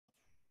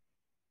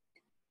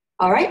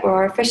All right,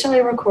 we're officially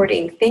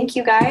recording. Thank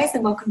you guys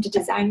and welcome to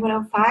Design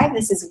 105.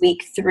 This is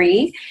week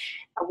 3.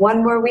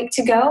 One more week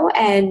to go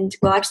and,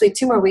 well, actually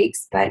 2 more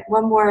weeks, but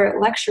one more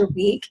lecture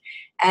week.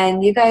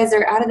 And you guys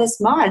are out of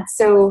this mod.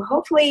 So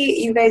hopefully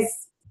you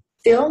guys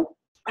feel,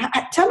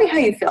 tell me how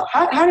you feel.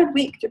 How did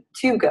week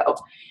 2 go?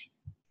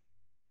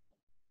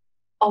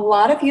 A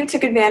lot of you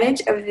took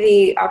advantage of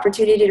the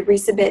opportunity to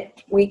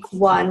resubmit week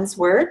 1's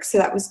work. So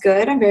that was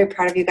good. I'm very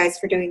proud of you guys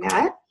for doing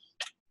that.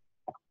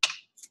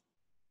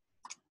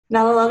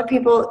 Not a lot of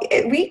people,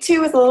 week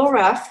 2 was a little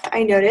rough,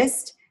 I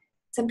noticed.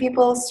 Some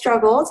people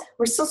struggled.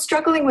 We're still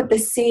struggling with the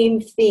same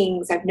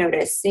things, I've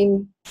noticed,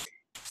 same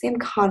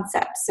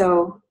concept.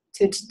 So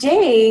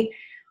today,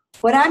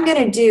 what I'm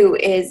gonna do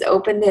is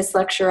open this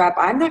lecture up.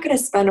 I'm not gonna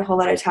spend a whole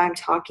lot of time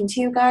talking to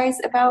you guys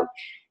about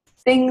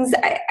things.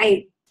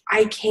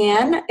 I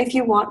can if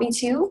you want me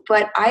to,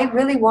 but I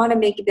really wanna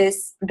make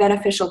this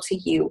beneficial to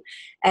you.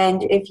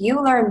 And if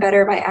you learn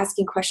better by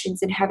asking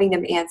questions and having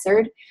them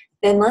answered,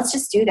 then let's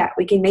just do that.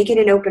 We can make it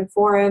an open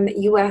forum.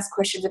 You ask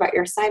questions about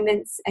your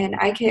assignments and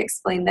I can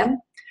explain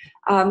them.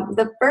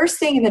 The first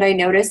thing that I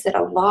noticed that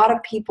a lot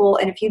of people,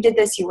 and if you did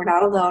this, you were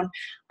not alone,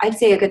 I'd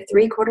say a good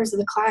 3/4 of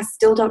the class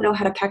still don't know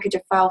how to package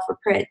a file for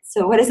print.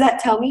 So what does that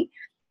tell me?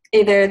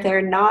 Either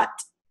they're not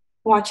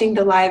watching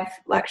the live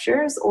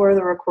lectures or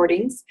the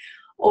recordings,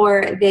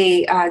 or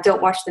they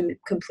don't watch them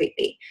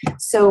completely.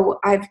 So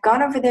I've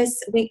gone over this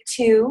week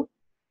 2.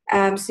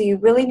 So you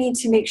really need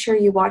to make sure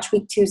you watch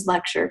week 2's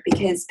lecture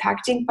because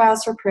packaging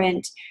files for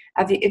print,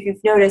 if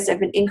you've noticed, I've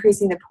been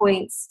increasing the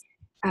points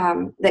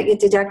that get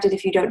deducted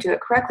if you don't do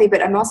it correctly,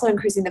 but I'm also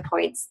increasing the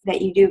points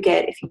that you do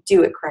get if you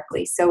do it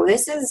correctly. So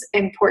this is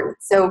important.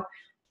 So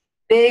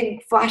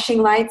big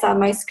flashing lights on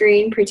my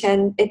screen,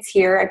 pretend it's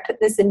here. I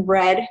put this in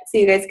red so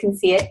you guys can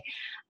see it.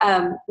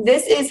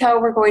 This is how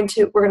we're going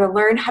to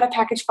learn how to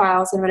package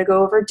files. I'm going to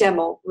go over a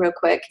demo real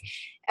quick.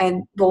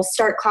 And we'll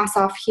start class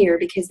off here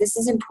because this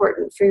is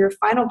important for your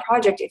final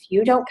project. If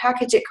you don't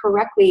package it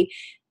correctly,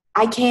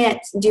 I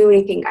can't do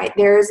anything.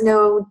 There is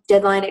no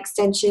deadline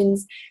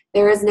extensions.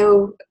 There is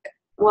no,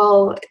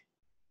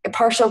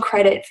 partial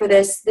credit for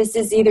this. This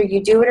is either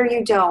you do it or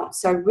you don't.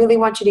 So I really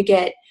want you to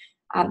get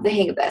the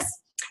hang of this.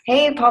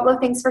 Hey, Pablo,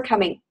 thanks for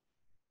coming.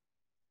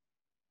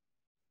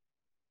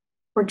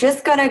 We're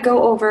just going to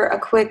go over a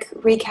quick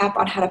recap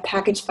on how to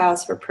package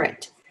files for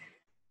print.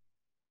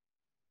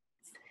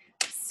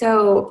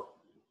 So,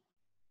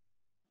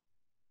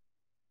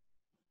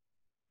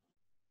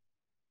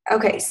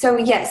 okay, so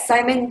yes,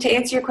 Simon, to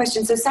answer your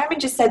question, so Simon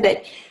just said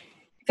that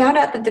he found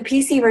out that the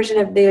PC version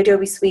of the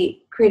Adobe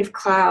Suite Creative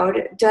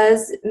Cloud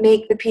does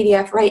make the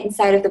PDF right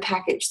inside of the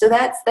package. So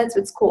that's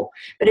what's cool.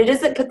 But it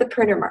doesn't put the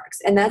printer marks,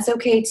 and that's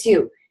okay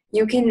too.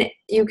 You can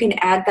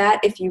add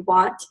that if you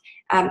want.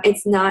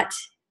 It's not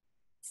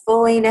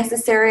fully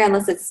necessary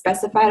unless it's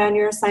specified on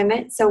your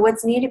assignment. So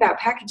what's neat about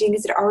packaging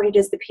is it already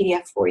does the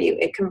PDF for you.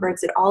 It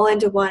converts it all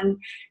into one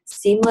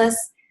seamless,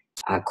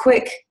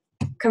 quick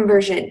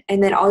conversion,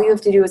 and then all you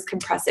have to do is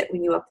compress it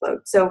when you upload.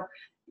 So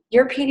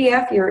your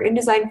PDF, your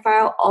InDesign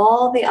file,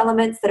 all the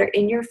elements that are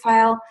in your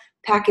file,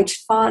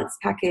 packaged fonts,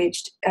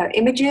 packaged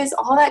images,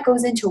 all that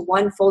goes into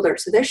one folder.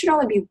 So there should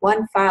only be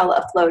one file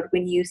upload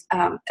when you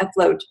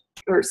upload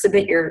or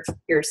submit your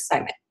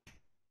assignment.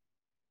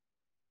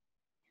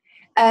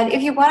 And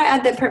if you want to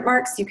add the print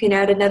marks, you can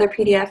add another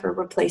PDF or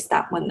replace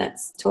that one.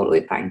 That's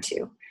totally fine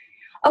too.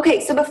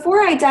 Okay, so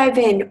before I dive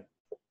in,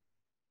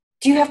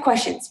 do you have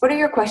questions? What are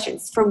your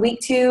questions from week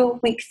 2,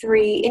 week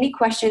 3? Any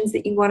questions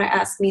that you want to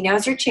ask me?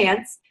 Now's your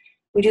chance.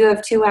 We do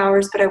have 2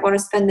 hours, but I want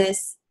to spend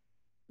this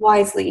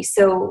wisely.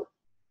 So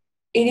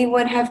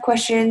anyone have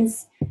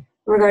questions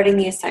regarding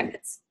the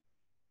assignments?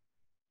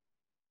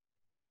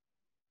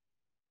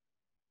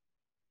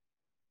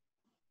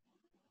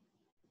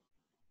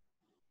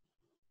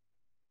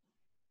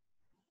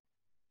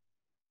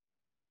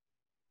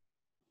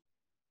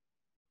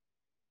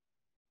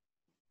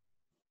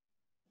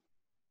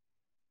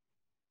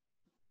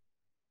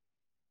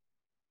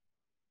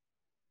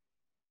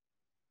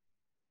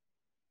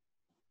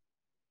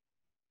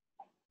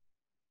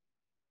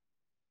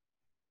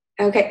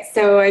 Okay,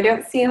 so I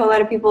don't see a whole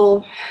lot of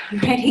people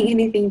writing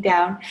anything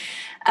down.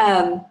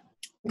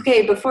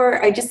 Okay,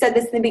 before I just said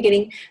this in the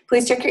beginning,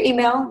 please check your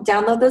email,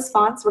 download those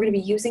fonts. We're going to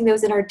be using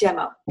those in our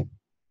demo.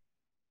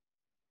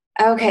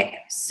 Okay,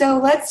 so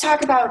let's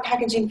talk about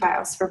packaging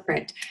files for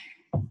print.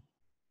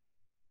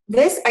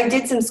 I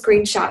did some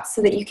screenshots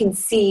so that you can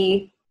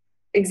see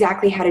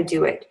exactly how to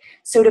do it.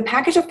 So to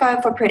package a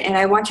file for print, and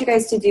I want you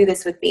guys to do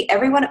this with me,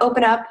 everyone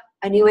open up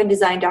a new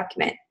InDesign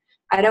document.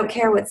 I don't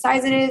care what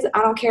size it is.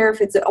 I don't care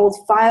if it's an old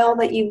file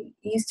that you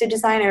used to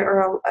design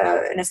or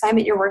an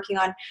assignment you're working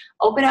on.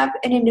 Open up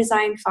an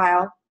InDesign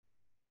file,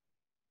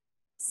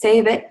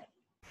 save it,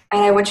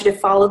 and I want you to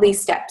follow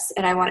these steps.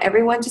 And I want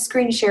everyone to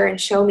screen share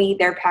and show me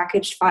their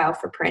packaged file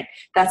for print.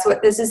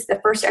 This is the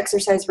first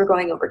exercise we're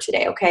going over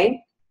today,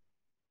 okay?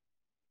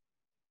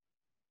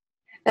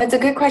 That's a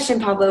good question,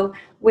 Pablo.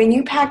 When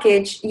you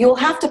package, you'll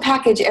have to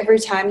package every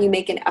time you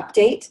make an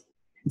update.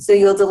 So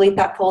you'll delete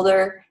that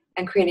folder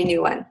and create a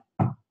new one.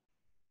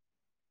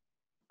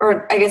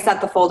 or I guess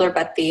not the folder,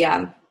 but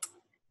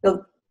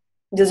you'll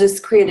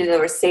just create it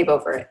or save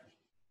over it.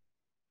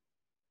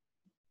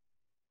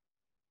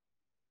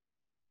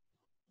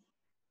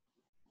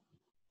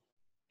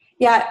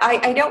 Yeah,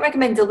 I don't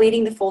recommend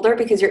deleting the folder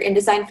because your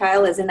InDesign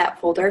file is in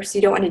that folder, so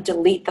you don't want to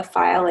delete the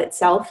file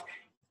itself.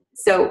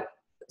 So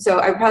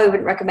I probably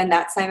wouldn't recommend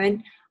that,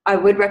 Simon. I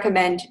would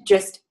recommend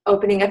just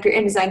opening up your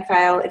InDesign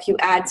file. If you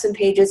add some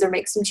pages or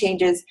make some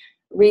changes,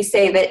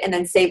 resave it and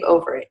then save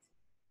over it.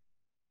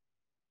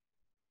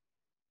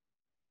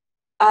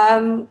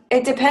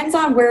 It depends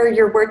on where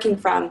you're working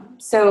from.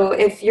 So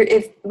if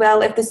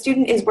the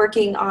student is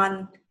working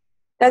on,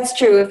 that's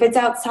true, if it's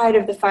outside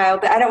of the file,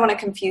 but I don't want to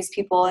confuse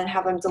people and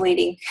have them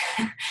deleting.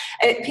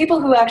 People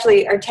who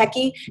actually are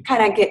techie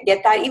kind of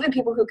get that. Even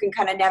people who can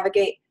kind of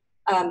navigate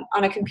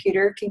on a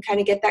computer can kind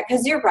of get that,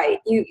 because you're right.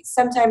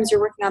 Sometimes you're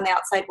working on the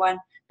outside one,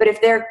 but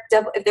if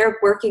they're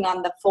working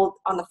on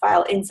the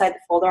file inside the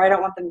folder, I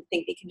don't want them to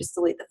think they can just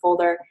delete the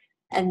folder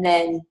and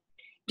then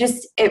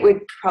it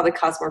would probably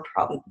cause more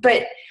problems.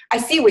 But I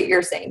see what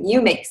you're saying.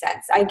 You make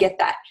sense. I get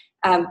that.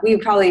 We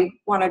probably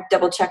want to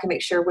double check and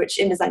make sure which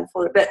InDesign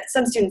folder, but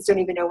some students don't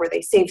even know where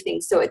they save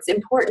things. So it's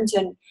important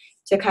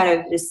to kind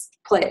of just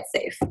play it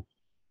safe.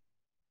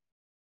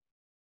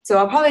 So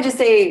I'll probably just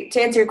say,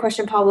 to answer your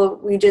question, Pablo,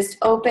 we just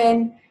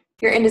open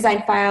your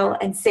InDesign file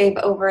and save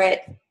over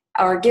it,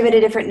 or give it a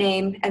different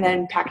name and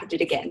then package it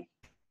again.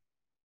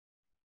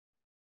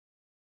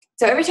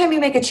 So every time you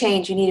make a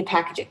change, you need to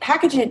package it.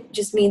 Package it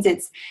just means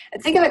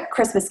think of a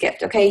Christmas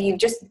gift, okay? You've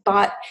just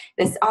bought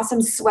this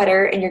awesome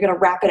sweater and you're gonna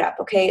wrap it up,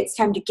 okay? It's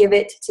time to give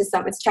it to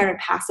someone, it's time to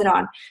pass it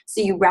on.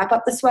 So you wrap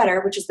up the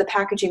sweater, which is the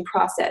packaging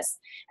process,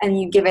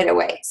 and you give it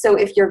away. So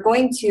if you're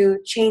going to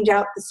change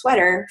out the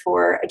sweater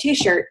for a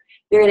t-shirt,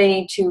 you're gonna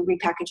need to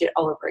repackage it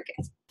all over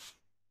again.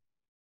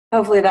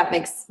 Hopefully that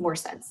makes more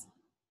sense.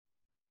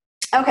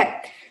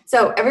 Okay,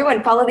 so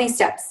everyone follow these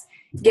steps.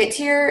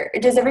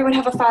 Does everyone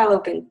have a file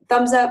open?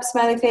 Thumbs up,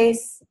 smiley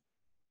face.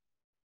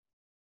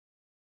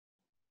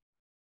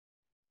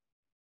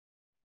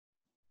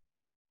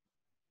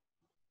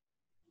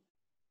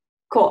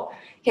 Cool.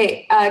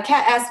 Okay,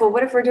 Kat asked, well,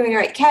 what if we're doing it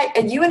right?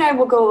 Kat, you and I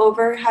will go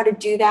over how to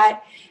do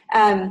that.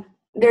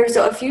 There's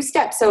a few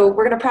steps, so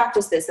we're gonna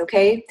practice this,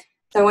 okay?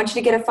 So I want you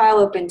to get a file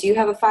open. Do you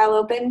have a file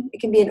open? It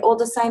can be an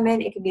old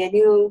assignment, it can be a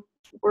new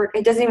work.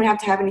 It doesn't even have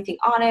to have anything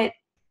on it.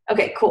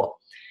 Okay, cool.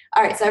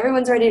 All right, so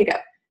everyone's ready to go.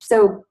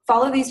 So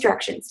follow these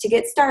directions. To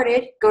get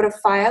started, go to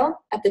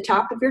File at the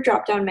top of your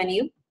drop-down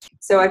menu.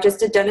 So I've just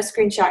done a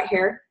screenshot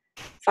here.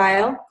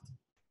 File,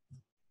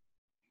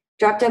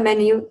 drop-down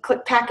menu,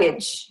 click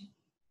Package.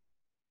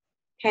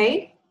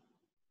 Okay?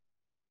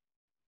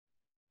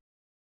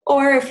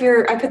 Or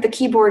I put the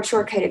keyboard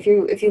shortcut. If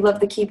you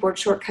love the keyboard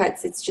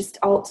shortcuts, it's just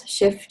Alt,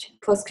 Shift,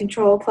 plus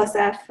Control, plus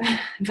F.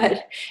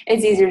 But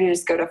it's easier to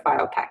just go to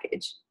File,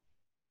 Package.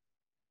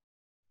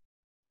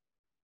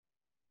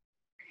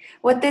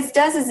 What this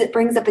does is it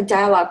brings up a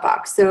dialog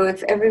box. So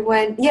if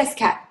everyone, yes,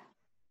 Kat.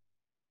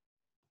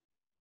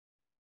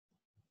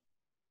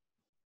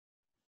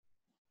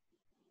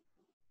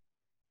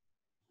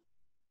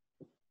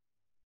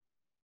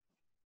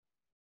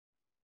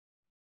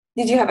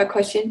 Did you have a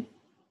question?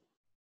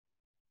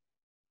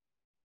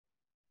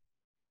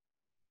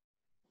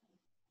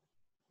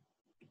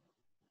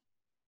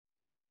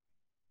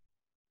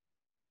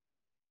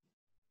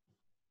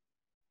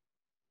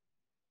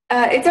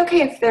 It's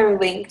okay if they're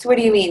linked. What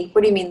do you mean?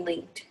 What do you mean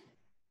linked?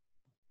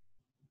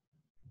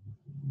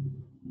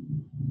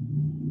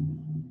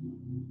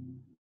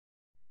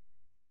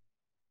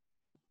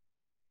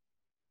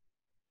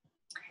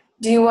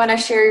 Do you want to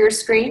share your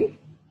screen?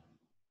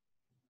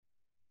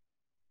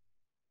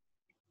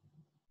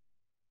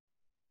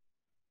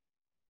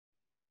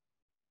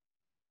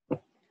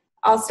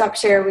 I'll stop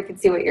share. We can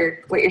see what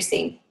you're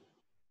seeing.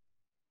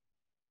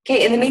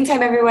 Okay. In the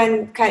meantime,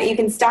 everyone, you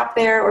can stop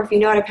there, or if you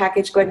know how to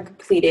package, go ahead and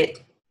complete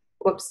it.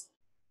 Whoops.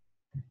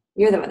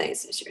 You're the one that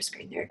needs to share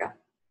screen. There you go.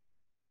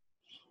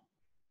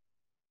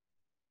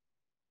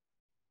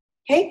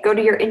 Okay. Go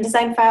to your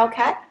InDesign file,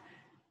 Kat.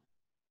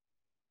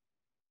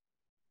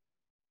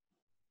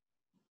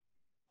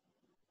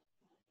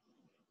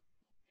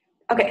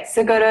 Okay.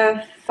 So go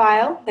to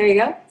File. There you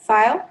go.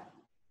 File.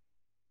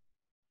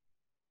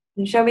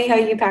 And show me how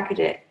you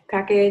package it.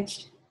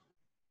 Package.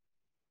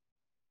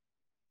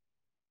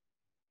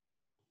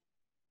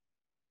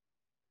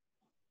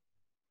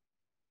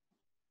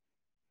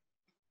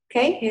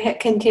 Okay, you hit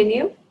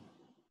continue.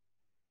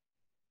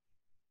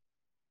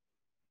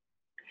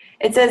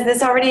 It says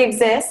this already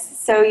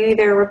exists, so you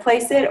either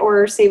replace it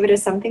or save it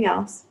as something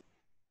else.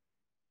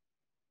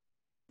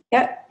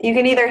 Yep, you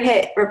can either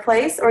hit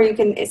replace or you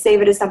can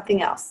save it as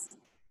something else.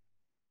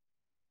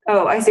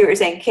 Oh, I see what you're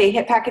saying. Okay,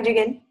 hit package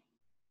again.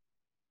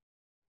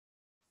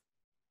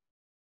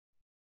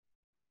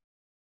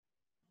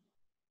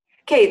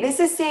 Okay, this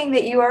is saying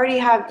that you've already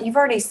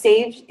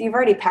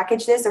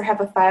packaged this or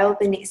have a file with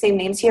the same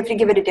name, so you have to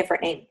give it a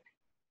different name.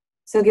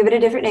 So give it a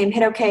different name,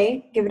 hit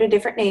OK, give it a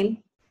different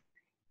name.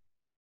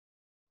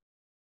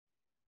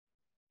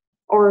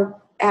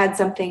 Or add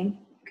something.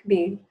 Could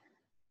be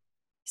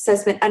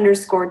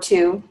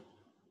assessment_2.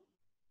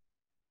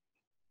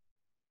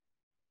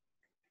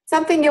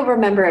 Something you'll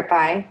remember it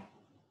by.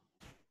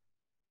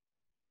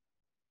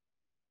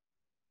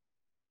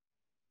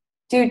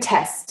 Do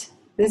test.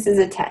 This is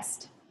a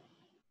test.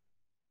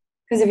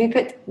 Because if you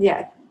put,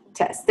 yeah,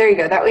 test. There you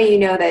go. That way you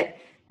know that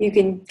you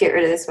can get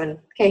rid of this one.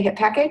 Okay, hit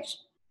package.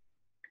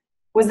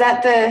 Was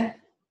that the,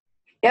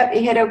 yep,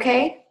 you hit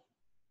OK.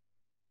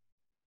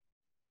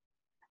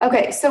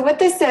 Okay, so what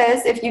this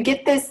says, if you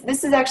get this,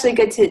 this is actually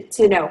good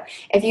to know.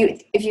 If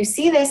you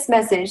see this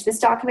message, this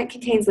document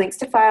contains links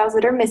to files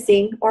that are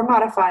missing or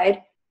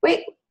modified.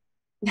 Wait.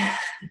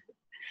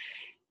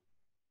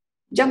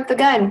 Jump the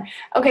gun.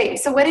 Okay,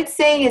 so what it's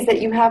saying is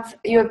that you have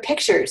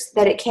pictures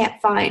that it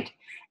can't find.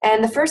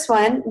 And the first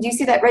one, do you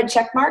see that red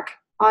check mark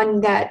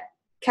on that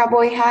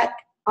cowboy hat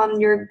on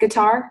your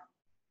guitar?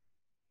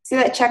 See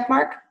that check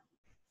mark?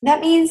 That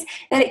means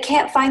that it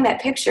can't find that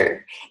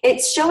picture.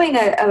 It's showing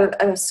a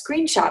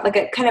screenshot, like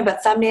a kind of a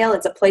thumbnail.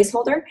 It's a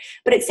placeholder,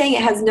 but it's saying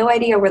it has no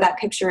idea where that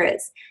picture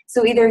is.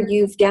 So either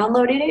you've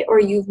downloaded it,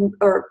 or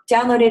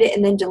downloaded it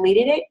and then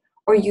deleted it,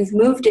 or you've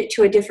moved it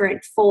to a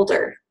different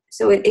folder.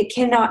 So it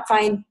cannot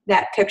find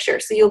that picture.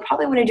 So you'll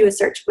probably want to do a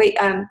search. Wait,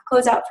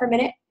 close out for a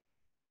minute.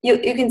 You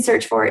can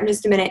search for it in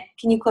just a minute.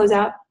 Can you close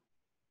out?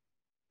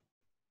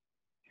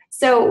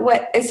 So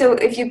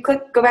if you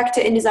go back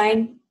to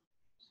InDesign,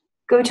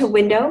 go to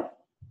Window,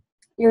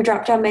 your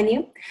drop-down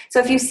menu. So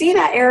if you see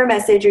that error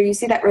message or you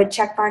see that red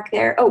check mark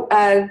there,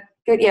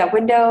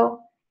 Window,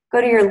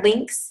 go to your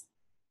links,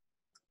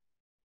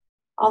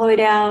 all the way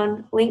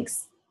down,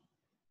 links.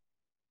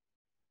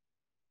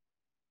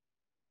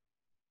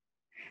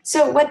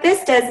 So what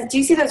this does is, do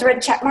you see those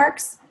red check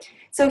marks?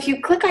 So if you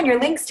click on your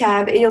links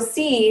tab, you'll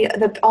see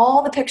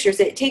all the pictures.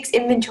 It takes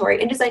inventory.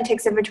 InDesign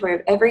takes inventory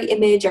of every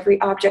image, every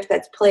object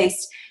that's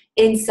placed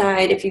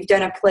inside. If you've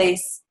done a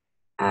place,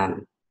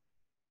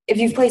 if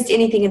you've placed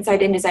anything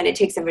inside InDesign, it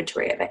takes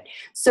inventory of it.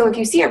 So if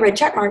you see a red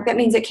check mark, that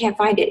means it can't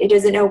find it. It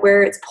doesn't know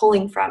where it's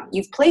pulling from.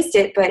 You've placed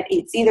it, but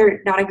it's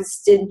either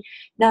non-existent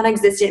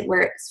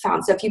where it's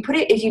found. So if you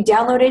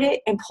downloaded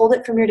it and pulled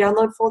it from your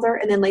download folder,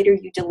 and then later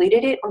you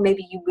deleted it, or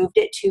maybe you moved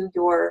it to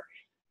your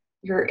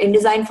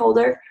InDesign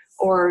folder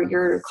or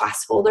your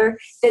class folder,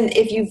 then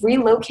if you've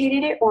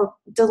relocated it or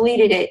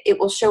deleted it, it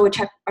will show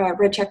a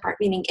red check mark,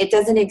 meaning it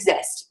doesn't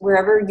exist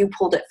wherever you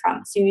pulled it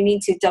from. So you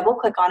need to double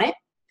click on it.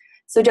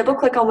 So double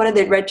click on one of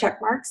the red check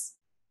marks.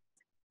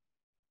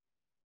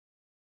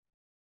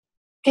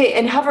 Okay,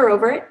 and hover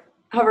over it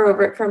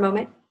for a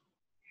moment.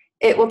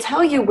 It will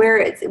tell you where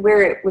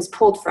it was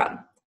pulled from.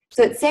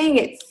 So it's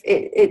saying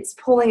it's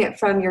pulling it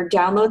from your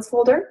downloads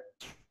folder.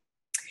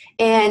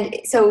 And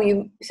so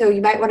you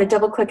might want to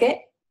double click it.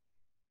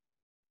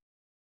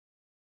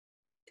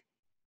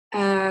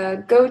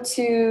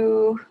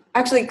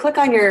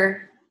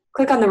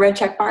 Click on the red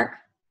check mark.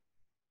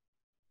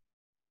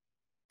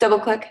 Double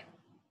click.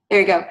 There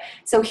you go.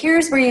 So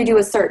here's where you do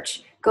a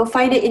search. Go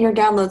find it in your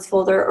downloads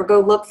folder, or go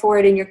look for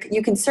it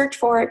you can search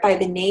for it by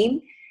the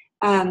name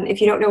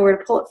if you don't know where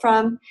to pull it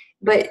from.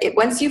 But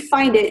once you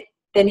find it,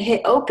 then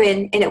hit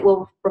open and it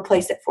will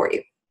replace it for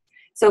you.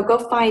 So go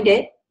find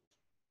it.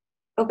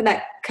 Open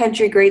that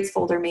country grades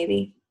folder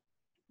maybe.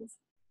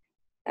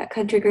 That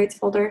country grades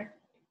folder.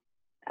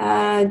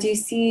 Do you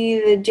see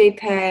the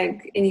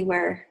JPEG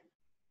anywhere?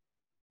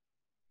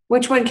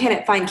 Which one can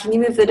it find? Can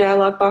you move the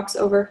dialog box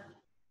over?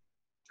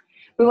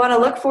 We want to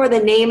look for the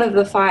name of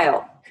the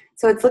file.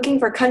 So it's looking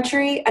for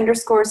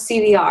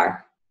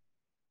country_CVR.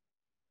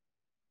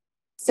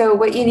 So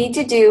what you need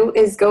to do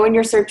is go in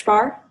your search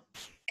bar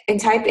and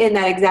type in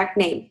that exact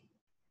name,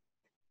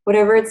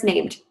 whatever it's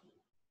named.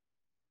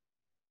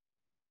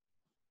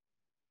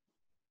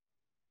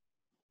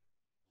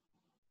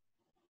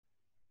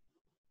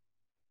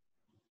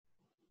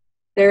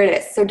 There it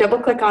is. So double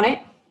click on it.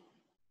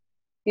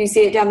 You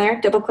see it down there?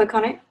 Double click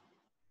on it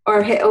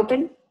or hit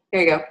open.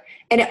 There you go.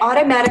 And it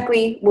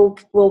automatically will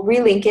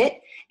relink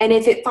it. And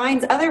if it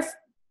finds other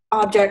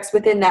objects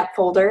within that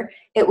folder,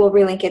 it will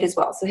relink it as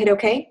well. So hit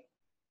OK.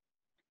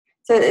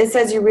 So it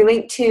says you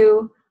relink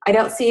to, I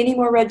don't see any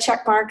more red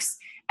check marks,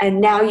 and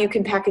now you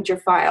can package your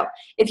file.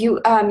 If you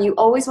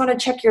always want to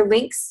check your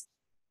links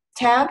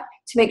tab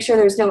to make sure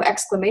there's no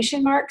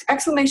exclamation marks.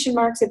 Exclamation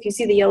marks, if you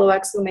see the yellow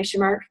exclamation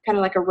mark, kind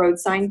of like a road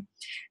sign,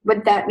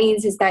 what that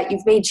means is that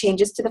you've made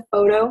changes to the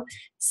photo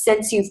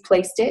since you've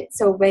placed it.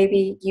 So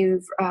maybe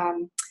you've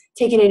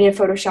taken it into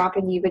Photoshop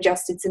and you've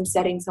adjusted some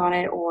settings on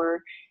it,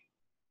 or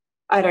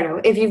I don't know.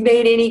 If you've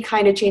made any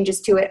kind of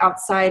changes to it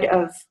outside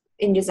of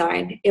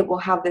InDesign, it will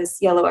have this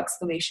yellow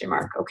exclamation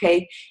mark,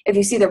 okay? If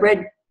you see the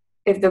red,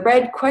 if the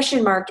red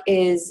question mark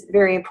is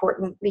very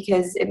important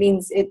because it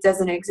means it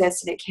doesn't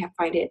exist and it can't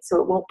find it,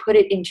 so it won't put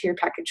it into your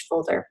package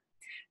folder.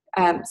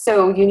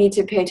 So you need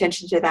to pay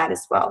attention to that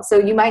as well. So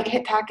you might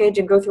hit package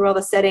and go through all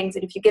the settings,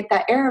 and if you get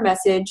that error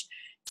message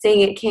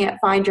saying it can't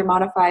find your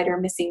modified or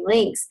missing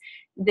links,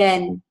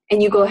 then,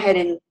 and you go ahead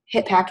and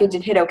hit package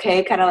and hit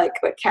OK, kind of like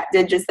what Kat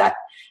did just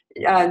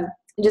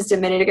a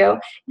minute ago,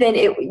 then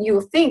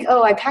you'll think,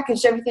 oh, I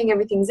packaged everything,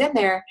 everything's in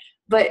there,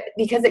 but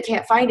because it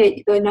can't find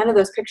it, none of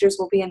those pictures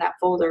will be in that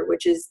folder,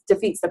 which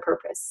defeats the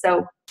purpose.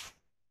 So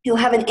you'll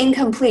have an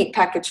incomplete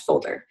package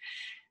folder.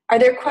 Are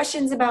there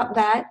questions about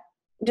that?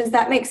 Does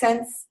that make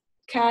sense,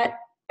 Kat,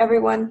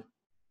 everyone?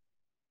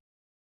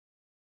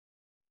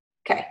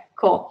 Okay,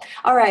 cool.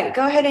 All right,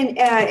 go ahead and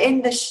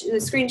end the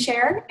screen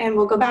share, and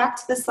we'll go back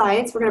to the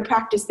slides. We're going to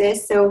practice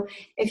this. So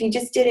if you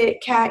just did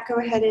it, Kat, go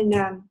ahead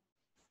and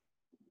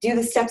do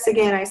the steps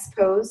again, I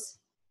suppose.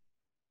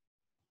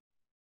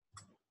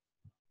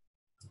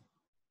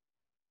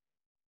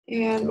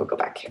 And we'll go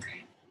back here.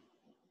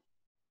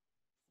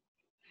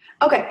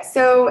 Okay,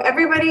 so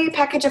everybody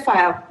package a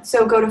file.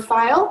 So go to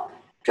File,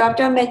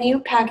 drop-down menu,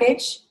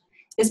 Package.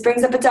 This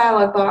brings up a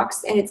dialog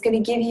box, and it's going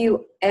to give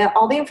you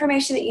all the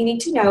information that you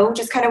need to know,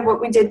 just kind of what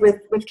we did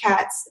with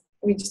Kat's.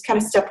 We just kind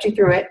of stepped you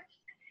through it.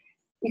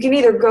 You can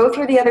either go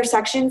through the other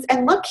sections,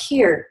 and look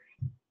here.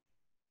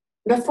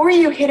 Before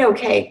you hit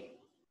OK,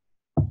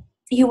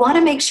 you want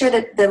to make sure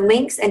that the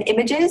links and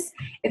images,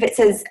 if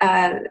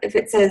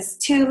it says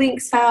 2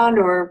 links found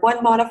or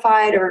 1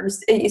 modified, or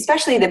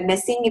especially the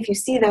missing, if you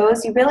see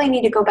those, you really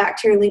need to go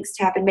back to your links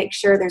tab and make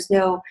sure there's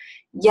no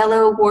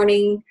yellow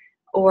warning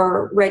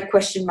or red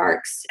question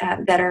marks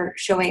that are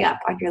showing up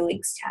on your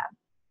links tab.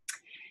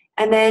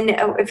 And then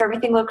if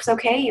everything looks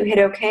okay, you hit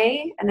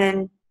OK. And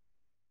then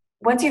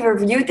once you've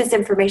reviewed this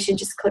information,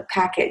 just click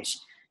Package.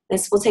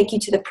 This will take you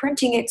to the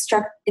printing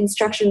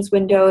instructions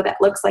window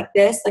that looks like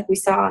this, like we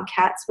saw on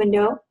Kat's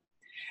window.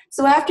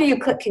 So after you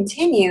click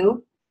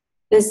Continue,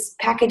 this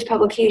package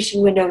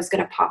publication window is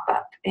going to pop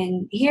up.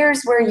 And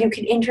here's where you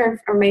can enter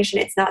information.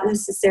 It's not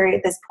necessary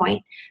at this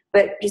point,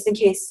 but just in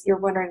case you're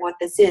wondering what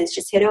this is,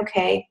 just hit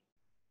OK.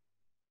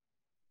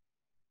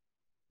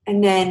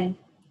 And then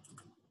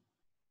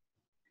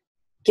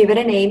give it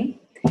a name.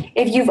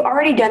 If you've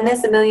already done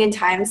this a million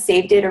times,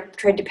 saved it or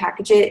tried to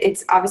package it,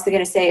 it's obviously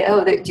going to say,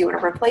 oh, do you want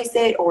to replace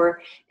it?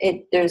 Or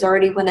there's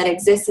already one that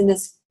exists in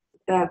this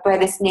by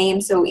this name.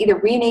 So either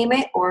rename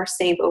it or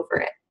save over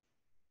it.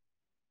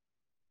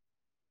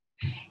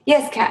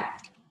 Yes,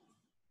 Kat.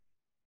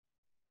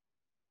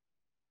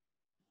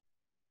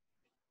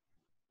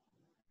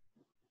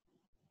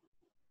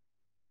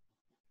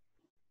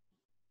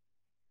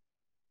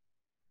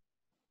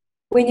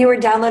 When you were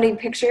downloading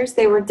pictures,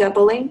 they were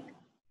doubling.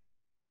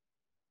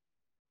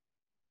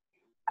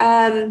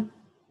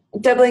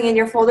 Doubling in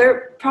your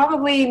folder,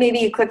 probably maybe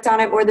you clicked on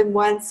it more than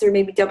once, or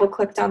maybe double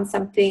clicked on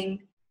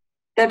something.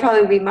 That'd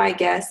probably be my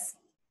guess.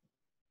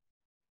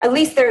 At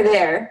least they're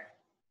there.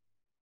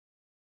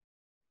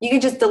 You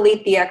can just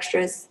delete the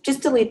extras.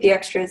 Just delete the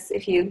extras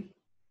if you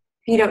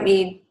don't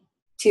need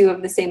 2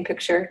 of the same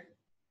picture.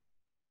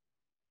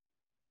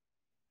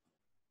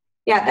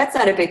 Yeah, that's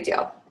not a big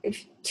deal.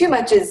 If too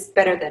much is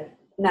better than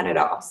none at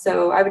all.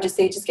 So I would just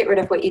say just get rid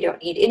of what you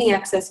don't need. Any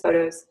excess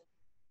photos.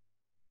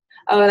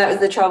 Oh, that was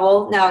the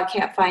trouble. Now I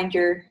can't find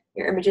your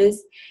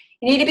images.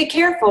 You need to be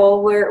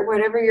careful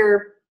wherever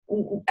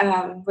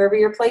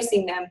you're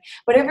placing them.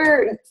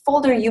 Whatever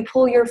folder you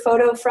pull your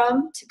photo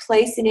from to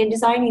place in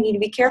InDesign, you need to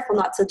be careful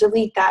not to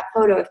delete that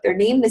photo. If they're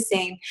named the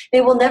same,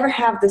 they will never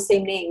have the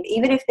same name.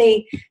 Even if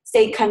they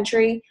say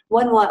country,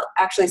 one will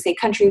actually say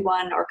country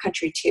 1 or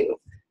country 2.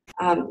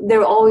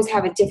 They'll always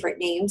have a different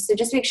name. So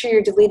just make sure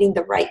you're deleting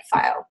the right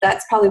file.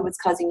 That's probably what's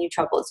causing you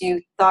troubles.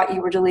 You thought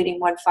you were deleting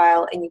one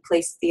file and you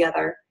placed the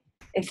other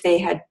if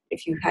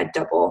you had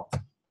double.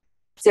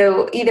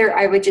 So either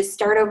I would just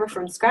start over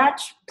from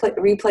scratch,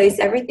 replace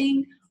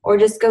everything, or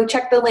just go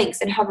check the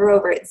links and hover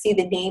over it and see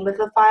the name of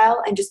the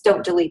file and just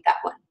don't delete that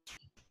one.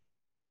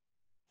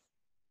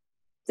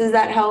 Does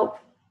that help?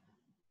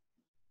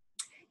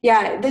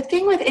 Yeah, the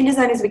thing with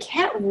InDesign is we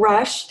can't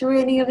rush through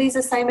any of these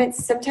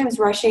assignments. Sometimes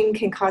rushing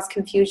can cause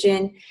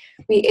confusion.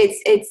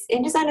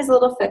 InDesign is a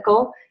little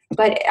fickle,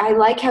 but I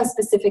like how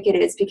specific it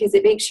is because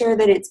it makes sure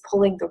that it's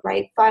pulling the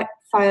right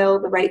file,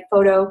 the right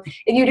photo.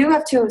 If you do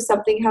have 2 of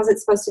something, how's it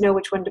supposed to know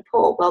which one to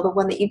pull? Well, the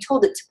one that you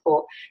told it to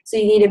pull. So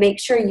you need to make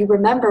sure you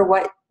remember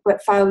what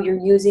file you're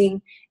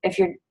using. If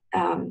you're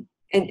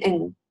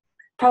and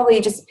probably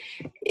you just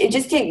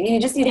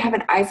need to have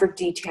an eye for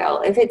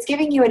detail. If it's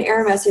giving you an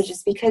error message,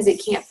 it's because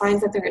it can't find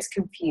something, or it's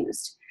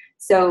confused.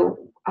 So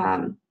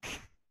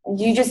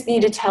you just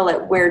need to tell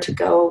it where to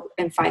go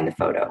and find the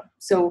photo.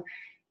 So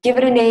give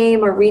it a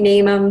name or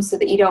rename them so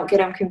that you don't get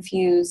them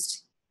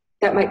confused.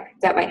 That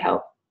might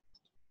help.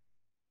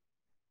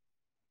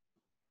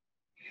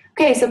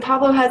 Okay, so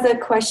Pablo has a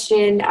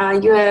question.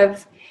 You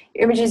have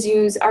images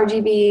use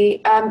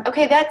RGB.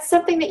 Okay, that's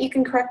something that you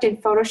can correct in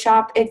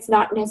Photoshop. It's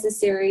not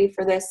necessary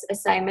for this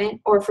assignment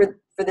or for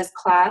this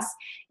class.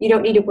 You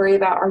don't need to worry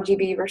about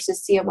RGB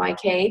versus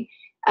CMYK.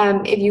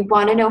 If you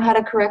want to know how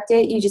to correct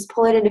it, you just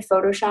pull it into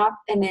Photoshop,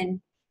 and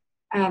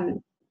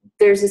then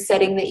there's a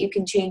setting that you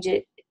can change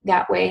it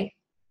that way.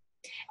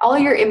 All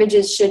your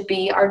images should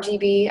be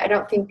RGB. I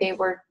don't think they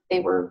were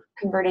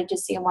converted to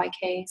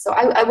CMYK, so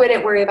I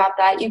wouldn't worry about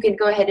that. You can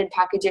go ahead and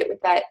package it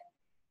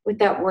with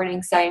that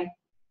warning sign.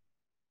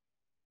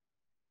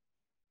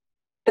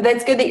 But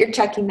that's good that you're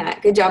checking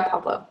that. Good job,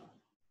 Pablo.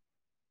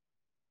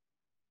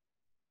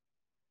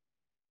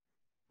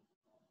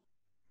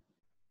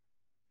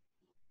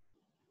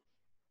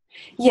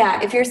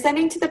 Yeah, if you're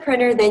sending to the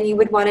printer, then you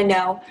would want to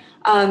know.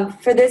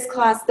 For this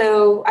class,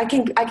 though, I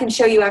can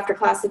show you after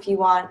class if you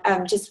want.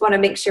 Just want to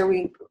make sure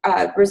we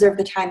reserve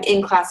the time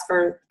in class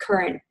for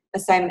current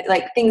assignment,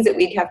 like things that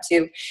we'd have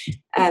to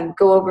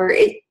go over.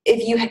 If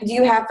you do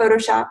you have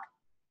Photoshop?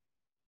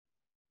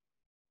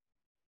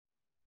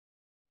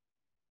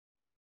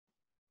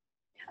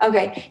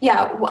 Okay,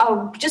 yeah.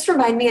 Just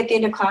remind me at the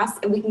end of class,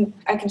 and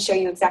I can show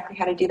you exactly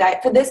how to do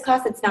that. For this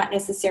class, it's not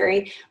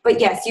necessary,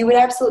 but yes, you would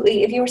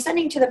absolutely. If you were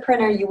sending to the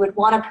printer, you would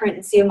want to print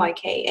in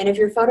CMYK, and if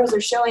your photos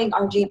are showing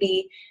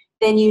RGB,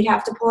 then you'd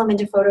have to pull them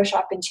into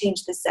Photoshop and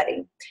change the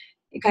setting.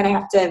 You kind of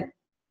have to,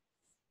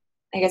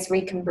 I guess,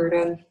 reconvert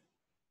them.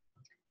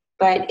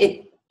 But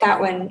that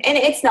one, and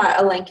it's not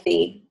a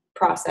lengthy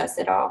process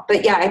at all.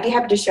 But yeah, I'd be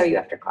happy to show you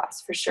after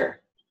class for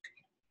sure.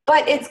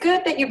 But it's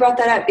good that you brought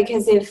that up,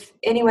 because if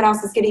anyone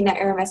else is getting that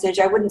error message,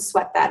 I wouldn't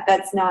sweat that.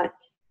 That's not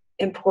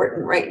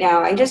important right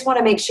now. I just want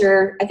to make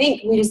sure, I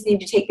think we just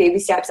need to take baby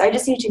steps. I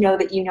just need to know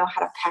that you know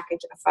how to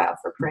package a file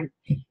for print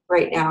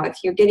right now. If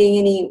you're getting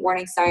any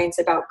warning signs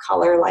about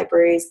color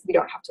libraries, we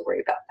don't have to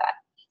worry about that.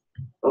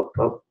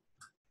 Oh,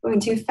 going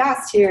too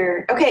fast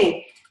here.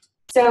 Okay,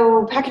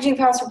 so packaging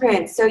files for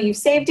print. So you've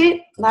saved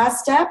it,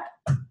 last step.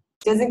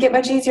 Doesn't get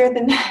much easier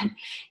than that.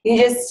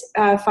 You just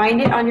find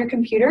it on your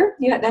computer.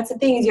 That's the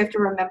thing, is you have to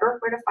remember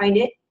where to find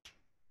it.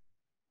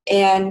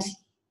 And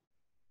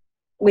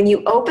when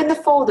you open the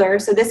folder,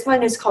 so this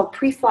one is called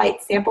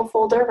pre-flight sample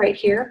folder right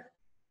here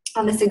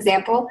on this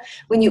example.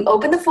 When you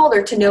open the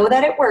folder, to know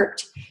that it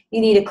worked,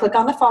 you need to click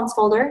on the fonts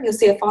folder. You'll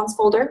see a fonts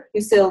folder.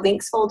 You'll see a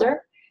links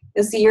folder.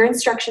 You'll see your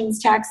instructions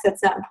text.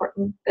 That's not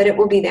important, but it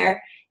will be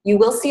there. You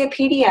will see a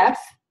PDF.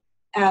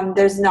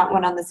 There's not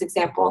one on this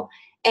example.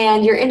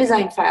 And your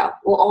InDesign file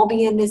will all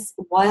be in this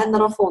one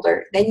little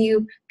folder. Then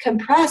you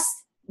compress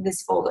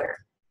this folder,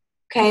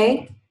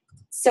 okay?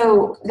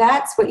 So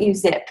that's what you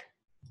zip.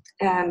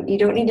 You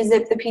don't need to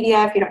zip the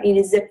PDF. You don't need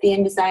to zip the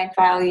InDesign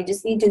file. You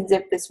just need to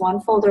zip this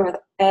one folder with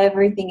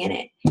everything in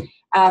it.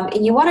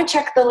 And you want to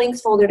check the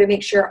links folder to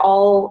make sure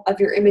all of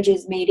your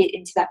images made it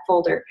into that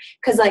folder.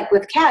 Because like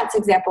with Kat's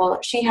example,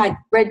 she had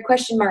red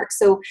question marks,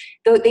 so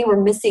they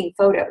were missing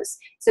photos.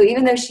 So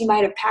even though she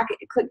might have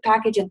clicked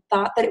package and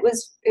thought that it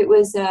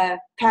was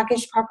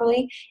packaged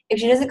properly,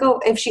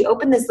 if she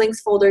opened this links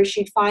folder,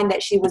 she'd find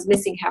that she was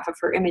missing half of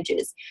her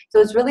images.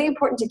 So it's really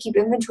important to keep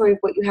inventory of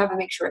what you have and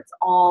make sure it's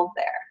all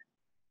there.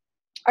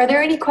 Are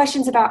there any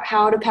questions about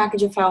how to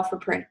package a file for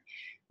print?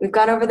 We've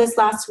gone over this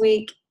last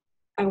week.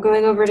 I'm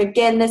going over it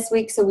again this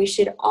week, so we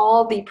should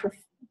all be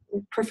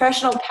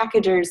professional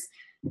packagers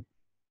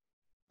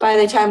by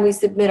the time we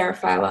submit our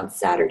file on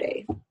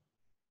Saturday.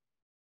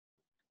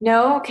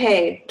 No?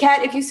 Okay.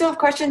 Kat, if you still have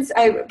questions,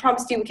 I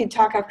promised you we could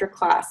talk after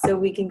class, so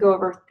we can go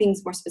over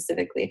things more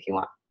specifically if you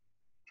want.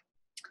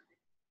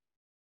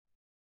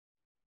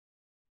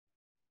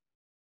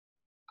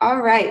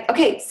 All right.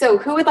 Okay, so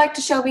who would like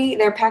to show me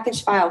their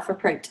packaged file for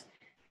print?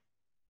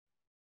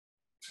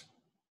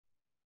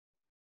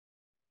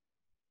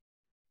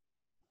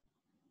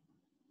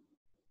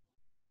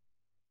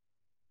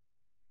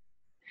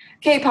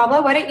 Okay,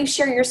 Pablo, why don't you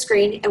share your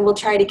screen and we'll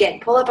try it again.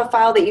 Pull up a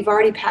file that you've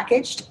already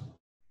packaged,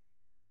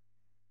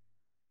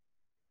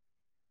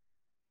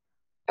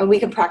 and we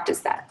can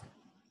practice that.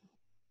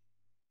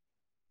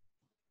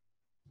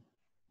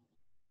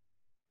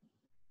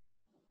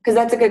 Because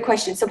that's a good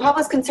question. So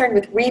Pablo's concerned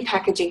with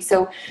repackaging.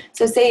 So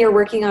say you're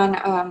working on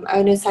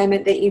an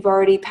assignment that you've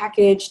already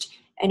packaged,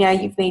 and now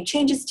you've made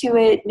changes to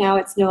it. Now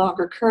it's no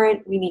longer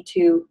current. We need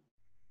to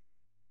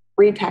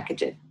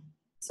repackage it.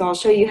 So I'll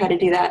show you how to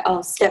do that.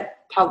 I'll step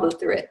Pablo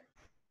through it.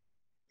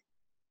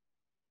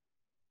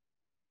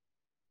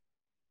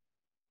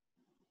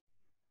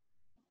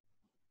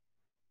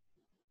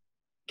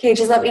 Okay,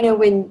 just let me know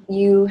when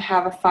you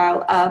have a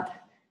file up.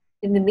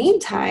 In the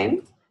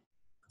meantime,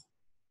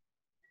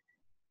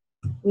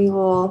 we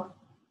will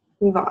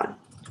move on.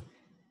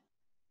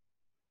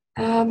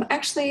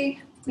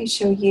 Actually, let me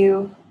show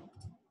you.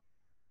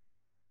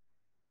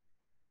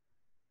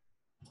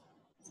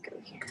 Let's go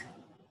here.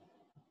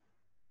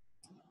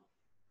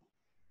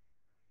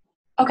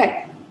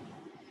 Okay,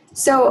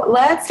 so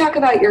let's talk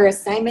about your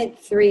assignment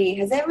 3.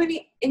 Has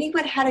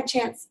anyone had a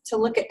chance to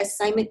look at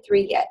assignment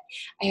 3 yet?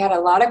 I had a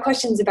lot of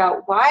questions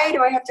about why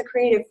do I have to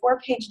create a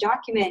 4-page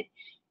document?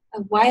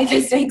 Why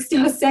this makes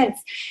no sense.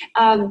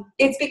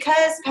 It's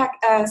because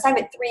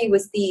assignment 3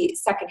 was the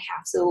second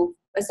half. So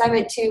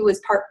assignment 2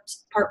 was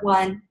part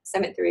 1.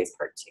 Assignment 3 is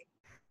part 2.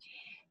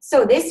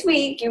 So this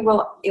week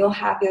you'll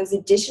have those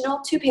additional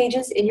 2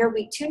 pages in your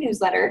week 2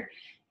 newsletter.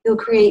 You'll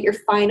create your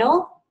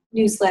final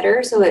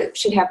newsletter, so it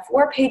should have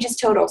 4 pages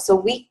total. So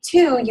week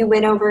 2, you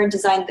went over and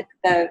designed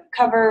the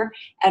cover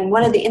and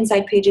one of the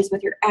inside pages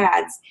with your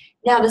ads.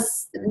 Now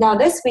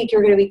this week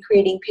you're going to be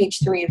creating page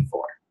 3 and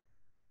 4.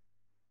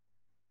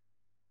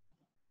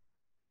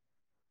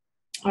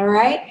 All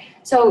right,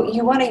 so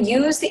you want to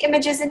use the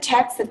images and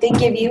text that they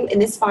give you in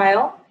this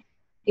file.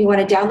 You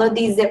want to download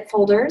these zip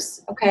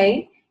folders,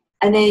 okay?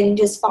 And then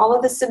just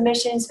follow the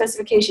submission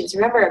specifications.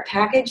 Remember, a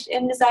packaged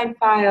InDesign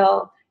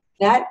file,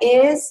 that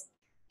is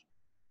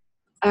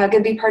Going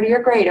to be part of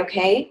your grade,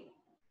 okay?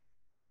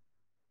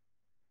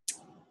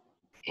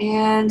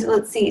 And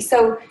let's see.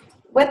 So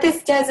what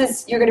this does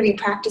is you're going to be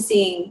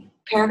practicing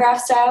paragraph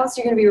styles.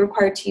 You're going to be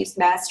required to use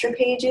master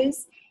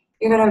pages.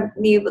 You're going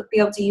to be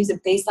able to use a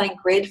baseline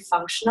grid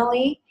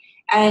functionally.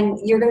 And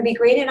you're going to be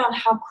graded on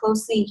how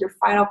closely your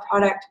final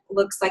product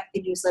looks like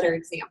the newsletter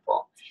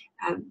example.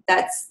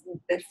 That's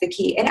the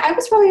key. And I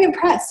was really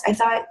impressed. I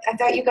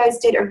thought you guys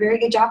did a very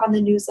good job on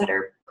the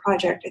newsletter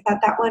project. I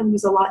thought that one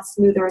was a lot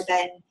smoother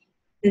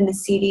than the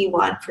CD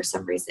one for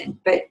some reason.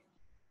 But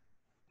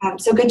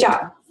so good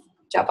job.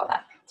 Good job on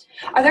that.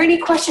 Are there any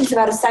questions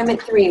about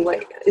assignment 3?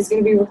 What is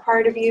going to be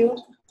required of you?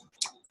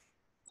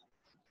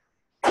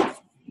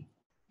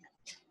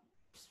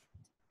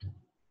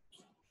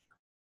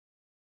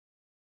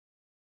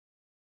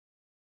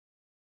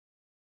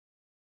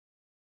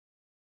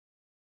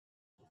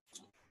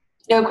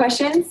 No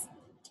questions?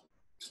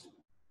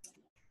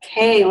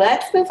 Okay,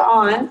 let's move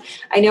on.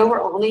 I know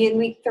we're only in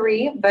week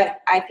 3, but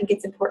I think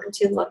it's important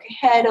to look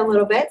ahead a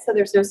little bit so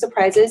there's no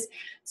surprises.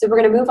 So we're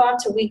going to move on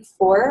to week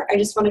 4. I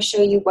just want to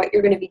show you what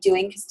you're going to be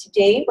doing because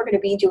today we're going to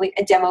be doing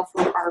a demo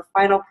for our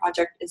final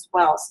project as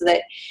well so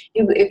that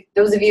if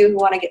those of you who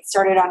want to get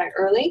started on it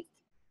early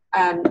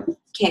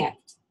can.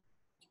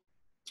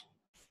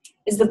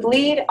 Is the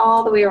bleed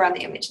all the way around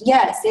the image?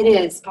 Yes, it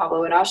is,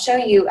 Pablo, and I'll show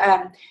you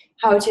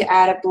how to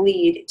add a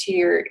bleed to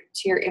your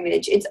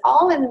image. It's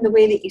all in the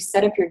way that you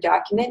set up your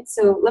document.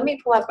 So let me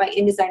pull up my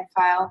InDesign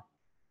file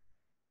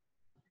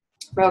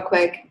real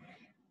quick.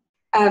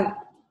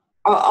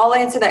 I'll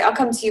answer that. I'll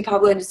come to you,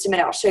 Pablo, in just a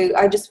minute. I'll show you.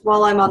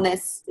 While I'm on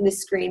this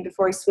screen,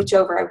 before I switch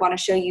over, I want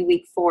to show you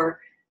week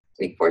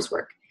 4's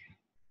work.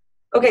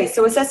 Okay,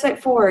 so assessment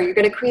 4, you're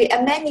going to create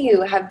a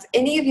menu. Have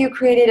any of you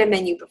created a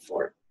menu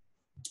before?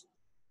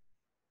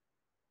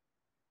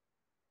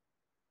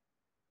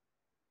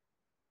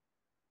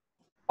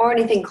 Or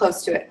anything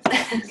close to it.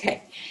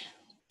 Okay.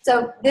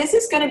 So this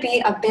is going to be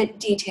a bit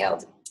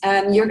detailed.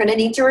 You're going to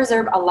need to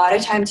reserve a lot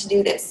of time to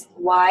do this.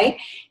 Why?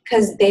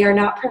 Because they are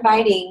not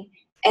providing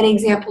an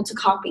example to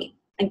copy.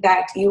 In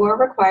fact, you are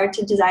required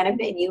to design a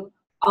menu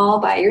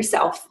all by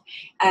yourself.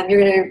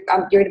 You're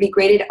going to be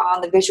graded on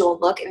the visual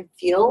look and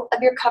feel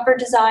of your cover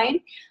design,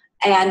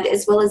 and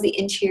as well as the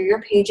interior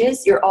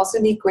pages. You're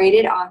also be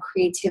graded on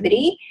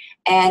creativity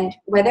and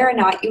whether or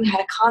not you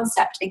had a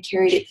concept and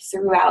carried it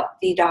throughout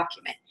the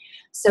document.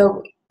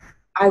 So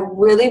I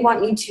really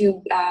want you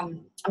to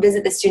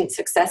visit the Student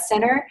Success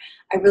Center.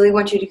 I really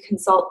want you to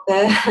consult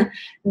the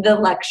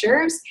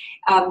lectures,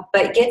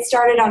 but get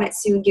started on it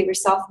soon. Give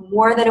yourself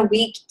more than a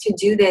week to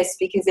do this,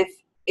 because if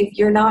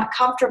you're not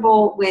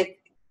comfortable with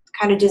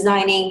kind of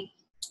designing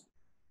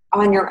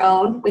on your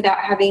own without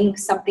having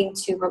something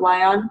to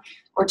rely on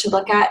or to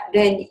look at,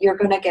 then you're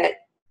going to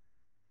get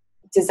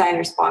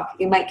designer's block.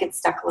 You might get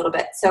stuck a little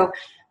bit. So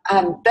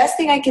best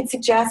thing I could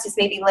suggest is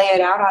maybe lay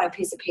it out on a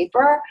piece of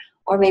paper,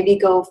 or maybe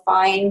go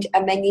find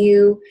a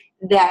menu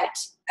that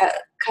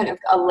kind of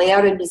a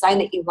layout and design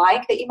that you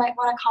like that you might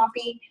want to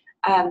copy.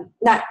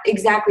 Not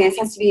exactly, this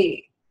has to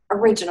be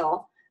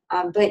original,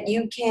 but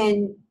you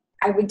can,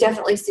 I would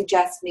definitely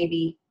suggest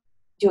maybe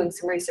doing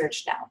some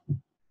research now.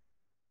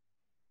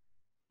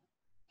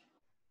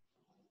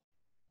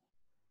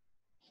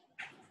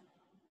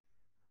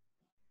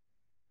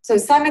 So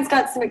Simon's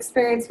got some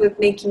experience with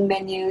making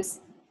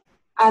menus.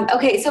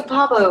 Okay, so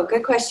Pablo,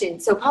 good question.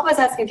 So Pablo's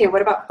asking, okay,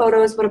 what about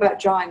photos? What about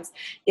drawings?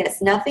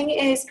 Yes, nothing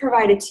is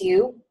provided to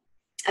you.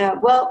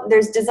 Well,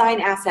 there's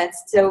design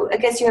assets. So I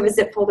guess you have a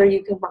zip folder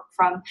you can work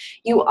from.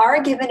 You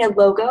are given a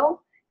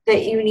logo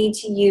that you need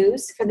to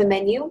use for the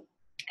menu.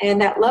 And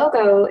that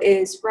logo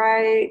is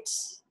right,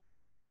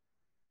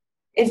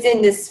 it's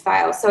in this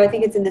file. So I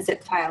think it's in the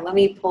zip file. Let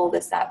me pull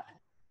this up.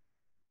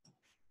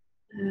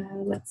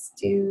 Let's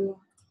do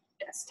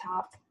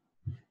desktop.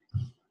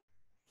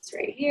 It's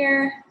right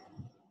here.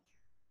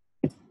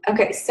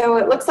 Okay, so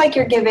it looks like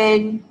you're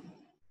given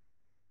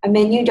a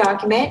menu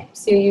document.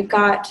 So you've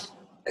got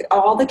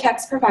all the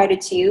text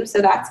provided to you,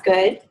 so that's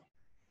good.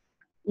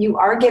 You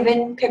are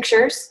given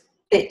pictures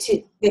that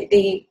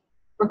they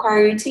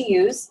require you to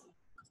use.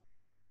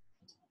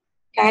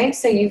 Okay,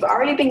 so you've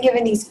already been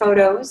given these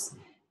photos,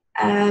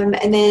 and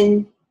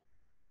then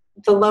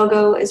the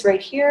logo is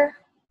right here.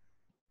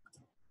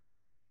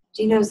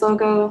 Gino's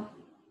logo.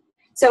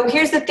 So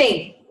here's the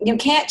thing. You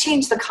can't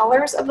change the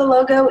colors of the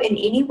logo in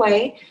any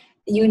way.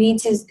 You need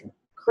to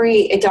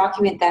create a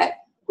document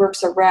that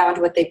works around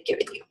what they've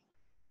given you.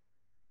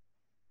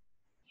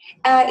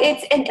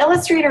 It's an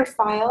Illustrator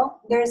file.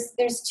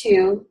 There's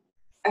two.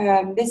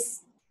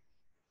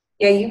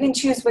 Yeah, you can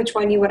choose which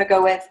one you want to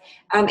go with.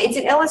 It's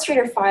an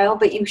Illustrator file,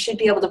 but you should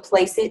be able to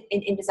place it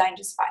in InDesign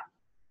just fine.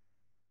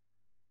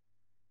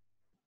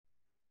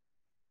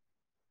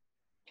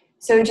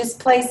 So just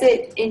place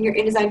it in your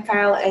InDesign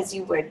file as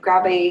you would.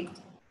 Grab a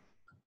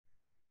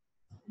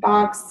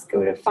box,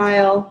 go to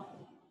File,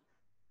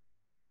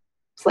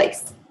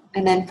 Place,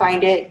 and then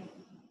find it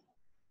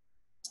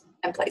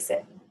and place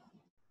it.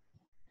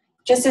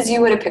 Just as you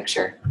would a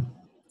picture.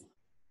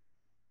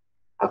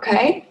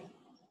 Okay?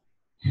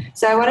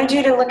 So I wanted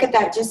you to look at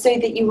that just so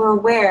that you were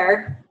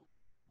aware.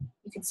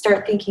 You can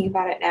start thinking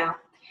about it now.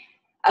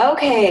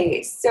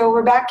 Okay, so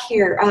we're back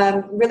here.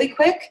 Really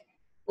quick,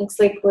 looks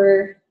like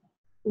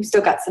we've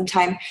still got some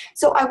time.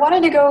 So I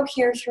wanted to go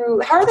here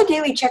through, how are the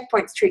daily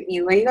checkpoints treating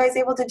you? Are you guys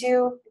able to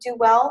do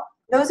well?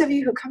 Those of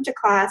you who come to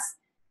class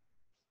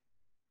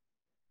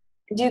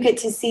do get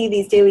to see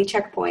these daily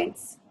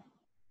checkpoints.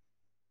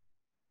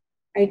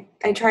 I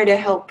try to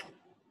help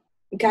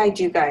guide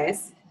you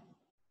guys.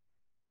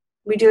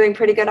 We doing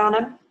pretty good on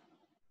them?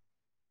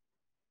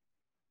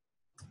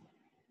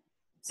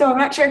 So I'm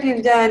not sure if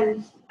you've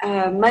done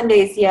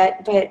Mondays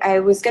yet, but I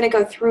was going to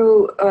go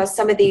through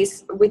some of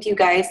these with you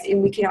guys,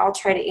 and we can all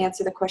try to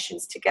answer the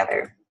questions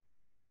together.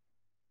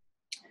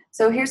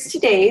 So here's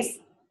today's.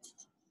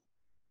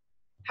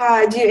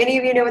 Do any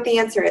of you know what the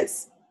answer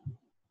is?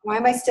 Why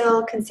am I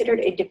still considered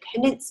a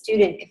dependent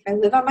student? If I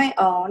live on my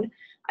own,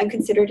 I'm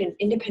considered an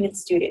independent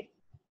student.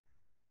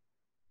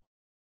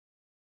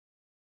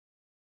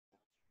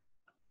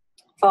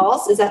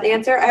 False, is that the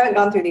answer? I haven't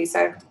gone through these, so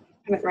I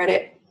haven't read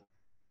it.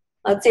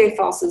 Let's say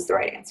false is the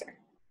right answer.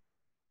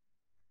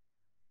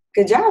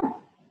 Good job.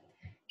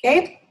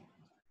 Okay,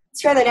 let's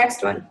try the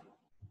next one.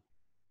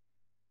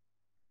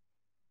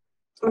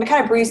 I'm going to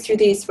kind of breeze through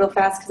these real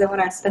fast because I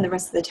want to spend the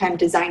rest of the time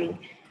designing.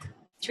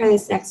 Let's try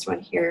this next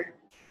one here.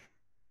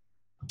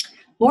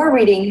 More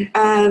reading.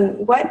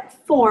 What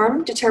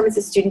form determines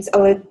a student's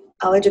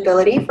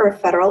eligibility for a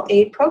federal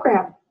aid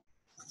program?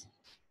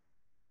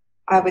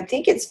 I would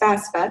think it's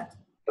FAFSA,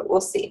 but we'll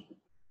see.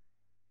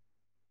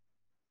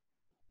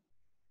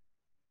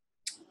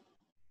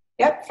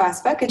 Yep,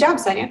 FAFSA. Good job,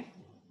 Sonia.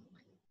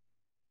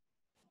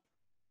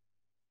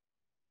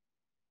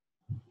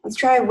 Let's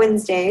try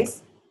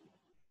Wednesdays.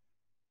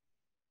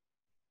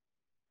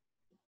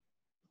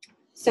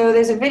 So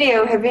there's a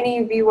video. Have any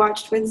of you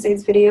watched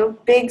Wednesday's video?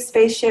 Big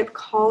Spaceship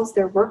calls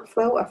their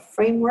workflow a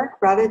framework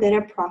rather than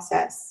a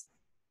process.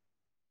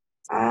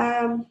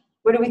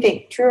 What do we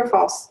think? True or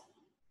false?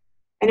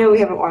 I know we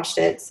haven't watched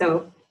it,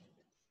 so.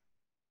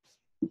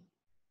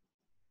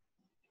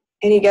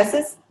 Any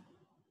guesses?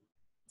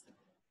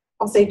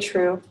 I'll say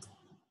true.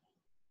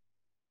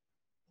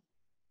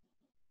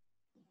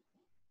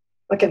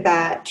 Look at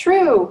that.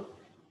 True.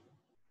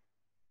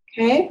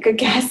 Okay, good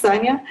guess,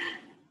 Sonia.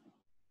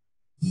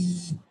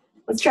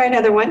 Let's try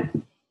another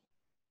one.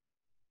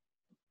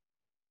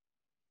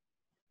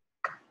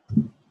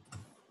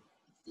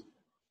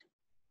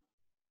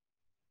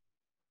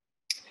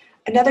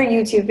 Another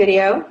YouTube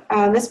video.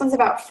 This one's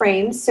about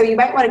frames, so you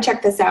might want to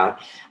check this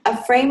out.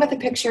 A frame with a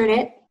picture in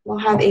it will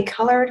have a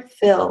colored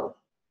fill.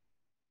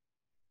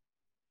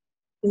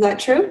 Is that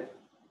true?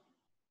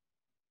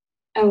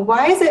 And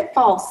why is it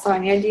false,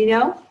 Sonia? Do you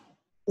know?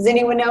 Does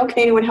anyone know? Can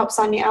anyone help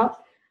Sonia out?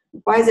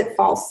 Why is it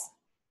false?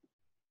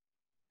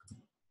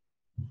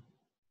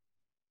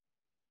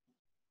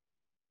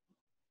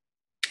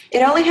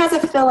 It only has a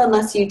fill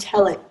unless you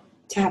tell it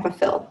to have a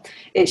fill.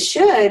 It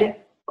should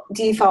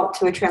default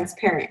to a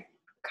transparent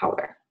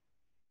color.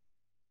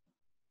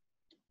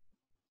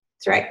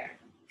 That's right.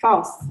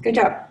 False. Good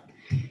job.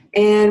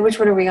 And which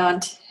one are we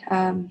on?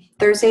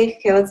 Thursday?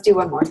 Okay, let's do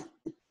one more.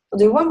 We'll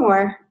do one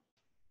more.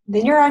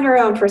 Then you're on your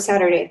own for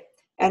Saturday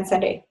and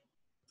Sunday.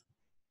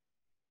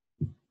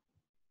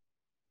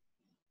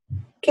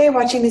 Okay,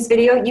 watching this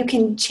video, you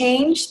can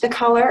change the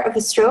color of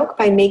the stroke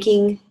by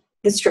making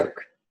the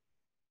stroke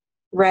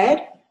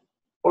red,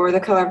 or the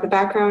color of the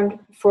background,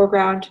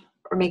 foreground,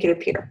 or make it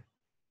appear.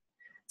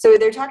 So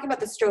they're talking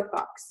about the stroke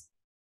box.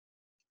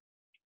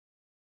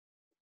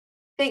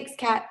 Thanks,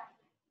 Kat.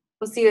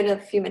 We'll see you in a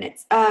few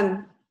minutes.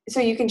 So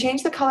you can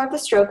change the color of the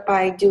stroke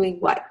by doing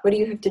what? What do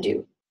you have to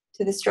do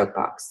to the stroke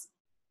box?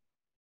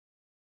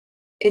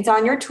 It's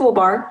on your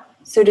toolbar.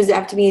 So does it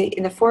have to be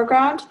in the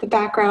foreground, the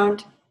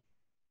background,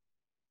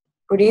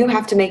 or do you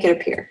have to make it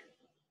appear?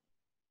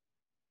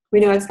 We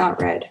know it's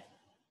not red.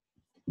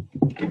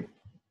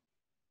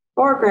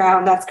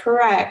 Foreground, that's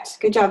correct.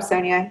 Good job,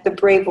 Sonia, the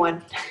brave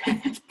one,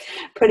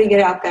 putting it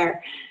out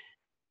there.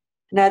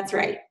 That's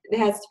right. It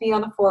has to be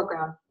on the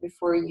foreground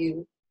before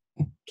you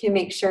can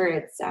make sure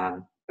it's,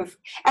 and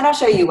I'll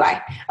show you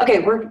why. Okay,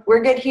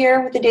 we're good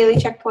here with the daily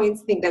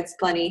checkpoints. I think that's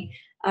plenty.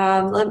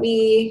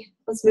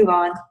 Let's move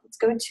on. Let's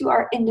go to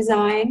our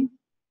InDesign.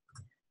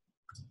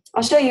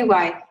 I'll show you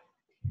why.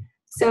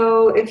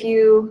 So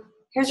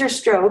here's your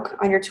stroke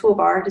on your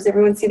toolbar. Does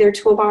everyone see their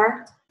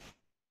toolbar?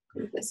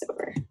 Move this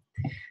over.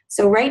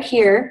 So right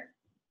here,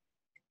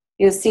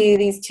 you'll see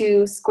these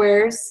two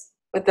squares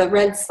with the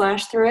red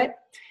slash through it.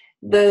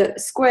 The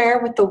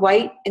square with the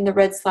white and the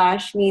red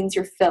slash means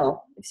your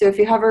fill. So if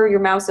you hover your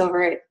mouse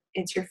over it,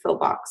 it's your fill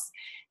box.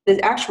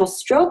 The actual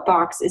stroke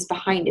box is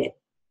behind it.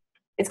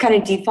 It's kind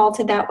of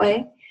defaulted that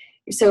way.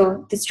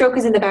 So the stroke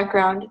is in the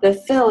background, the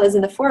fill is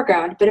in the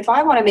foreground, but if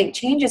I want to make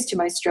changes to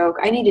my stroke,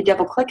 I need to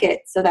double click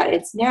it so that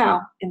it's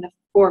now in the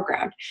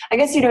foreground. I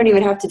guess you don't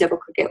even have to double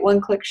click it.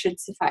 One click should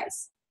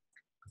suffice.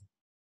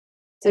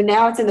 So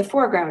now it's in the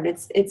foreground.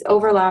 It's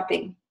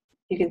overlapping.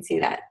 You can see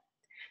that.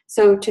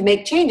 So to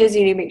make changes,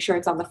 you need to make sure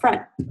it's on the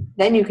front.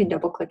 Then you can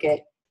double click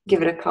it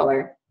give it a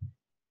color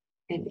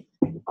and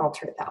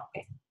alter it that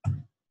way.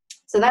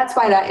 So that's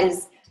why that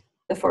is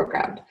the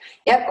foreground.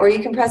 Yep, or you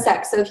can press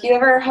X. So if you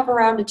ever hover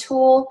around a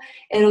tool,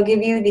 it'll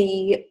give you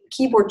the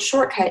keyboard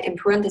shortcut in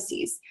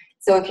parentheses.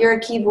 So if you're a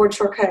keyboard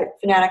shortcut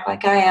fanatic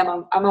like I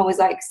am, I'm always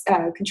like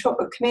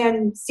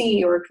Command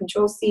C or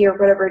Control C or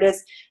whatever it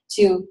is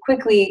to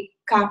quickly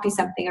copy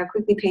something or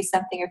quickly paste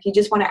something. Or if you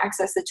just want to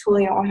access the tool,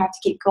 you don't have to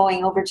keep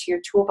going over to your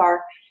toolbar.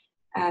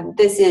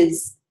 This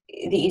is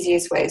the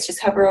easiest way. It's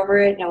just hover over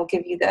it and it will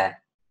give you the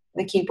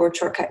keyboard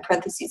shortcut in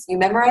parentheses. You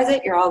memorize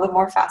it, you're all the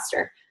more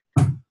faster.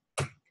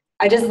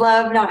 I just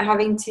love not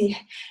having to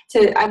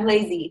I'm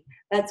lazy.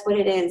 That's what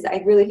it is.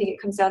 I really think it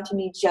comes down to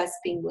me just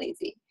being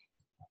lazy.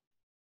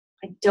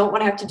 I don't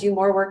want to have to do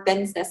more work than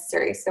is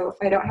necessary. So if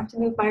I don't have to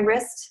move my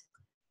wrist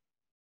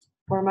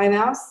or my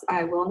mouse,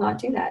 I will not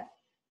do that.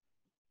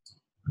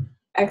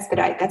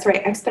 Expedite, that's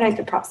right, expedite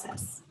the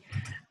process.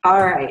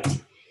 All right,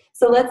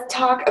 so let's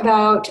talk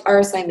about our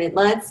assignment.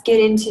 Let's get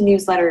into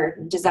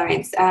newsletter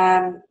designs.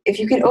 If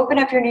you could open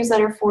up your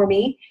newsletter for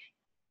me.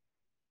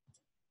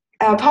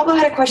 Pablo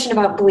had a question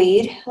about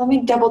bleed. Let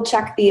me double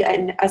check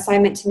the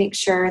assignment to make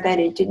sure that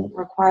it didn't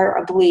require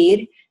a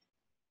bleed.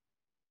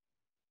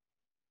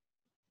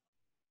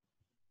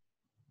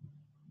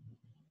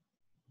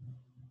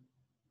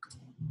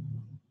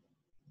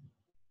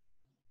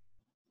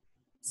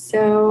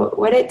 So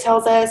what it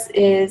tells us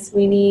is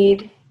we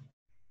need,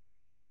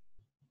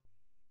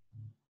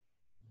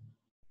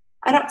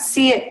 I don't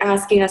see it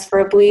asking us for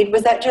a bleed.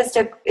 Was that just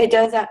it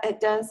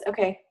does,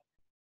 okay.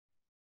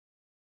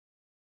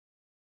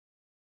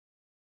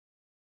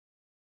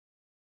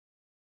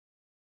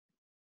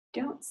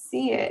 Don't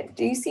see it.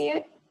 Do you see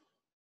it?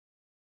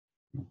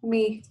 Let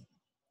me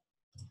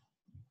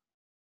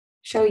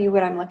show you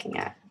what I'm looking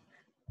at,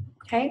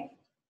 okay?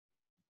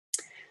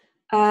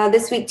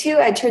 This week too,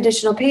 add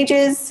traditional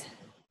pages,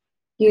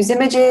 use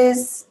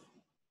images,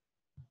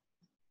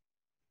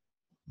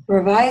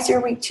 revise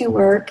your week 2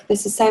 work.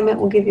 This assignment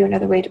will give you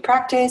another way to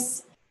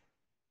practice.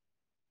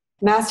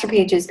 Master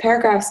pages,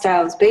 paragraph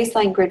styles,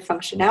 baseline grid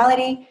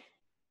functionality.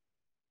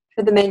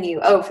 For the menu,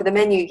 for the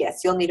menu,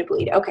 yes, you'll need a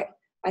bleed. Okay,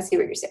 I see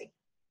what you're saying.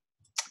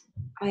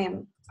 I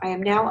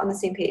am now on the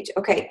same page.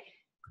 Okay,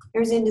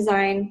 here's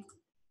InDesign.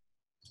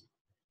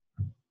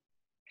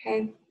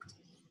 Okay.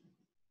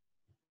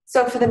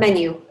 So for the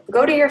menu,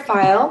 go to your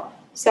file,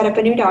 set up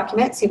a new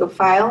document. So you go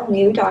File,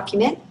 New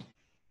Document.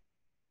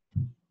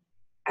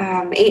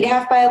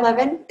 8.5 by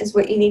 11 is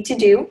what you need to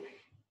do.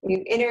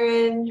 You enter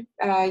in,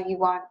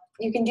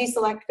 you can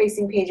deselect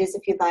facing pages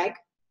if you'd like.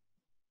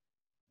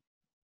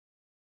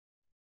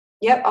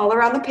 Yep, all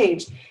around the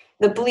page.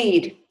 The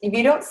bleed. If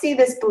you don't see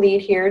this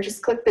bleed here,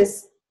 just click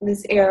this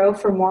arrow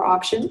for more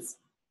options.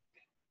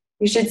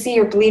 You should see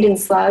your bleed and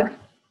slug.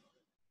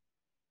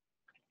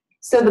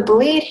 So the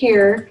bleed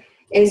here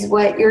is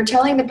what you're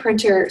telling the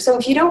printer. So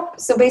if you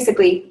don't, so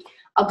basically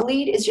a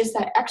bleed is just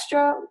that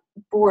extra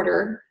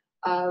border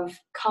of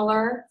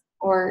color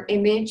or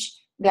image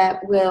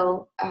that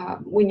will,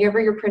 whenever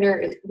your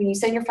printer, when you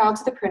send your file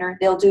to the printer,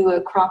 they'll do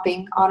a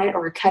cropping on it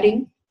or a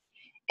cutting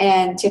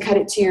and to cut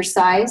it to your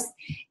size.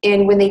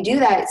 And when they do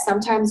that,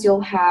 sometimes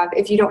you'll have,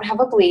 if you don't have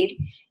a bleed,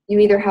 you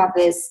either have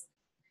this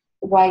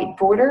white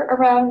border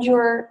around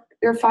your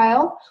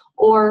file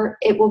or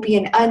it will be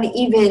an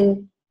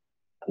uneven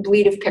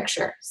bleed of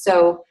picture.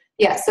 So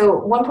yeah,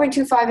 so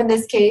 1.25 in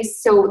this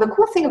case. So the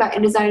cool thing about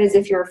InDesign is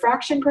if you're a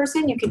fraction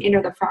person, you can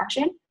enter the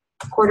fraction,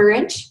 1/4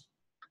 inch,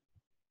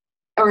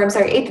 or I'm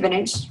sorry, 1/8 of an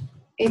inch.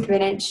 1/8 of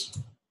an inch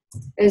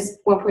is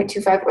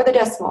 1.25, or the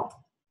decimal,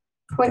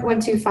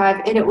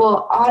 0.125, and it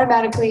will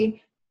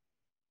automatically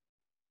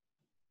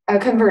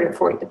convert it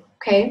for you,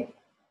 okay?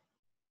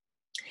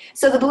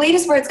 So the bleed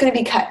is where it's going to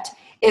be cut.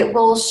 It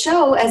will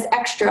show as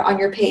extra on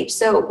your page.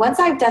 So once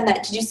I've done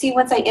that, did you see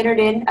once I entered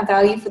in a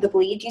value for the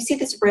bleed, do you see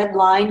this red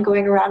line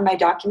going around my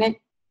document?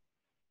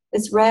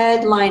 This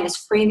red line is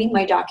framing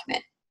my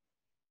document.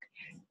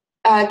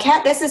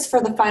 Kat, this is for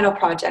the final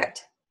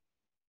project.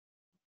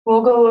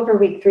 We'll go over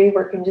week 3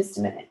 work in just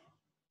a minute.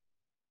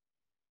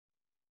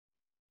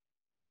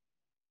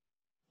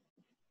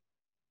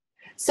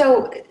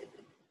 So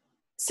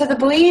the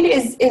bleed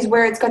is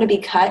where it's going to be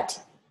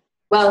cut.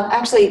 Well,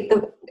 actually,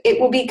 it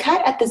will be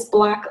cut at this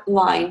black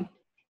line,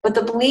 but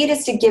the bleed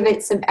is to give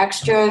it some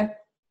extra,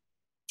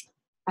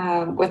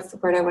 what's the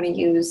word I want to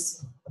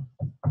use?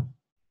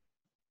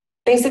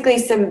 Basically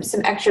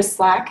some extra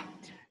slack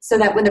so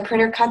that when the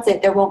printer cuts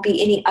it, there won't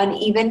be any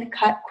uneven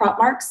crop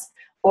marks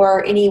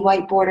or any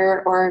white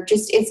border, or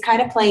just, it's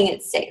kind of playing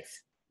it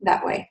safe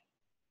that way.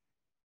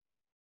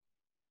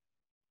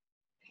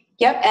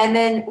 Yep, and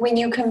then when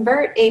you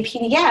convert a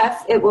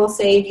PDF, it will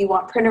say if you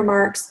want printer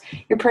marks,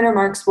 your printer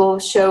marks will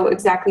show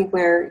exactly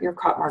where your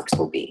crop marks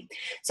will be.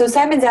 So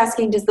Simon's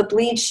asking, does the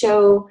bleed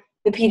show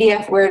the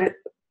PDF where,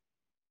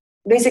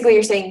 basically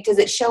you're saying, does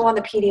it show on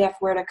the PDF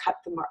where to cut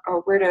the mark,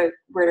 or where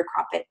to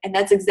crop it? And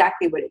that's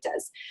exactly what it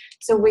does.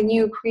 So when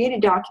you create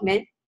a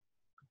document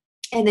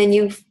and then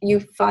you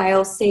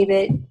file, save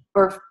it,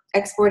 or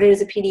export it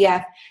as a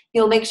PDF,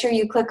 you'll make sure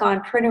you click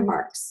on printer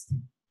marks.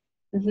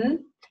 Mm-hmm.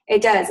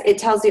 It does. It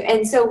tells you.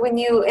 And so when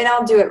you, and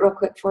I'll do it real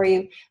quick for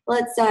you.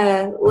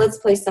 Let's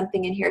place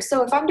something in here.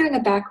 So if I'm doing a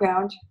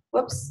background,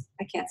 whoops,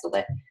 I canceled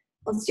it.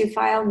 Let's do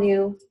file,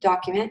 new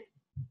document,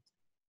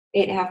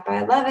 8.5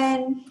 by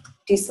 11,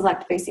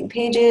 deselect facing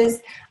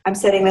pages. I'm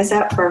setting this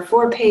up for a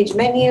 4-page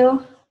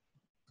menu,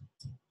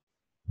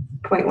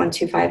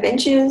 0.125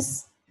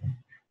 inches.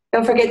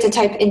 Don't forget to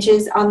type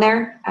inches on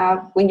there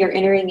when you're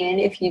entering in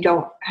if you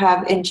don't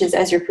have inches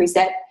as your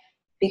preset,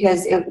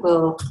 because it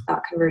will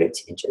not convert it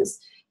to inches.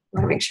 You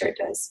want to make sure it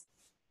does.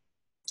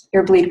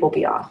 Your bleed will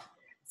be off.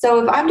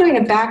 So if I'm doing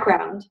a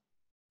background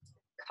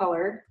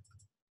color,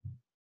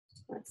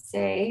 let's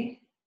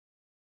say,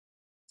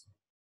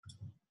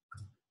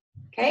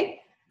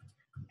 okay,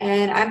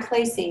 and I'm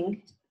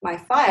placing my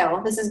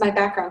file, this is my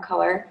background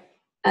color,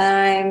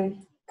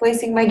 I'm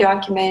placing my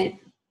document,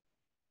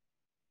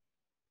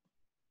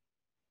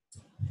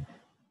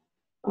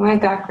 my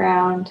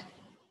background.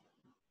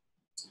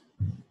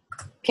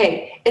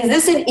 Okay, is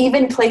this an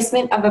even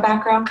placement of a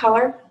background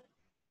color?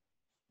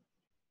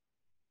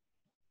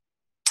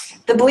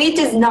 The bleed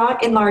does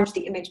not enlarge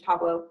the image,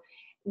 Pablo.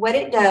 What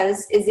it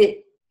does is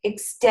it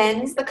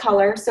extends the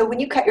color. So when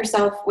you cut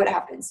yourself, what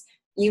happens?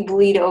 You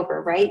bleed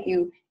over, right?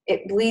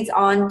 It bleeds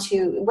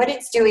onto, what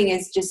it's doing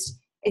is just,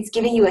 it's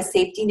giving you a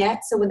safety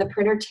net. So when the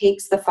printer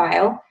takes the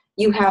file,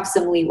 you have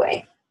some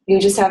leeway. You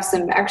just have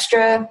some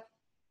extra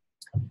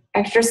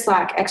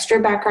slack, extra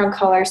background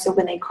color. So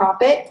when they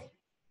crop it,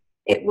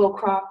 it will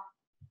crop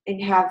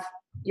and have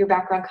your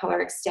background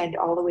color extend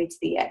all the way to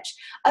the edge.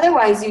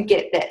 Otherwise, you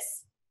get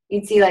this.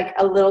 You'd see like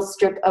a little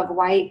strip of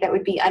white that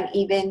would be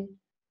uneven,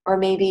 or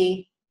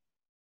maybe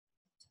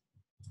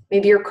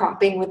your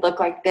cropping would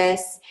look like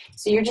this.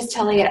 So you're just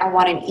telling it, I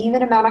want an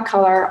even amount of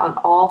color on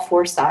all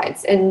 4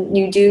 sides. And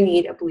you do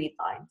need a bleed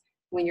line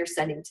when you're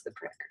sending to the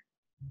printer.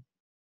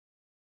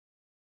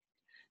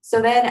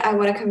 So then I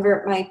want to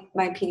convert my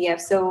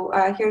PDF. So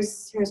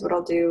here's what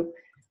I'll do.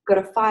 Go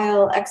to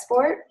File,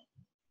 Export.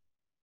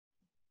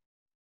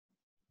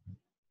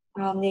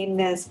 I'll name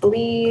this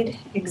Bleed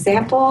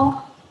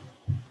Example.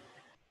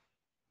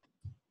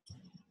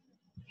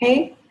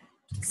 Okay,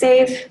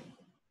 save.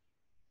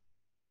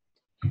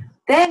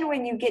 Then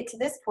when you get to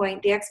this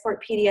point, the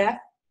export PDF,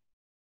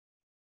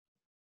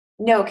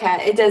 no,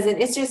 Kat, it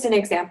doesn't. It's just an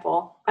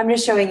example. I'm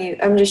just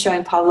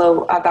showing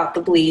Pablo about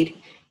the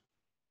bleed.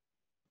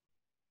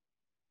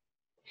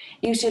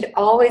 You should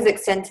always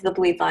extend to the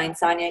bleed line,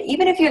 Sonia.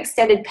 Even if you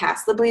extended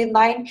past the bleed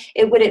line,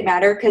 it wouldn't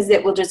matter because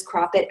it will just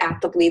crop it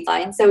at the bleed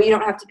line. So you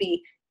don't have to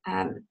be,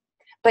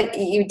 but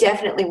you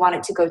definitely want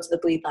it to go to the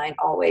bleed line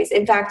always.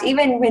 In fact,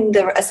 even when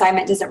the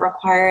assignment doesn't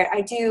require it, I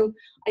do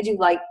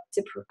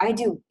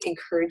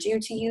encourage you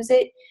to use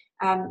it.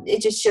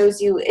 It just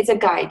shows you, it's a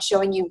guide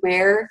showing you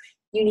where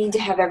you need to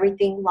have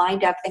everything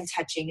lined up and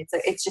touching.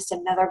 It's just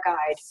another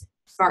guide,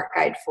 smart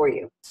guide for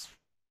you.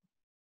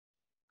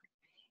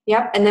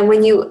 Yep, and then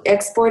when you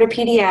export a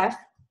PDF,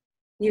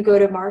 you go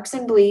to marks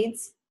and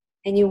bleeds,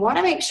 and you want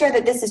to make sure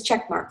that this is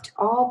check marked,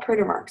 all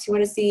printer marks. You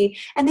want to see,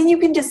 and then you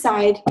can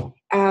decide,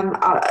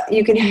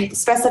 you can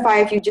specify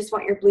if you just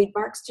want your bleed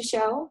marks to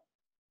show,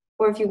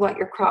 or if you want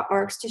your crop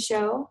marks to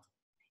show.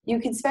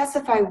 You can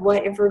specify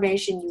what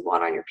information you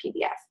want on your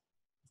PDF.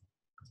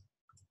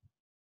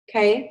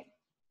 Okay?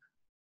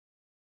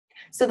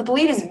 So the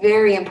bleed is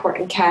very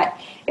important, Kat.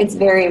 It's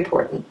very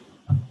important.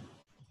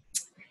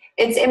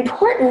 It's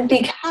important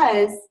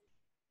because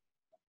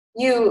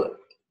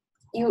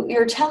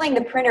you're telling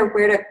the printer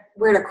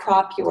where to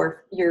crop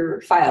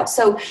your file.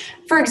 So,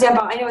 for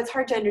example, I know it's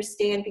hard to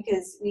understand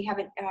because you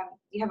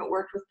haven't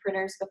worked with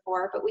printers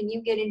before, but when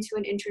you get into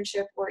an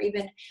internship or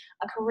even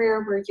a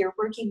career where you're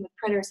working with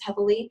printers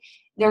heavily,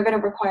 they're going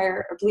to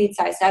require a bleed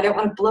size. Now, I don't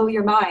want to blow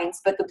your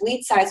minds, but the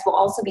bleed size will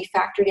also be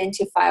factored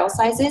into file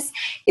sizes.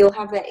 You'll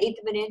have that 1/8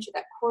 of an inch or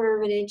that 1/4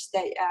 of an inch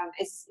that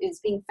is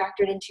being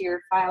factored into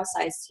your file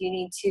size. So you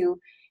need to,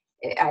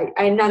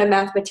 I'm not a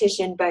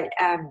mathematician, but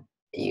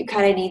you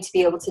kind of need to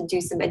be able to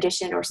do some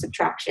addition or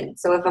subtraction.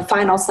 So if a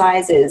final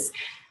size is,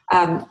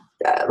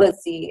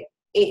 let's see,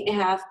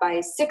 8.5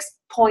 by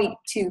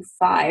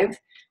 6.25,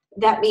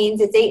 that means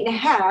it's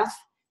 8.5,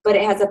 but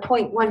it has a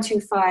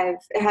 0.125,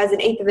 it has an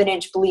 1/8 of an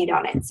inch bleed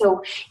on it.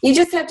 So you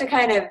just have to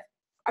kind of,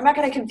 I'm not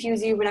going to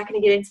confuse you, we're not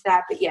going to get into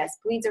that, but yes,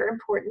 bleeds are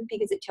important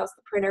because it tells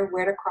the printer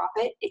where to crop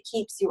it. It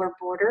keeps your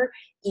border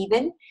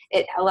even.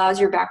 It allows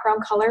your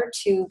background color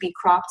to be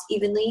cropped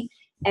evenly,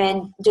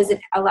 and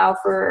doesn't allow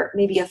for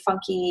maybe a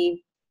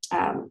funky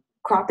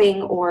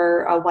cropping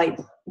or a white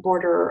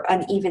border,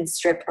 uneven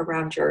strip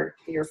around your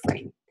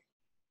frame.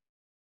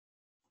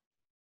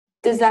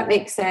 Does that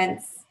make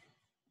sense?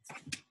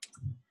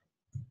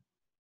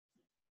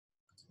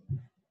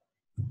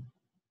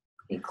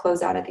 Let me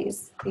close out of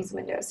these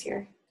windows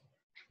here.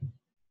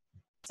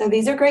 So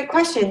these are great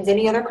questions.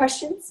 Any other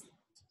questions?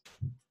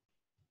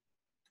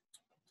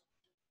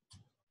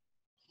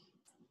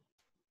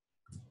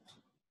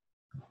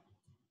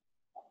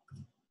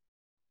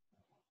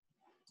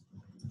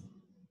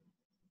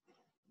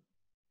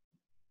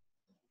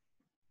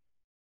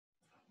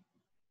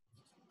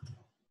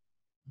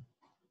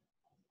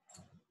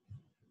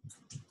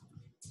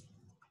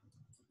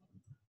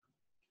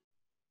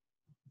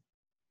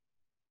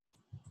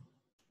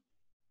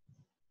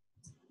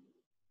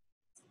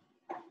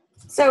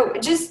 So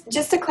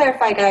just to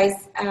clarify,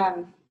 guys,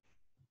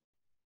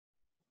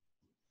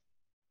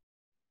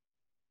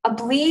 a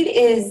bleed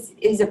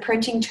is a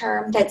printing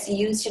term that's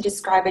used to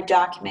describe a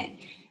document.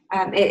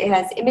 It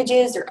has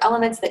images or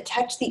elements that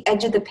touch the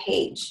edge of the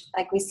page,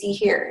 like we see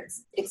here.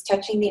 It's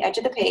touching the edge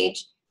of the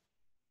page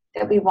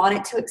that we want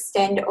it to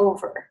extend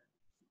over,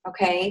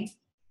 okay?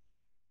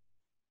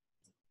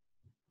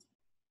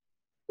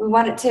 We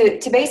want it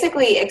to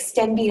basically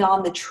extend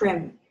beyond the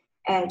trim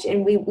edge,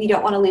 and we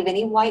don't want to leave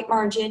any white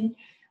margin.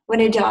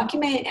 When a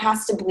document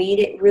has to bleed,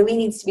 it really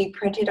needs to be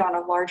printed on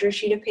a larger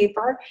sheet of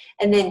paper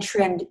and then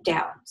trimmed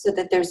down so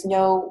that there's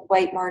no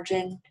white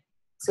margin,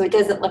 so it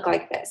doesn't look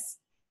like this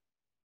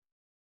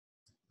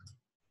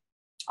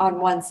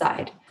on one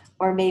side,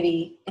 or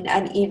maybe an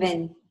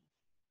uneven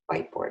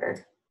white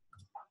border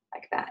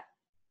like that.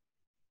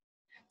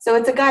 So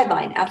it's a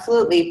guideline,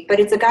 absolutely, but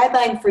it's a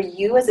guideline for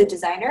you as a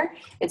designer.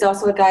 It's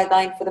also a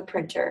guideline for the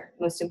printer,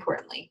 most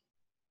importantly.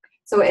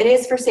 So it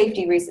is for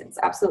safety reasons,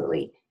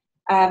 absolutely.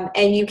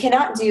 And you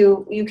cannot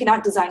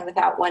design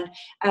without one.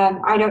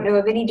 I don't know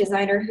of any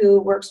designer who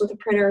works with a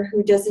printer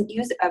who doesn't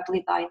use a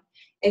bleed line.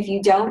 If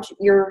you don't,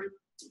 you'll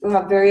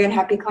have very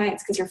unhappy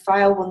clients because your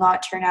file will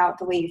not turn out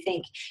the way you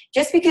think.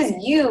 Just because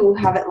you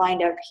have it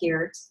lined up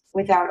here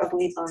without a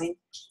bleed line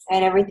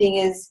and everything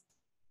is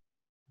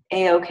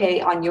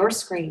A-okay on your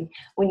screen,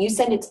 when you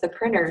send it to the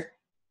printer,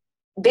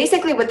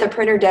 basically what the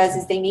printer does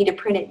is they need to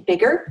print it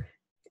bigger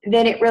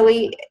than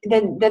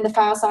the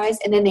file size,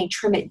 and then they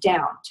trim it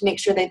down to make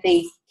sure that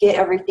they get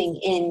everything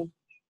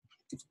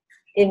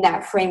in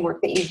that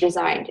framework that you've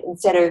designed,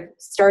 instead of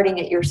starting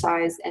at your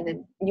size. And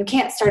then you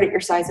can't start at your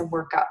size and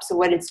work up. So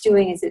what it's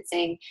doing is it's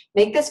saying,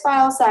 make this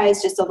file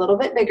size just a little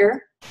bit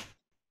bigger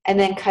and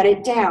then cut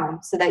it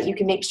down so that you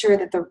can make sure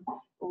that the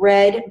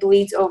red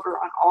bleeds over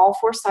on all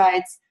four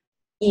sides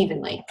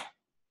evenly.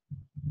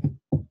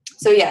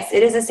 So yes,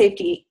 it is a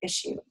safety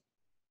issue,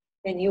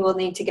 and you will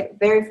need to get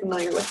very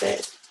familiar with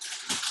it.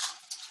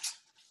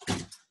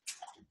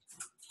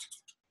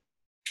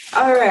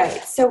 All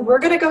right, so we're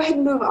going to go ahead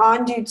and move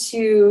on due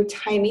to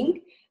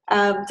timing.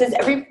 Does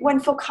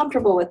everyone feel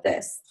comfortable with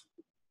this?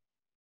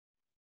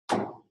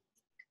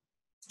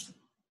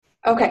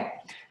 Okay,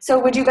 so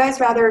would you guys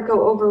rather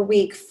go over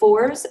week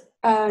 4's,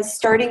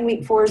 starting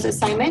week 4's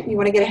assignment? You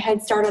want to get a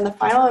head start on the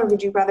final, or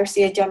would you rather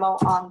see a demo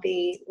on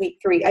the week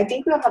 3? I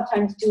think we'll have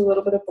time to do a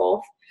little bit of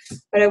both,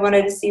 but I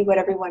wanted to see what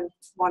everyone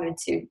wanted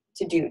to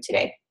do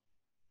today.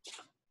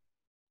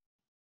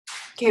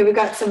 Okay, we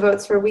got some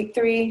votes for week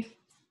 3.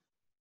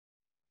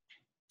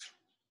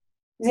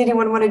 Does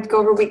anyone want to go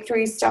over week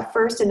 3 stuff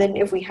first, and then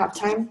if we have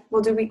time,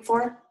 we'll do week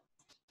 4?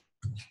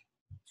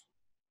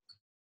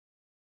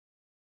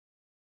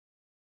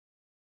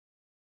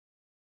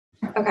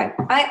 Okay,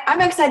 I'm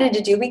excited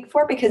to do week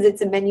 4 because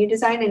it's a menu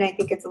design, and I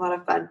think it's a lot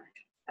of fun.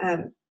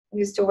 I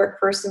used to work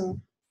for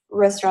some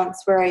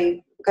restaurants where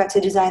I got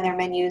to design their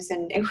menus,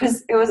 and it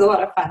was a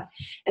lot of fun.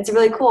 It's a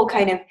really cool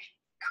kind of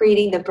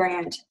creating the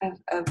brand of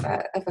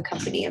a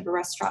company, of a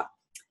restaurant.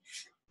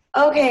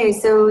 Okay,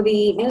 so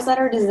the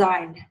newsletter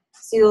design.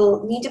 So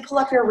you'll need to pull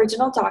up your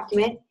original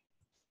document.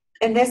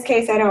 In this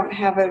case, I don't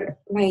have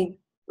my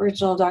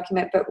original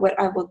document, but what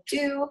I will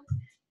do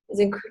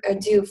is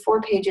do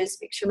 4 pages,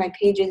 make sure my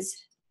pages,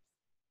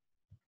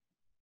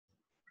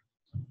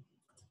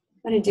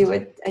 I'm going to do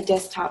a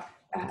desktop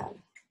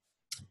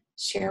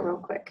share real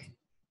quick.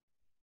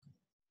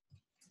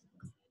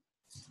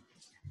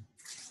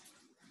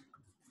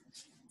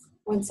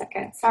 One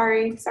second,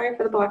 sorry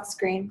for the block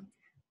screen.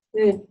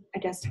 Do a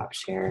desktop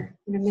share.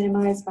 I'm going to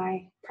minimize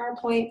my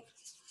PowerPoint.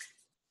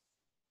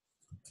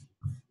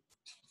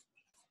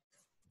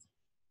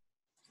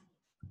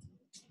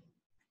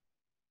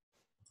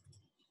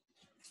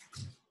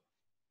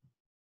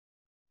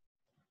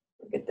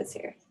 Look at this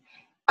here.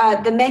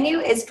 The menu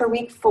is for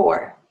week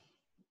 4.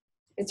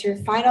 It's your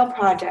final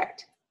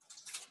project.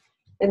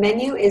 The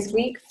menu is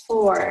week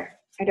 4.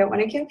 I don't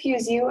want to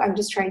confuse you. I'm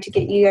just trying to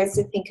get you guys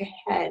to think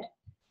ahead.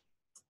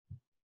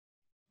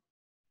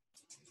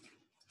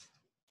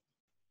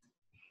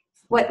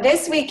 What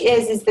this week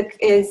is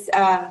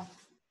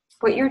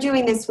what you're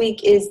doing this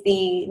week is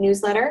the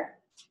newsletter,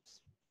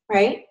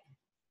 right?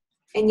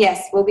 And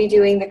yes, we'll be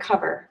doing the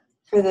cover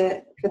for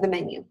the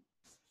menu.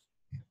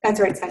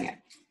 That's right, Sonia.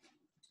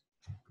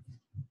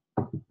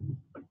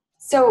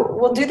 So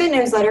we'll do the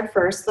newsletter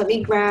first. Let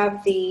me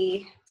grab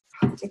I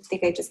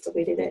think I just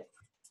deleted it.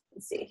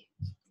 Let's see.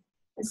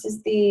 This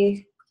is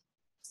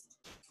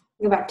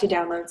go back to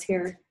downloads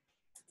here.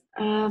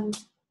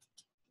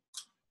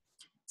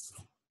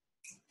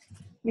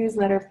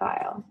 Newsletter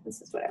file.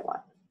 This is what I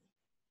want.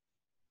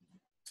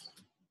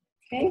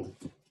 Okay.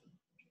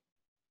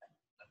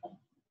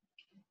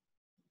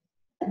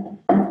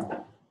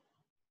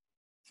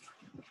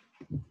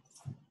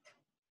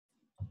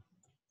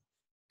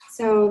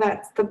 So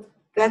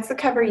that's the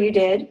cover you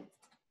did.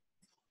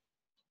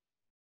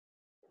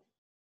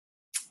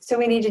 So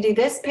we need to do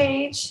this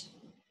page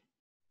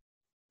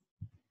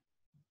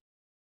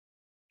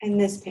and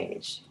this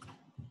page.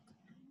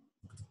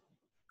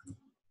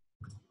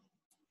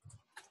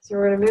 So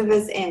we're gonna move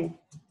this in.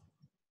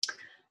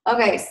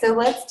 Okay, so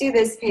let's do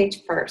this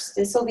page first.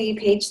 This will be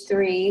page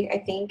 3, I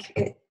think.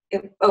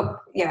 Oh,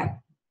 yeah,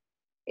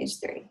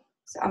 page 3.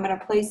 So I'm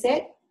gonna place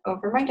it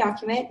over my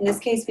document. In this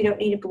case, we don't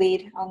need to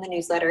bleed on the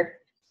newsletter.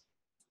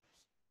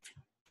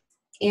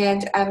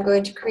 And I'm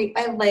going to create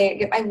my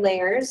get my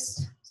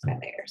layers. My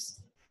layers.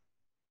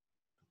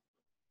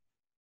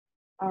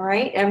 All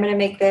right, I'm gonna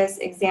make this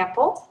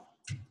example.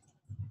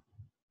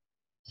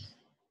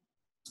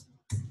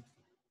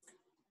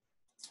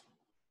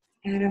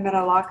 And I'm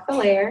gonna lock the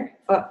layer,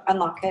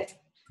 unlock it,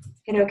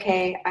 hit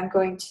okay. I'm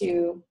going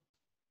to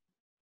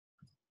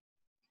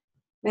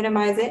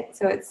minimize it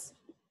so it's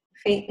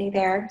faintly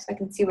there so I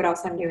can see what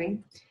else I'm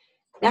doing.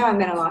 Now I'm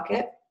gonna lock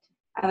it.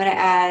 I'm gonna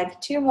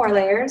add 2 more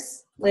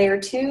layers. Layer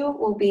 2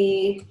 will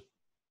be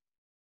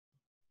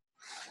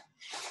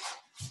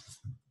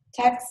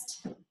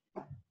text.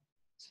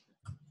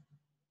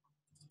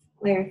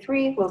 Layer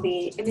 3 will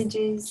be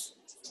images.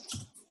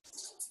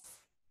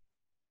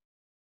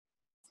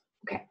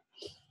 Okay,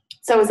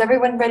 so is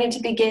everyone ready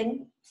to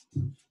begin?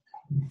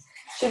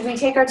 Should we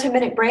take our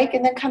 10-minute break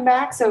and then come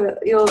back so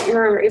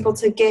you're able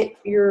to get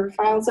your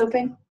files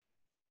open?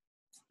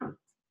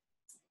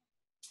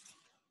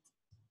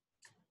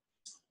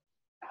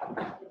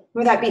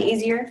 Would that be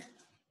easier?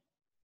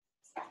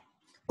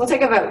 We'll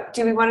take a vote.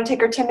 Do we want to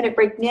take our 10-minute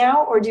break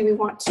now, or do we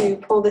want to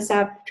pull this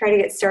up, try to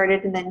get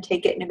started, and then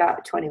take it in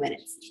about 20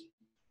 minutes?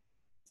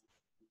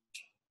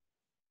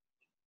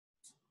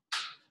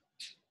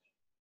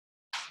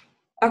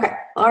 Okay,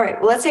 all right.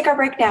 Well, let's take our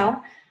break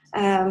now.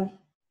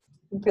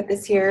 Put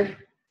this here.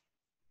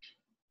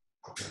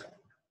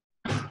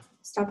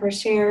 Stop our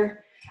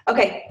share.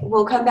 Okay,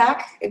 we'll come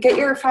back. Get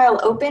your file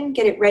open,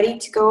 get it ready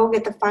to go,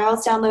 get the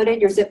files downloaded,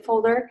 your zip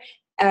folder,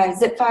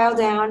 zip file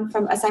down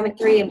from assignment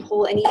 3 and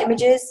pull any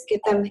images,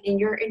 get them in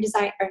your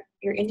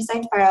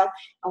InDesign file,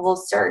 and we'll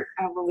start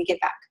when we get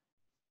back.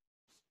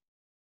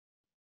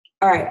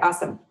 All right,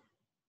 awesome.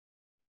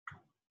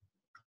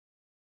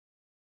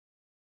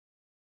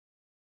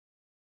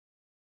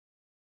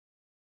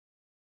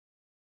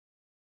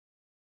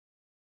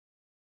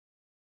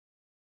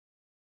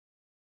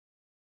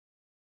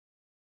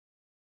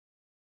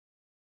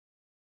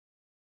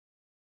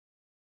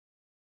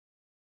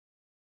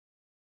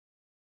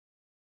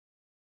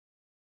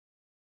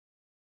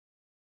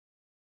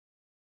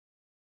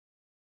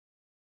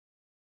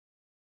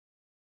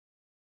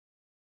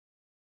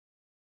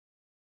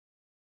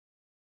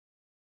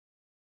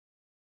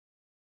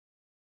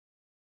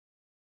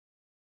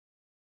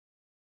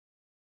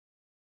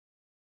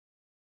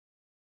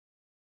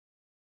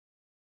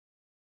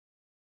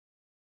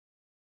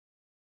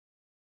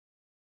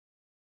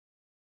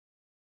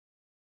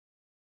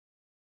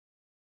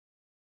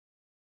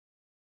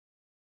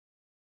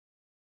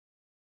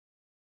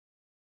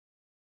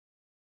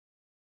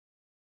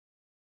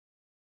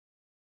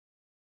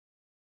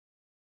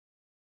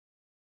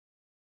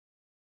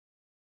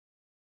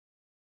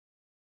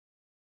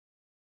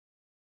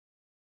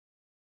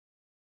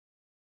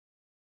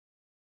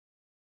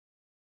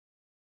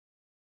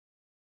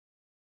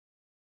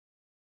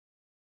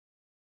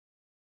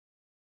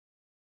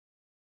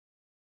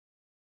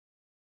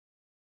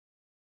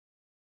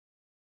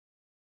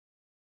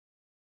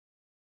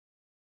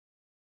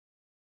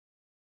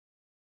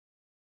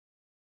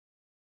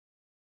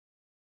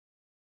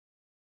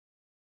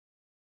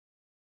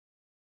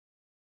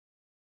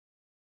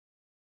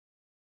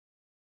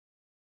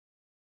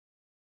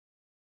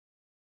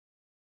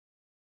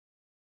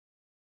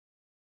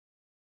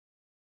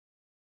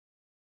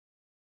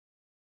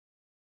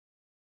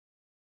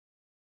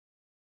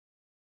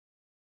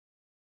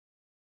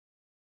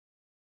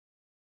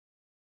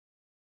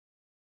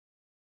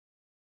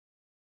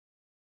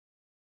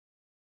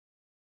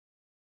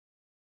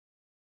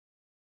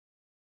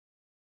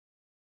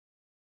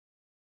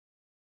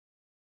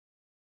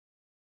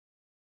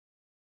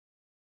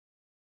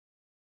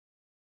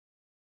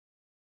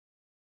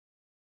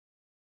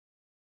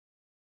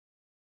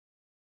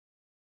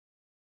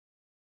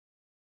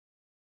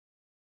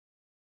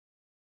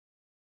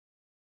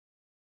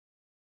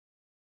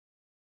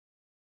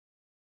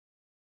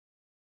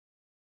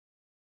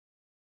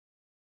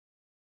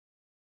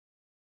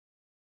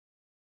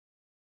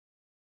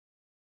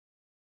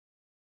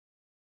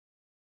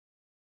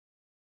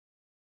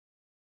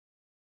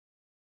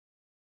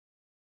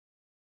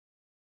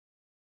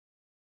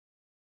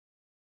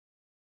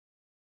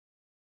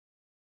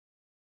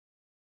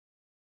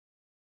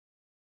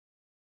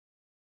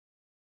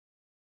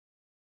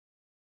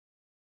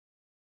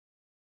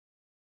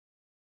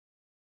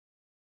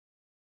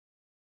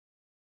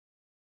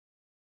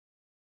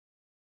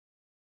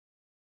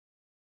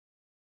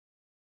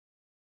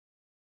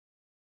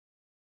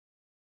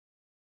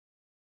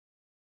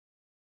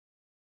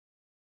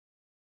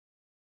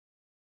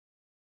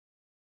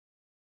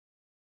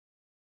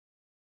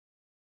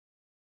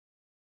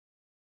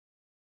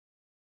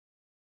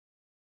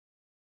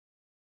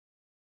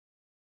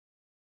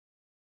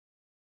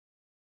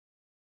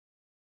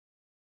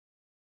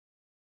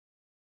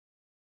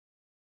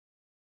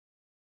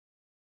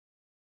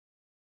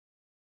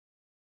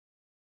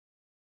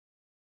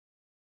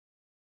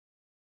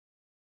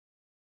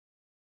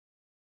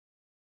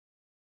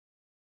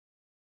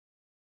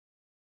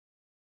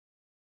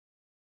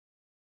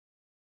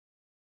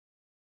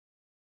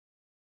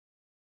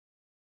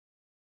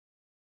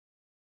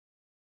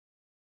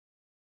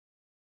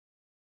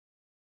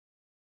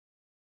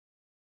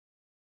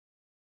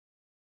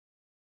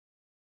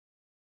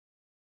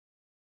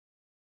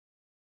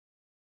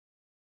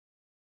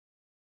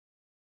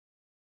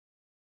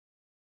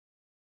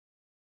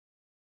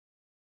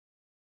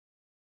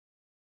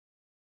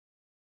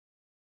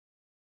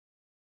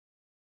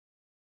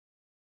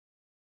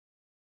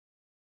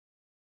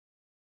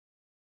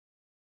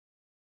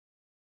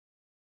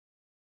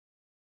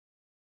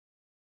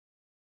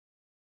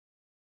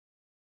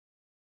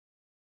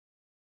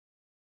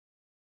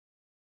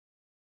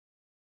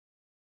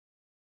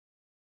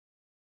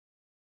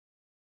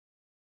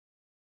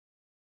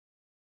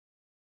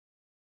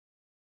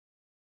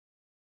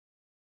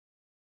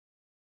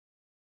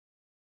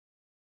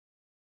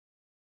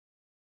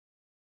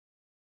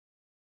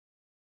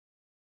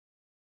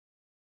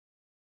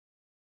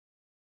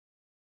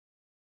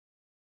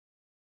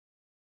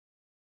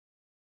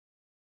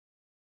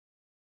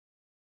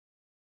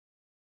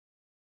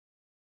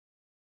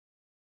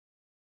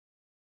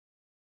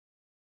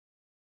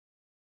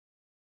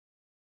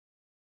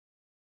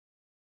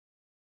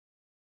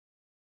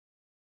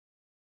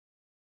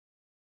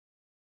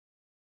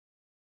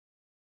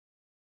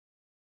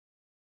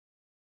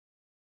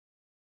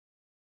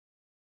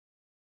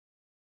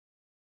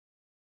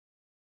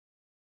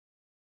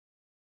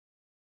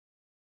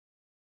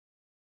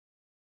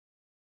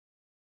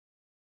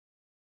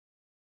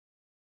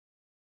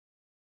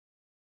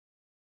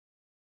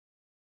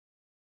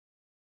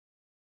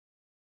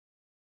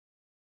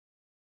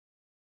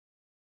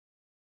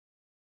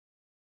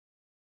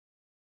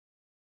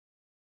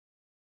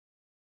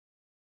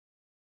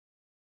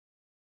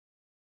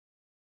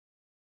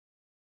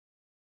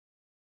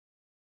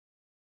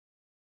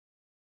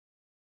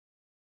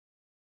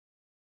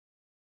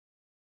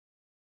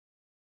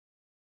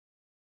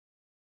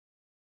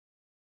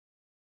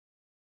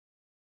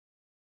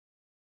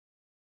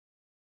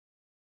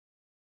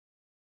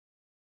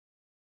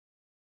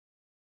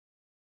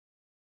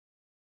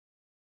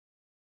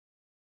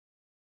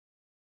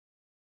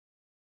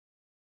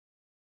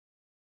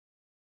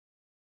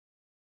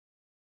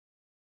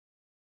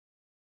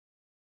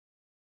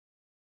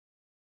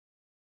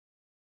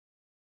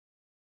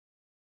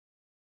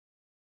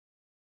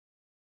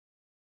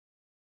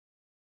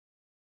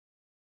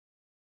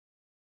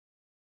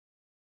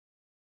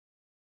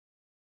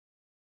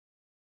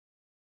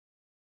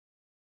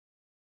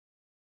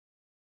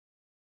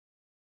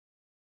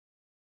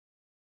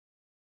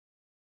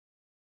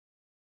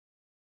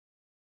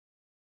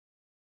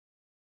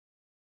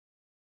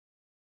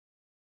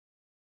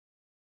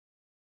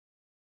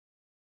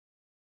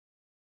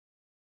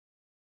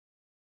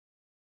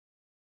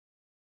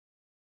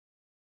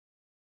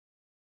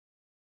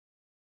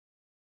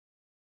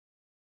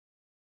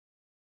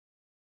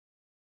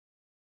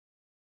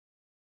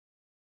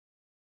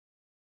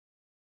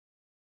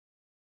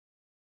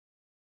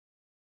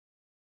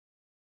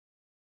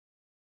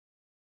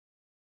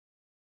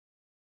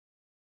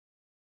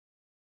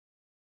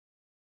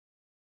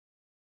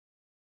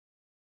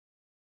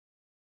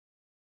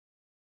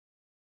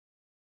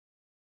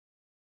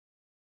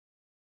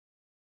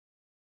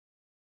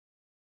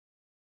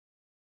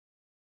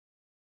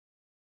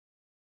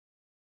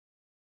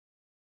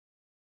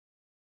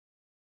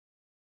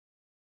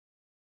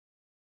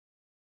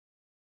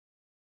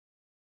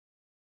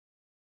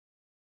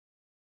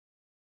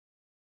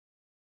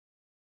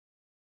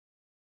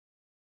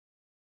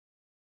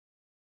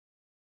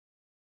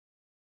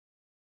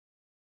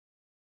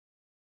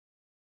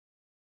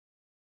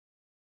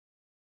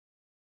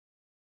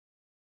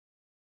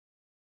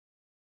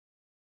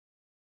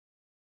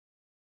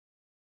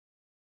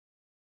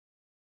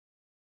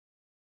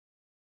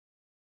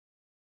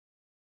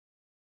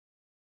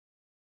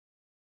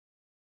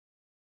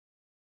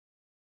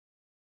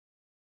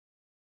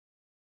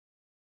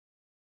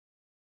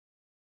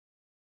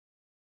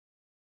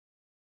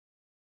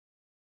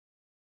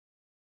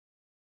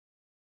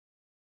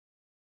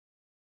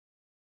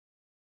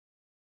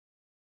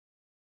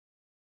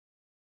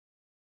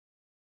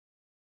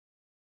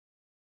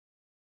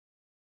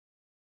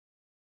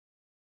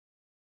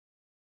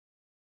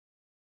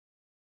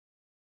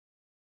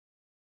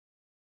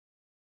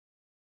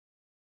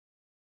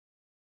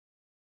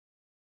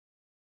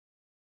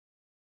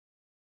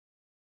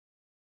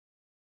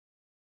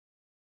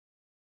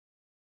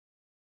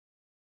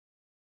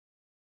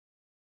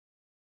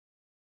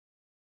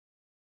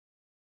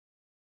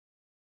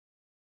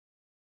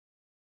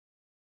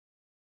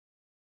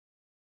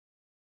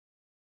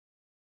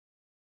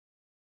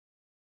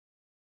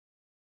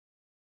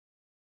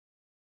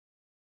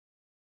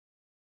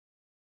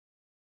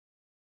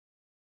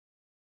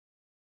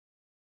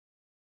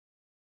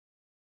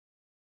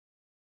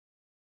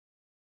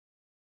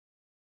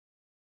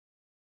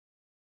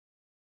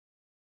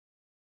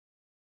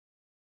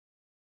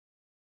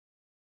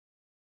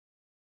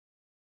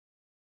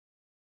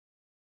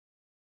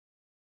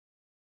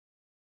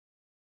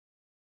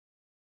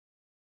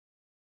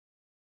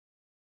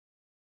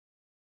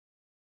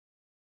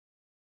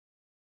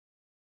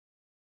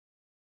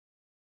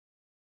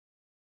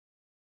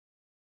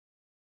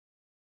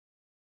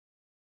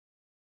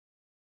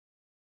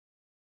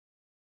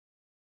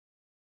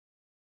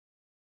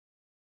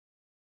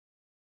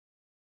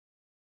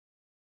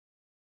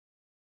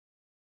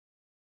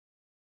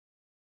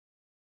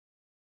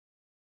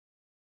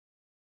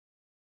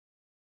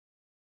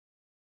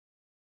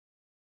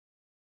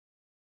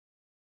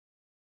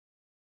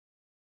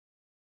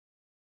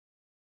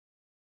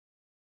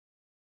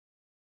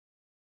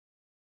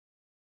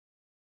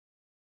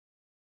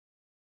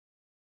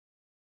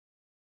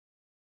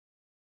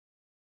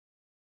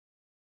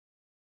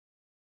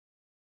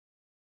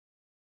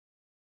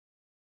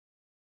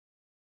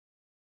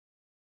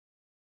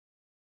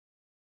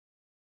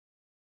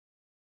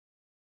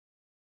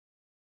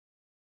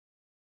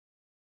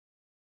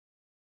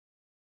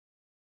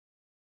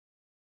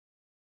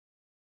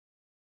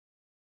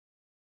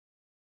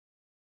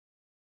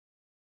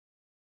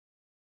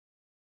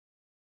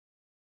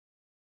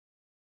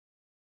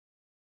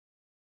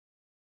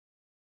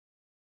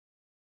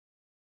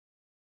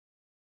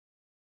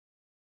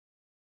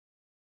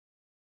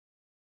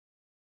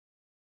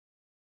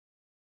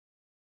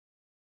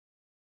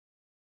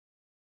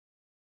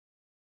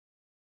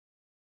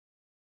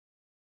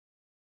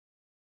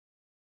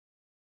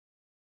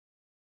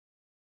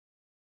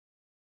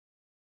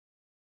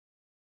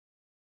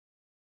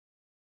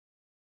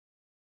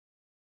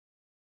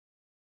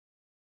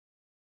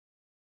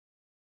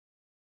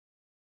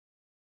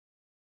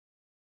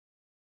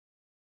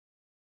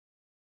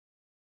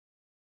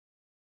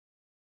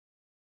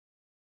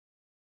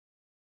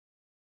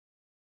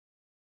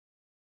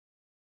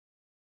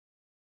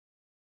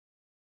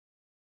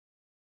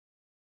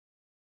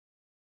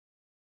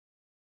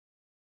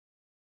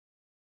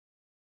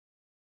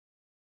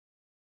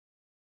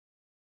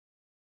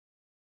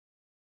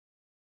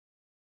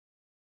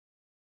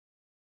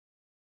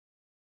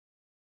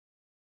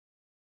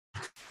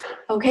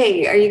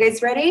 Okay, are you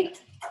guys ready?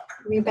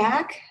 Are we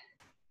back?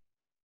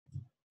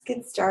 Let's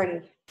get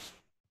started.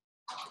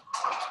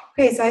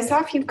 Okay, so I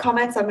saw a few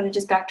comments. I'm going to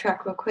just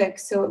backtrack real quick.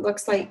 So it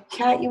looks like,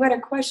 Kat, you had a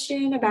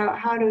question about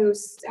how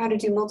to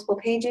do multiple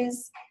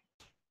pages.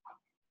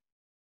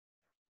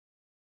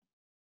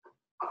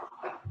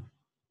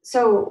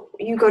 So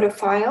you go to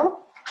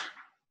File,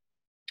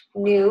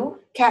 New.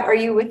 Kat, are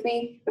you with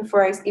me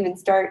before I even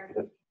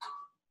start?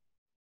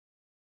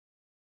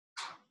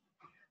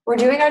 We're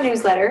doing our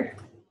newsletter.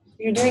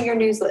 You're doing your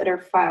newsletter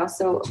file,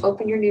 so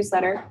open your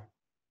newsletter.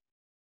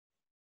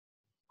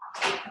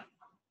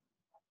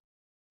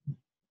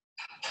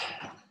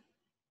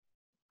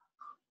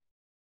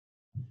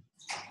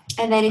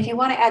 And then if you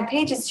want to add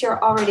pages to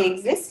your already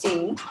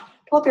existing,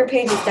 pull up your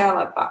Pages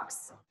dialog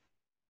box.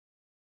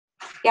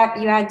 Yep,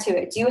 you add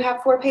to it. Do you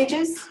have 4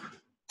 pages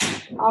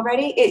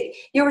already?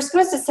 You were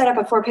supposed to set up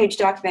a 4-page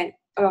document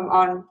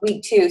on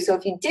week 2. So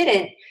if you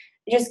didn't,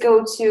 just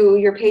go to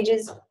your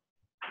Pages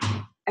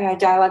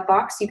dialog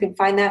box. You can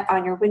find that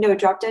on your window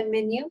drop-down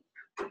menu.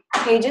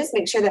 Pages,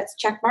 make sure that's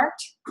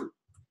checkmarked,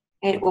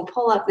 and it will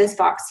pull up this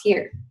box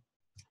here.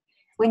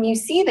 When you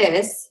see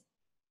this,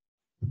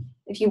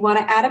 if you want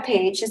to add a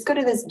page, just go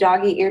to this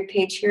doggy-eared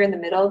page here in the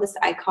middle, this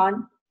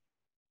icon.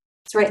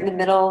 It's right in the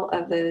middle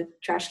of the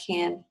trash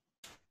can,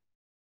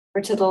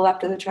 or to the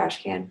left of the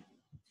trash can.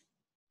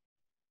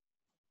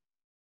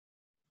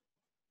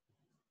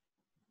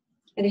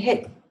 And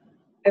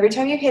every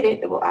time you hit it,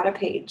 it will add a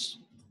page.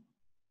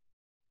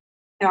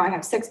 Now I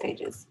have 6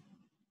 pages.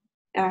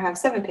 Now I have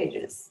 7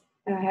 pages.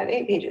 Now I have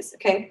 8 pages,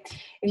 okay?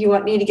 If you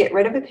want me to get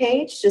rid of a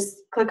page,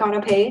 just click on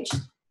a page.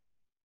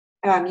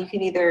 You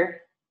can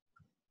either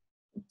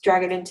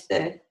drag it into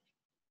the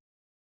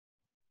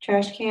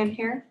trash can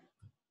here.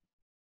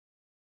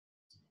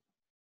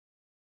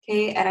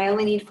 Okay, and I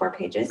only need 4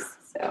 pages,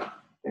 so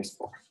there's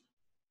 4.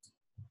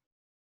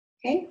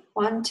 Okay,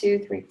 1,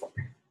 2, 3, 4.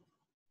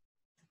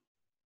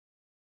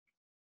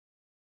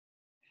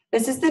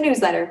 This is the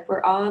newsletter.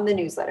 We're on the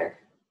newsletter.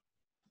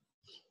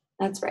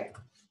 That's right.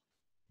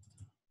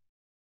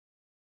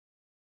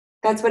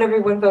 That's what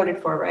everyone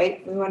voted for,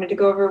 right? We wanted to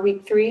go over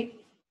week 3.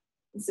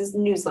 This is the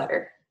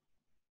newsletter.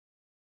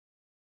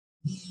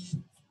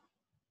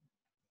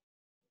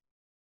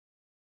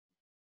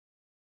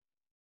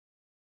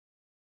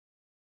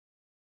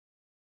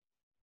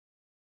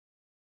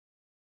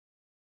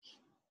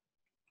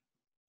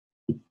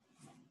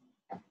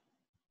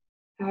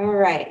 All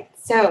right,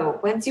 so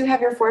once you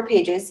have your 4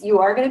 pages, you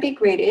are going to be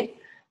graded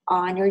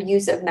on your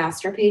use of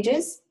master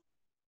pages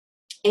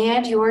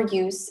and your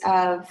use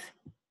of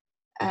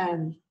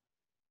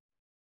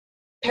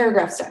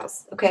paragraph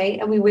styles, okay?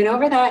 And we went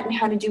over that and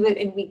how to do it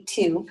in week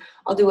 2.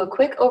 I'll do a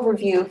quick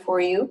overview for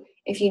you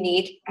if you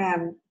need,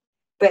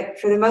 but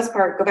for the most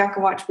part, go back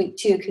and watch week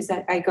 2 because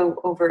I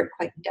go over it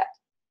quite in depth.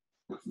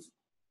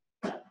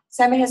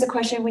 Simon has a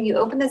question. When you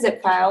open the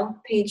zip file,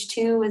 page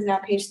 2 is now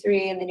page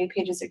 3, and the new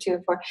pages are 2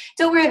 and 4.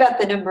 Don't worry about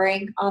the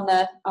numbering on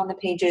the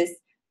pages.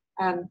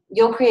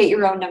 You'll create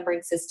your own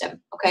numbering system,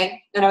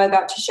 okay? And I'm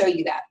about to show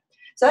you that.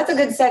 So that's a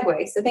good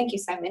segue. So thank you,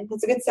 Simon.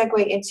 That's a good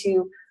segue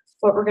into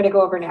what we're going to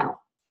go over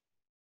now.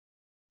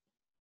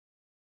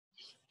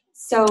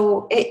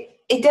 So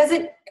it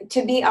doesn't,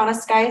 to be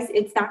honest, guys,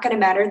 it's not going to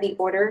matter the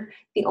order.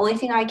 The only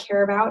thing I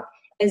care about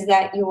is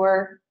that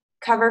your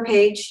cover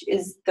page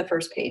is the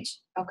first page,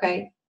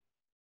 okay?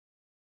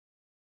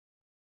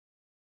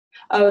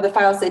 Oh, the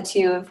file said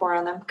 2 and 4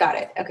 on them. Got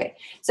it. Okay.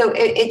 So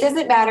it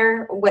doesn't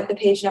matter what the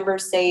page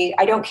numbers say.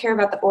 I don't care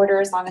about the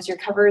order as long as your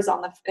cover is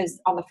on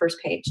the first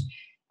page.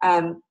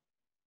 I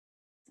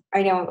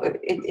know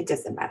it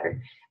doesn't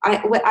matter.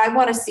 What I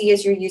want to see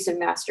is your use of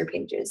master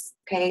pages.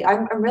 Okay.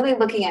 I'm really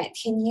looking at,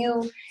 can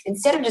you,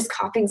 instead of just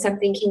copying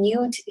something, can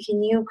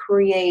you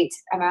create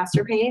a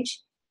master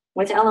page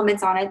with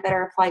elements on it that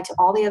are applied to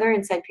all the other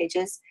inside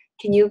pages?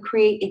 Can you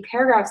create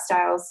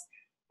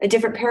a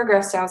different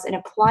paragraph styles and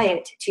apply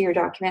it to your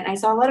document? I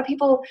saw a lot of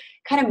people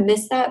kind of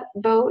miss that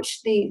boat.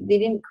 They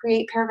didn't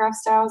create paragraph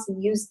styles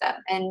and use them.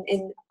 And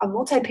in a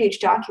multi-page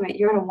document,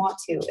 you're going to want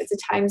to. It's a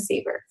time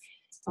saver.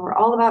 And we're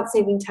all about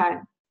saving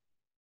time.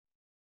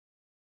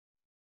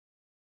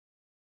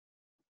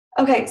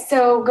 Okay,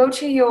 so go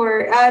to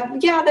your,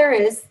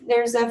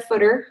 there's a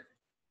footer.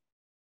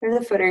 There's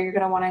a footer you're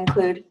going to want to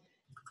include.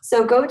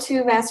 So go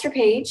to master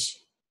page,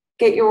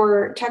 get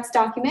your text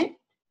document,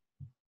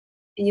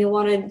 and you'll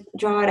want to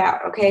draw it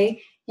out,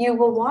 okay? You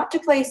will want to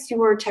place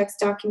your text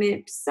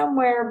document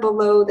somewhere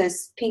below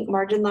this pink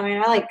margin line.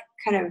 I like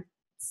kind of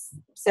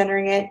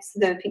centering it so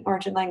the pink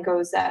margin line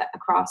goes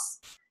across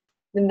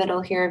the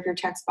middle here of your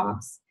text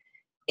box.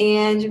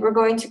 And we're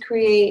going to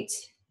create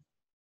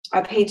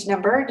a page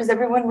number. Does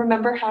everyone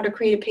remember how to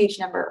create a page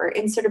number or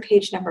insert a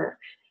page number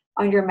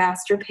on your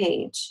master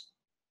page?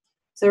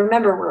 So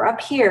remember, we're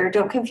up here.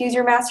 Don't confuse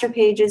your master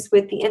pages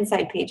with the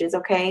inside pages,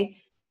 okay?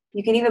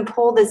 You can even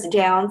pull this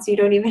down so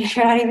you're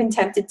not even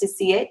tempted to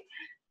see it.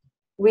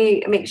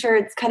 We make sure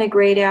it's kind of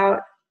grayed out,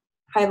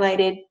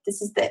 highlighted.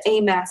 This is the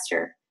A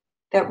master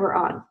that we're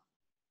on.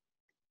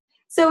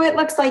 So it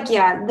looks like,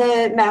 yeah,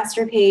 the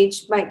master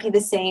page might be the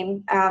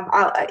same.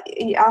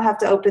 I'll have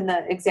to open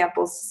the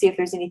examples to see if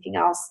there's anything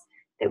else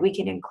that we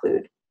can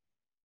include.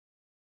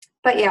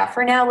 But yeah,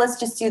 for now, let's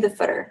just do the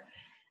footer.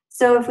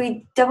 So if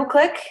we double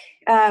click,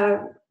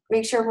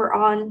 make sure we're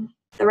on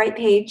the right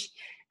page,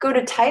 go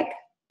to type,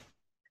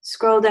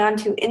 scroll down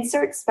to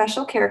insert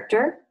special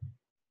character,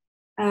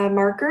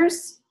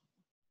 markers,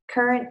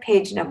 current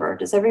page number.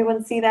 Does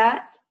everyone see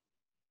that?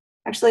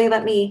 Actually,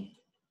 let me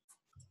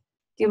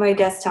do my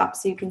desktop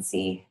so you can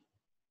see.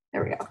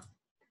 There we go.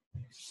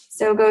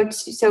 So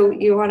so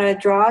you want to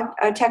draw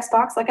a text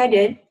box like I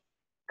did.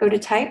 Go to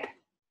type,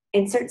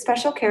 insert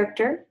special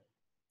character,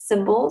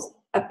 symbols,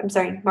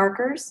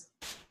 markers,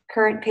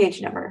 current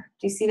page number.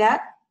 Do you see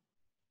that?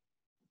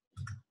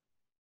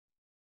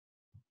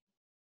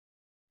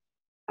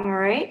 All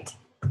right.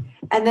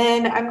 And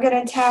then I'm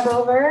going to tab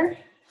over,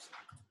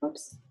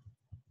 oops,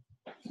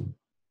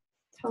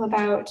 till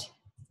about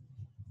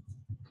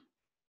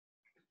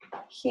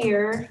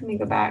here. Let me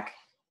go back.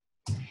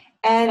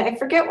 And I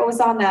forget what was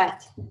on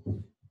that.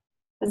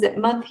 Was it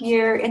month,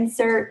 year,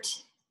 insert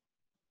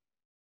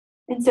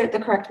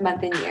the correct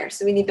month and year.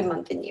 So we need the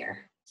month and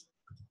year.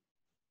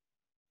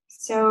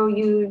 So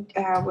you,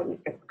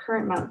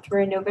 current month,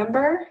 we're in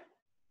November.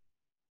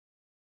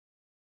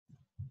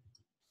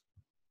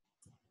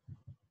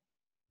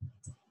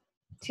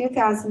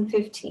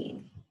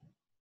 (2015).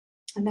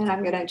 And then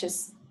I'm gonna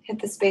just hit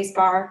the space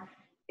bar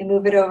and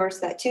move it over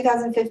so that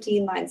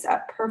 2015 lines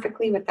up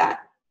perfectly with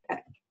that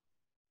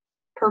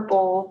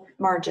purple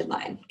margin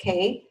line,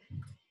 okay?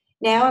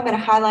 Now I'm gonna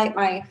highlight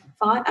my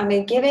font. I'm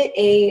gonna give it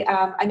a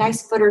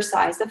nice footer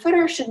size. The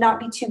footer should not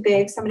be too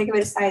big, so I'm gonna give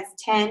it a size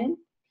 10.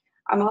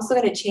 I'm also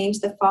gonna change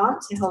the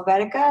font to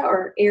Helvetica,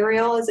 or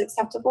Arial is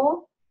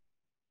acceptable.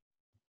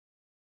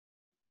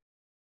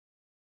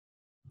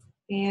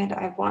 And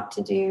I want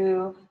to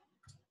do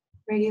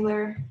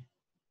regular.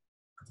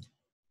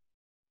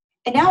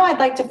 And now I'd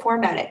like to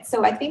format it.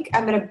 So I think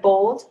I'm gonna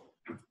bold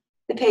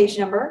the page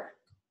number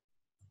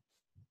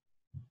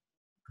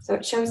so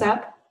it shows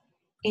up.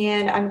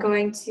 And I'm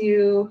going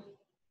to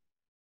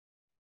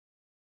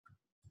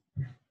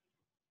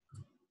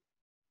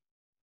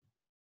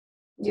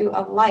do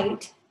a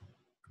light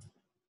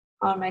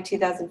on my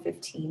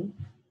 2015,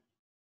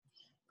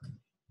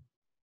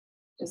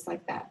 just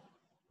like that.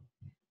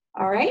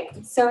 All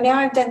right, so now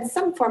I've done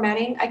some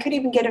formatting. I could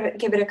even give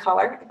it a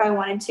color if I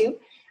wanted to.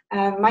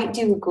 Might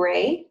do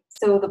gray,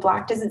 so the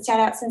black doesn't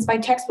stand out. Since my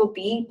text will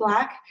be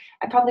black,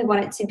 I probably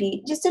want it to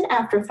be just an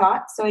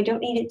afterthought, so I don't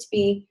need it to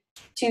be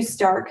too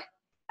stark.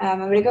 I'm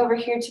gonna go over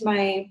here to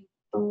my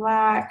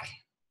black,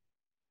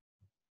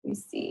 let me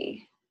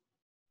see.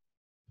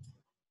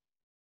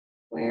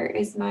 Where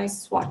is my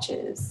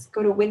swatches?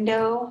 Go to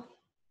Window,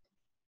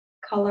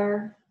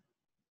 Color,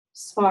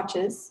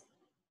 Swatches.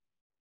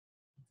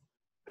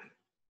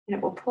 And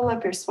it will pull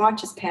up your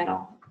swatches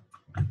panel.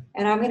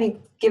 And I'm going to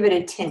give it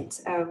a tint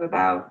of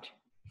about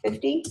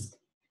 50.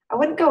 I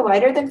wouldn't go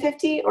lighter than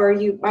 50, or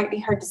you might be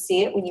hard to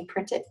see it when you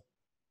print it.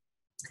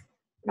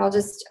 But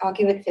I'll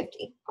give it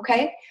 50,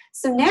 okay?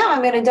 So now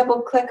I'm going to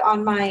double click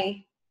on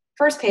my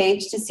first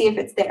page to see if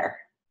it's there.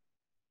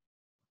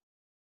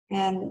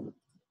 And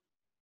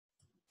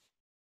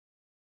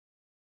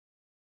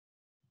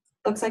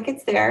looks like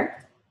it's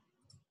there.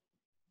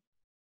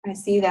 I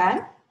see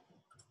that.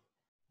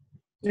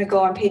 I'm gonna go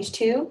on page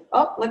 2.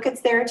 Oh, look,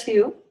 it's there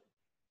too.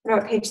 What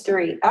about page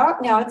 3? Oh,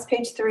 no, it's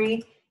page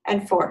 3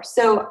 and 4.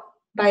 So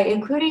by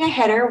including a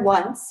header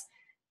once,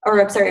 or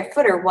I'm sorry, a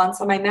footer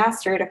once on my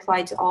master, it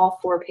applied to all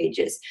 4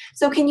 pages.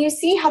 So can you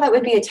see how that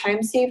would be a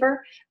time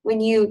saver? When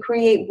you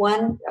create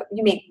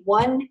you make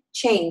one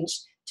change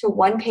to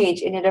one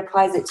page and it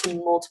applies it to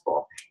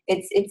multiple.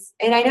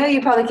 And I know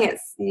you probably can't,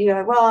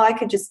 well, I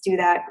could just do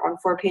that on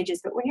 4 pages,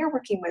 but when you're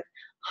working with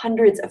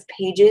hundreds of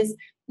pages,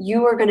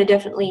 you are going to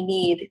definitely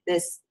need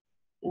this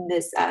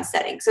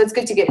setting. So it's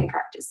good to get in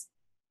practice.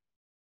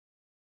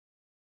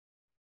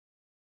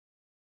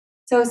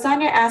 So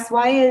Sonia asks,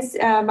 why is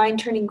mine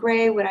turning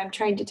gray when I'm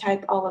trying to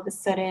type all of a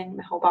sudden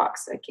my whole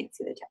box so I can't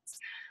see the text?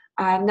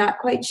 I'm not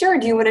quite sure.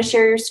 Do you want to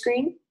share your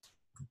screen?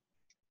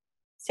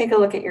 Let's take a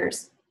look at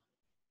yours.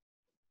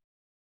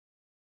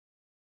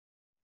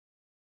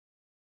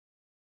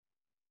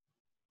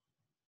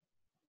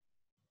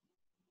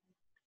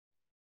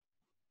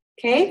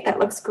 Okay, that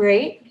looks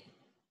great.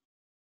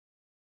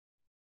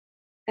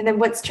 And then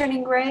what's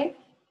turning gray?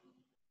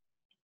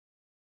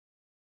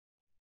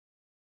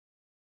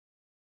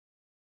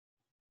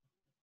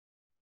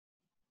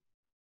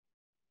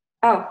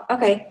 Oh,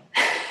 okay.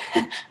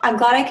 I'm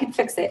glad I could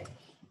fix it.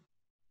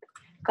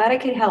 Glad I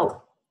could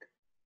help.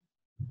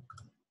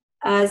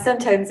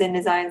 Sometimes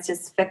InDesign is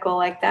just fickle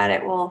like that.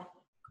 It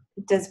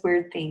does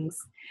weird things.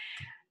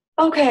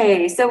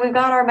 Okay, so we've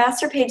got our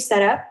master page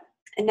set up.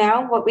 And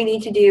now what we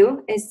need to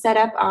do is set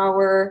up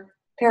our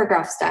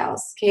paragraph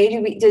styles.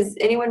 Okay, does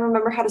anyone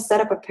remember how to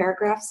set up a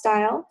paragraph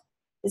style?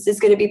 This is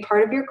going to be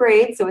part of your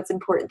grade, so it's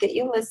important that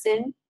you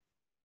listen.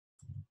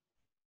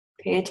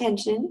 Pay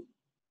attention.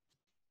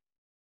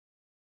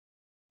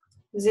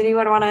 Does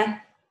anyone want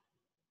to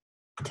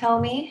tell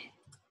me?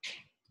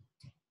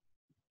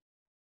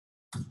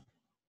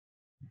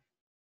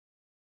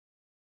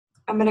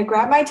 I'm going to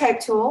grab my type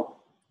tool.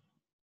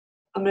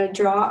 I'm going to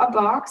draw a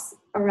box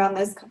around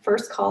this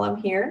first column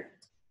here.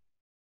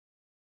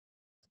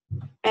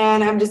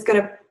 And I'm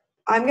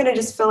going to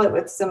just fill it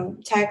with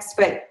some text,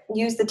 but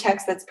use the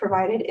text that's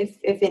provided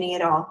if any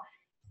at all.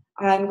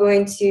 I'm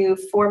going to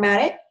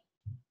format it.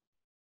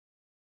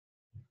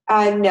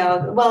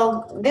 No,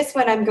 well, this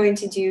one I'm going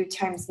to do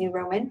Times New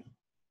Roman.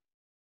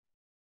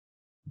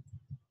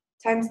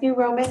 Times New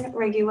Roman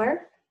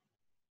regular.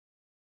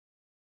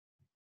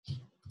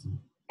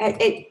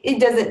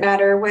 It doesn't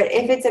matter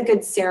if it's a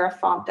good serif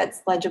font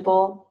that's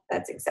legible,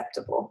 that's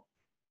acceptable.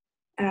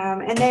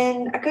 And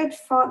then a good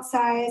font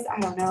size, I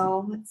don't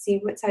know, let's see,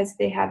 what size do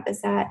they have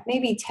this at?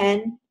 Maybe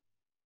 10,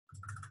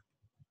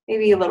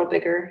 maybe a little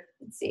bigger,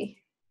 let's see.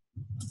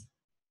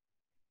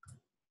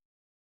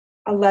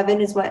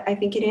 11 is what I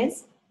think it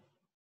is.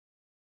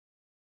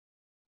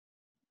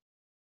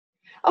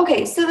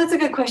 Okay, so that's a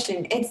good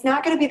question. It's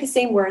not going to be the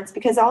same words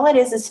because all it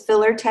is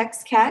filler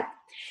text, Kat.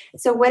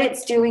 So what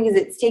it's doing is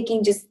it's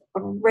taking just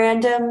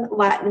random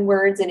Latin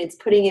words and it's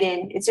putting it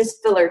in. It's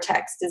just filler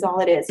text is all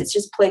it is. It's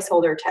just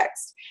placeholder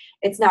text.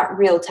 It's not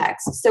real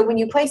text. So when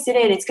you place it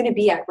in, it's going to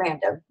be at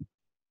random.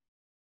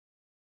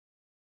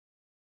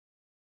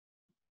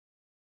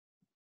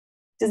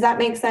 Does that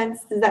make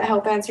sense? Does that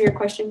help answer your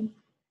question?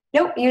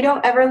 Nope, you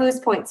don't ever lose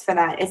points for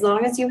that. As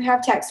long as you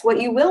have text.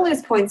 What you will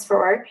lose points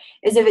for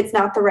is if it's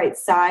not the right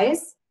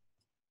size.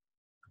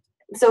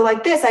 So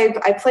like this,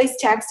 I placed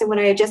text, and when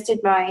I adjusted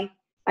my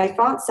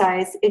font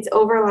size, it's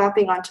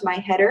overlapping onto my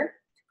header,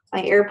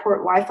 my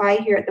airport Wi-Fi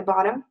here at the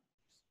bottom.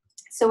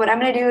 So what I'm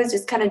going to do is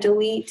just kind of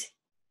delete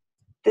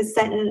this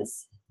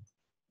sentence.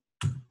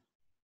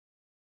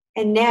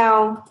 And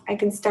now I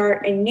can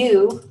start a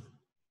new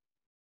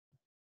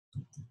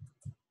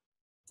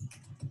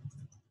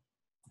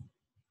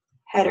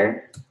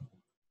header.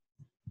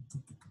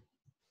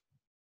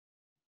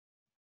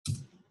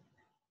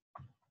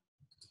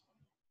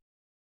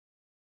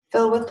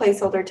 Fill with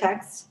placeholder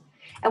text.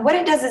 And what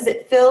it does is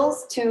it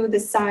fills to the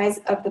size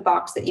of the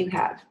box that you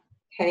have,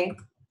 okay?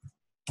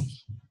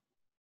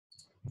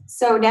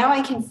 So now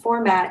I can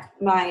format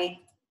my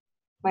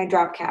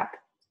drop cap.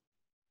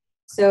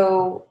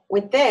 So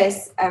with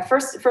this,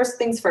 first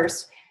things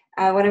first,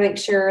 I want to make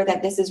sure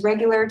that this is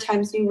regular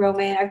Times New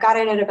Roman. I've got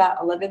it at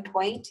about 11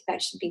 point.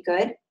 That should be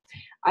good.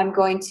 I'm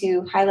going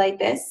to highlight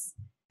this.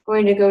 I'm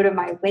going to go to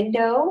my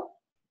window.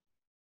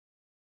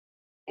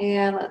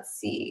 And let's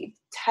see,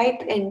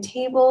 type in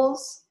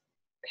tables,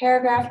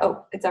 paragraph.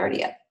 Oh, it's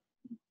already up.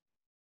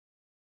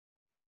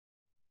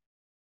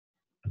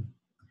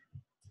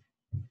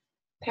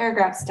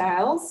 Paragraph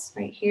styles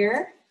right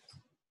here.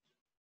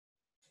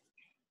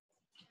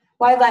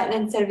 Why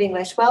Latin instead of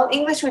English? Well,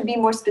 English would be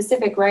more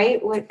specific, right?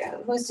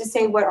 Who's to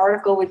say what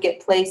article would get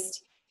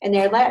placed in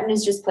there? Latin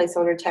is just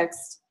placeholder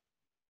text.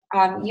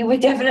 You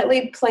would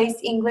definitely place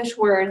English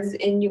words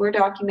in your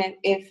document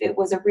if it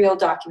was a real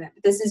document,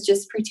 but this is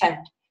just pretend.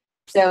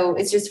 So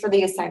it's just for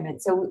the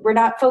assignment. So we're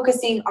not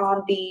focusing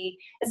on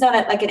it's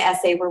not like an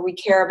essay where we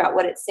care about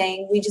what it's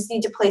saying. We just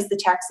need to place the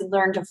text and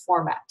learn to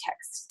format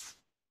text.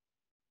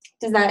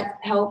 Does that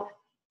help?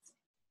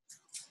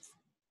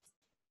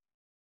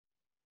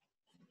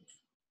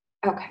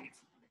 Okay.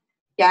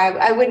 Yeah,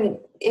 I wouldn't,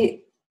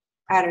 I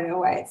don't know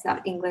why it's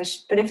not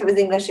English, but if it was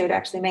English, it would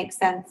actually make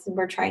sense. And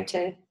we're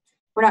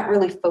not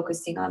really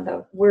focusing on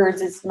the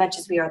words as much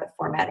as we are the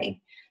formatting.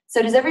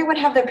 So does everyone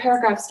have their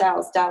paragraph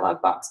styles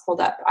dialog box pulled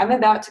up? I'm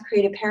about to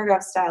create a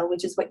paragraph style,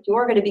 which is what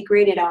you're going to be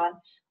graded on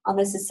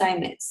this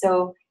assignment.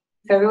 So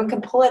if everyone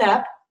can pull it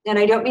up, and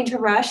I don't mean to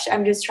rush,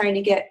 I'm just trying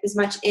to get as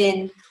much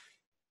in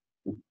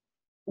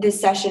this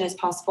session as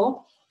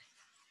possible.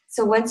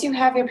 So once you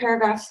have your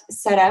paragraph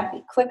set up,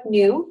 click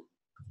New,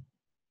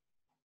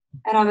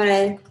 and I'm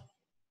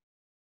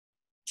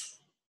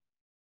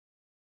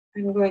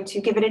going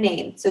to give it a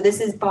name. So this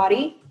is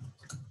body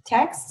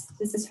text.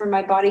 This is for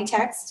my body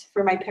text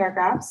for my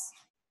paragraphs.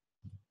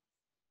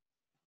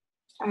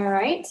 All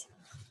right.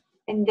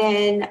 And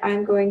then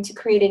I'm going to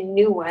create a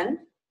new one.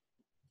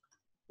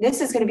 This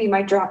is going to be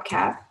my drop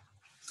cap.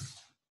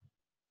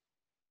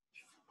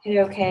 Hit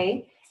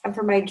OK. And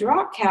for my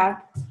drop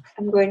cap,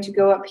 I'm going to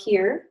go up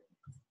here.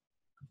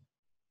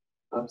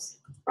 Oops,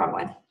 wrong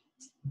one.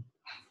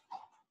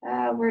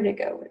 Where'd it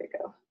go? Where'd it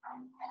go?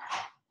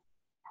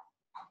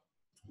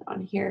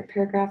 On here,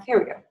 paragraph. Here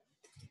we go.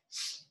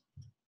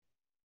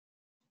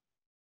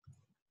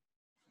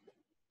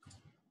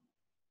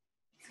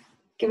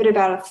 Give it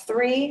about a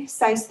 3,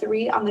 size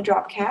 3 on the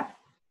drop cap.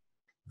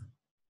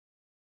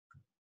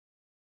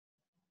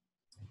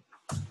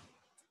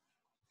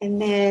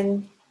 And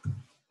then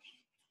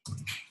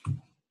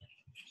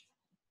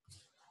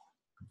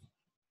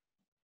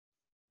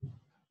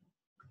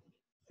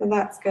so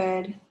that's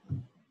good.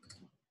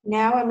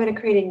 Now I'm going to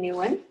create a new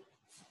one.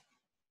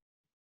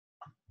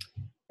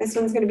 This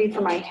one's going to be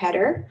for my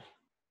header.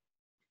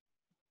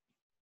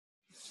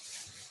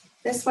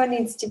 This one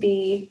needs to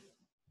be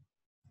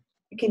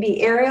It can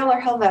be Arial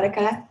or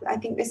Helvetica. I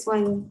think this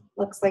one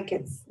looks like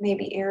it's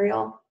maybe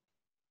Arial.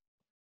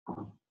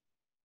 I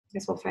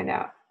guess we'll find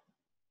out.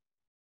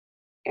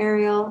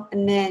 Arial,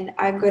 and then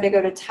I'm going to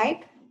go to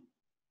type,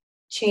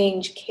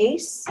 change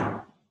case,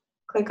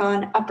 click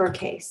on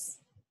uppercase.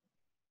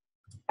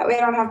 That way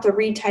I don't have to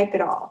retype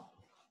it all.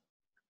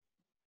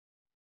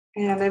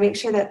 And I'm going to make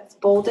sure that's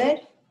bolded.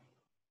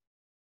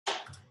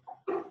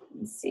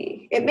 Let's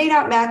see. It may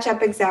not match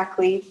up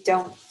exactly.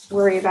 Don't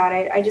worry about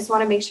it. I just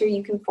want to make sure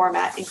you can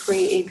format and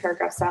create a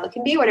paragraph style. It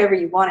can be whatever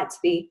you want it to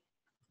be.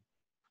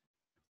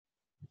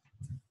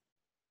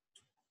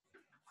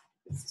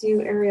 Let's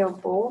do Arial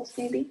bold,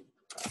 maybe.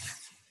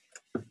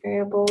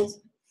 Arial bold.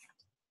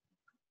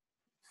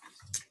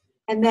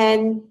 And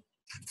then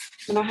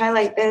I'm going to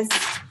highlight this.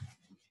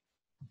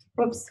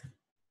 Whoops.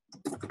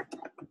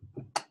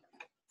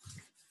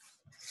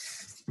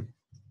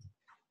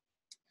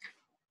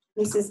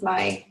 This is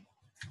my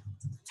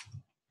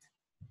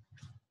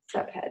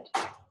subhead.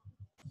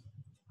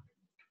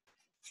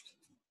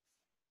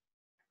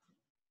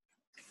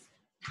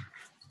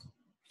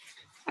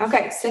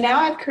 Okay, so now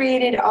I've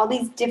created all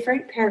these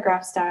different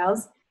paragraph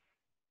styles.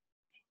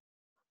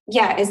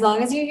 Yeah, as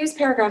long as you use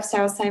paragraph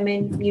styles,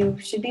 Simon, you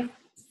should be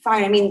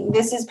fine. I mean,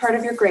 this is part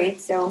of your grade,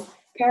 so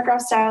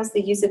paragraph styles,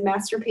 the use of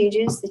master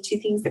pages, the two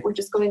things that we're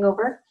just going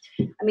over.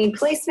 I mean,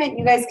 placement,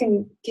 you guys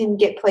can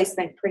get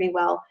placement pretty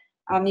well.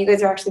 You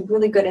guys are actually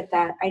really good at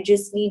that. I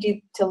just need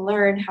you to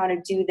learn how to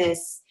do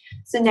this.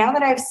 So now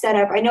that I've set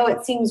up, I know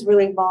it seems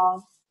really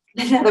long,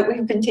 now that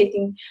we've been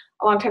taking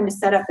a long time to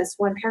set up this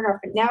one paragraph,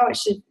 but now it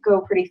should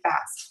go pretty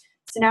fast.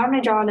 So now I'm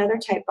going to draw another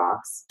type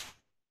box.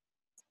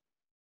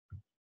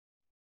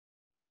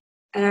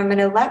 And I'm going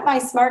to let my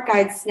smart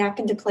guide snap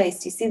into place.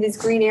 Do you see these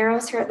green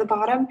arrows here at the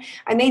bottom?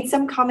 I made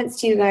some comments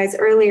to you guys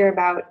earlier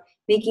about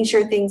making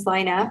sure things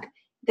line up.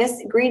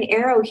 This green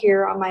arrow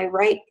here on my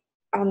right,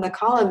 on the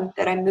column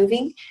that I'm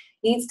moving,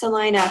 needs to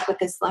line up with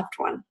this left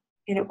one.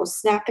 And it will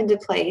snap into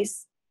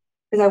place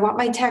because I want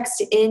my text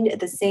to end at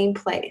the same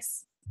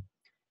place.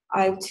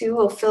 I too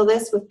will fill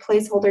this with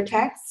placeholder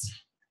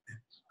text.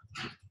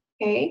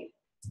 Okay.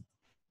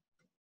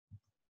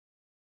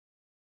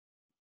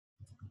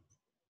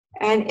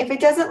 And if it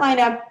doesn't line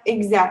up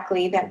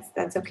exactly,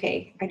 that's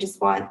okay. I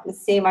just want the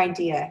same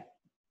idea.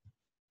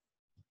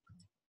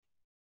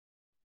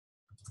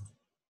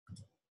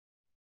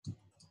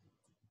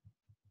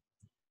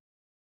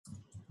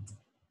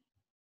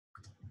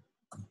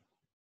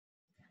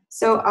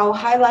 So I'll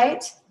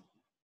highlight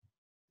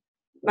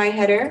my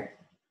header,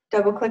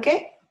 double click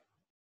it.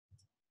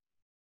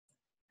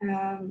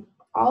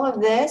 All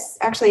of this,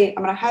 actually,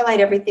 I'm going to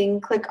highlight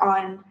everything, click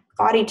on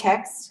body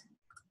text.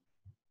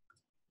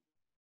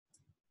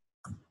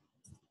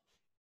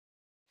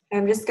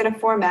 I'm just going to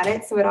format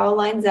it so it all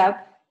lines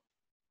up.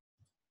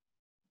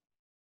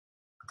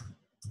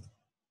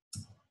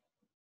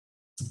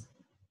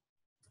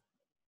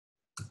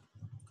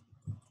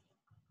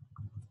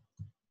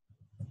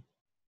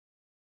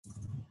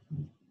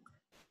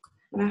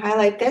 I'm going to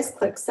highlight this,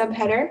 click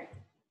subheader.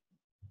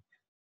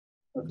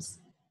 Oops.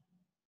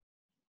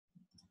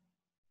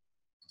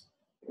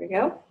 There we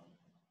go.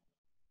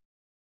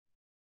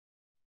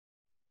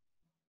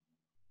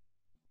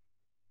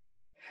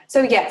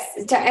 So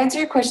yes, to answer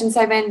your question,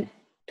 Simon,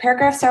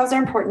 paragraph styles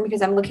are important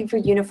because I'm looking for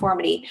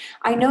uniformity.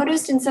 I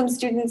noticed in some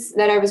students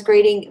that I was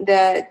grading,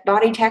 the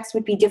body text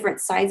would be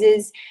different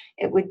sizes.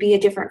 It would be a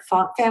different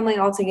font family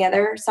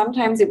altogether.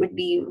 Sometimes it would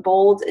be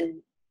bold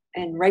and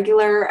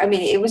regular. I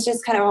mean, it was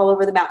just kind of all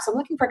over the map. So I'm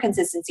looking for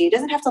consistency. It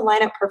doesn't have to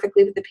line up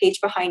perfectly with the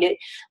page behind it,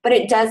 but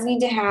it does need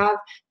to have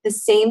the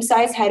same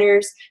size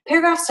headers.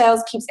 Paragraph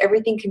styles keeps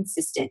everything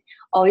consistent.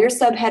 All your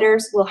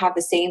subheaders will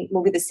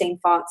be the same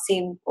font,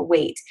 same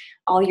weight.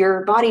 All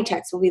your body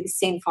text will be the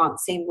same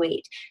font, same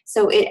weight.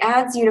 So it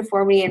adds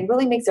uniformity and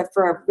really makes it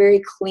for a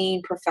very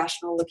clean,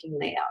 professional looking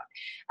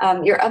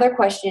layout. Your other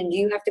question, do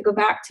you have to go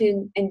back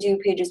to and do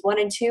pages 1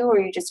 and 2, or are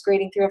you just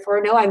grading 3 or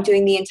 4? No, I'm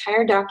doing the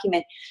entire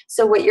document.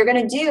 So what you're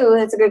gonna do,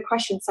 that's a good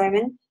question,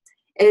 Simon,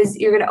 is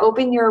you're going to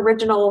open your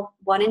original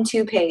 1 and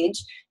 2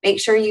 page, make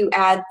sure you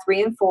add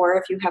 3 and 4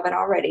 if you haven't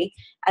already,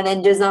 and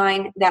then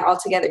design that all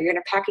together. You're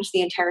going to package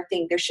the entire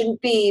thing. There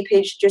shouldn't be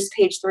just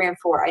page 3 and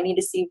 4. I need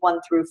to see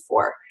 1 through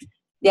 4.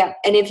 Yeah,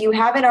 and if you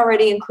haven't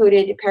already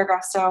included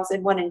paragraph styles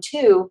in 1 and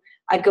 2,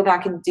 I'd go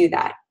back and do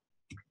that.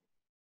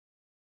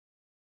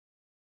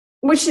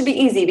 Which should be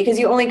easy because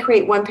you only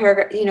create one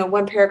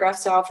paragraph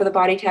style for the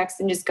body text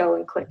and just go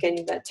and click in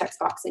the text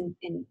box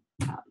and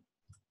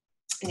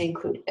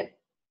include it.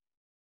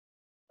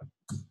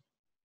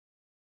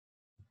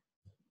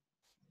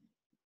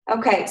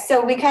 Okay,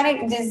 so we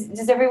kind of,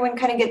 does everyone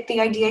kind of get the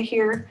idea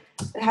here,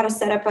 how to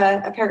set up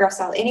a paragraph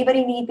style?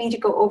 Anybody need me to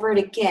go over it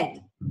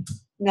again?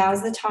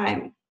 Now's the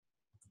time.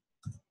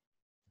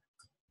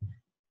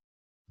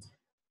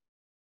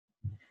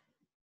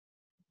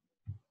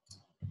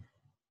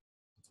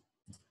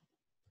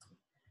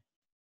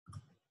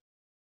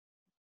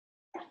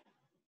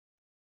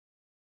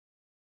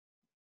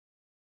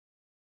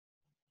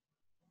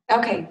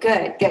 Okay,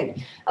 good,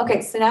 good.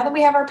 Okay, so now that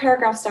we have our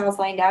paragraph styles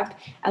lined up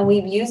and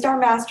we've used our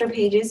master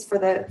pages for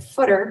the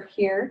footer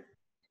here,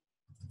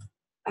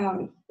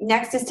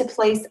 next is to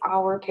place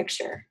our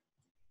picture.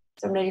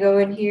 So I'm going to go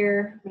in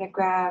here, I'm going to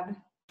grab,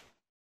 I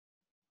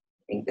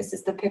think this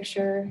is the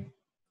picture,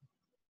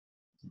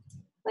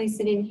 place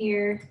it in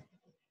here.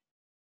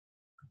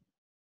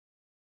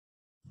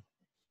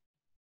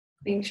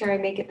 Make sure I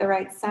make it the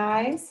right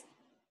size.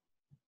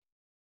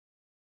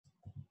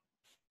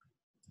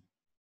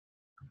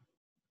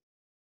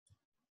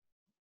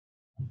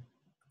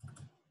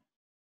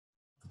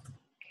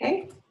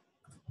 Okay.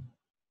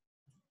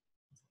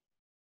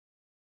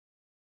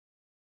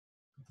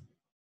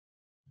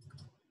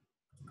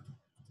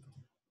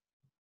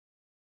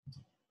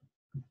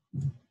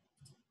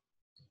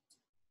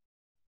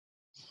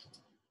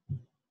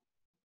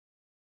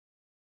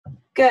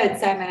 Good,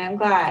 Simon, I'm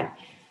glad.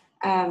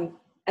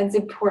 It's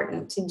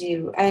important to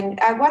do. And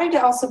I wanted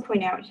to also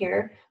point out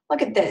here,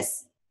 look at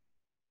this.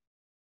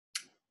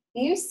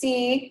 You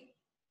see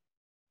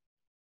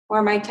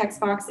where my text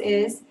box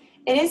is?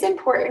 It is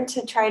important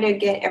to try to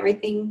get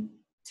everything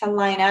to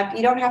line up.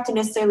 You don't have to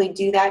necessarily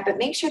do that, but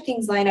make sure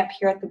things line up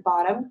here at the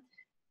bottom.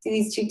 See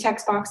these two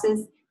text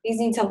boxes? These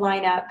need to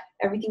line up.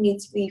 Everything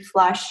needs to be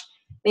flush.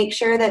 Make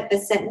sure that the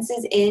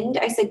sentences end.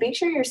 I said make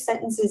sure your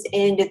sentences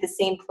end at the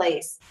same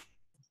place.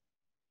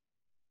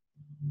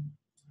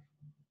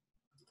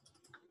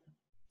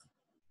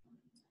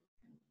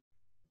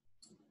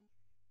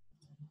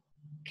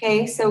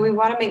 Okay, so we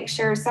want to make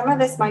sure some of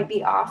this might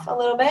be off a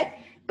little bit,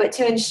 but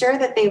to ensure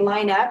that they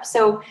line up.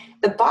 So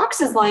the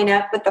boxes line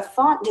up, but the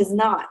font does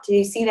not. Do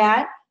you see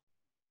that?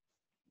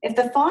 If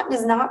the font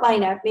does not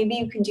line up, maybe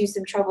you can do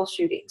some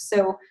troubleshooting.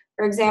 So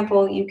for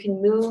example, you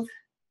can move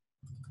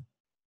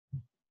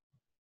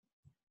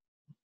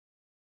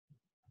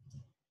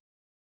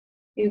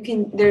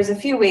there's a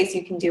few ways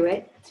you can do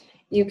it.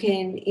 You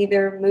can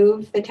either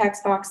move the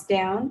text box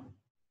down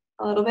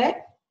a little bit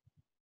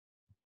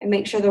and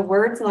make sure the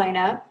words line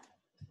up.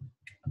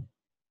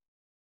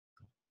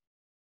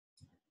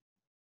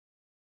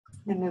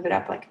 And move it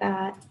up like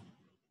that.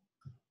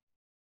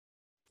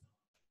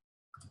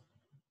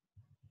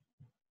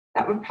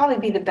 That would probably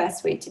be the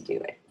best way to do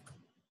it.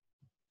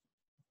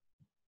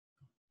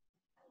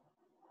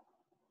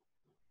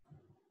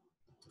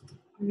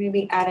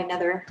 Maybe add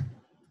another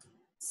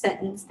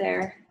sentence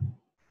there.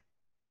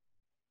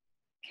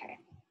 Okay.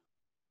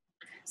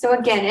 So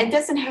again, it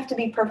doesn't have to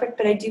be perfect,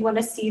 but I do want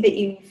to see that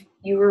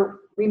you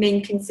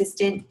remain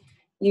consistent.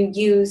 You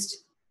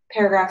used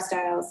paragraph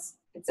styles,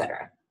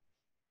 etc.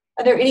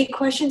 Are there any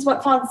questions?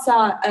 What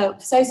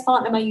size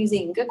font am I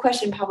using? Good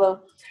question,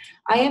 Pablo.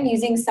 I am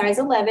using size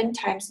 11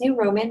 Times New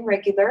Roman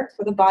regular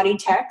for the body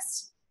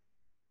text.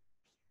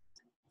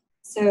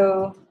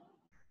 So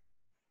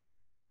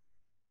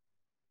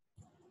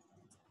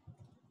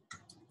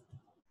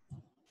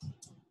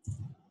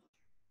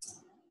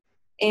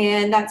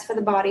and that's for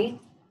the body.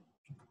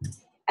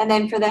 And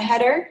then for the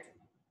header,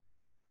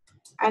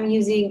 I'm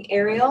using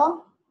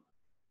Arial,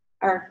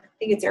 or I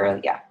think it's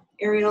Arial, yeah,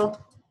 Arial.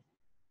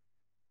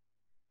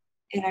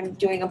 And I'm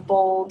doing a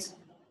bold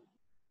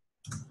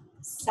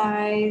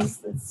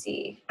size, let's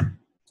see,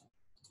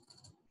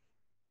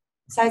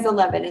 size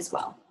 11 as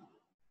well.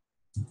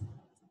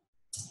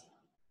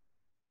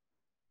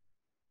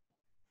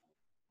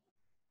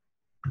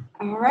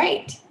 All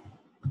right.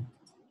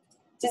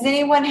 Does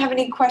anyone have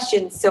any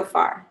questions so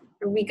far?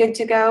 Are we good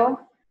to go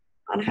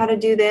on how to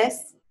do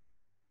this?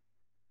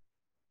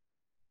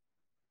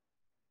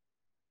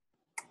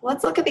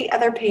 Let's look at the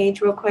other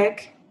page real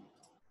quick.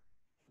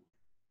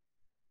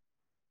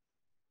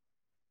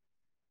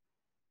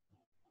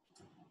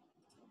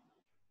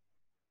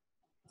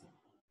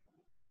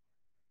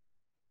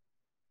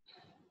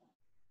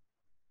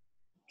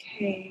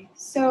 Okay,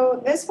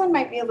 so this one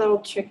might be a little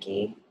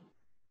tricky.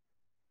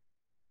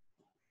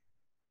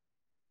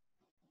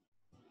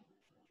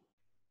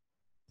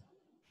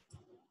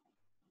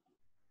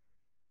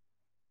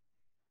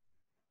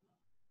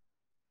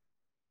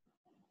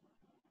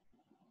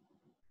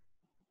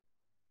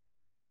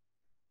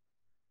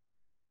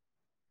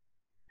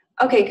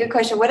 Okay, good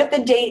question. What if the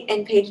date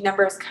and page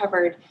number is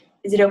covered?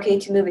 Is it okay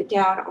to move it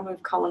down or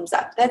move columns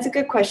up? That's a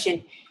good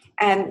question.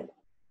 And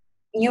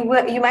you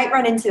might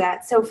run into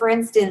that. So for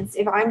instance,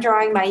 if I'm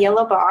drawing my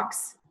yellow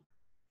box,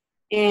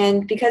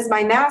 and because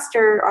my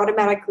master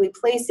automatically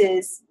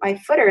places my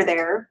footer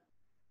there,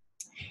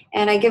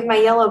 and I give my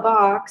yellow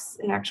box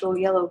an actual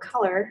yellow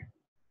color,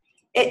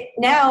 it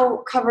now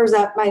covers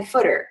up my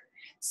footer.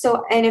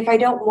 So, and if I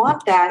don't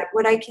want that,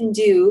 what I can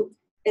do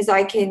is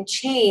I can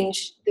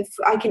change,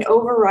 I can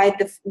override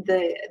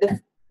the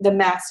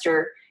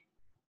master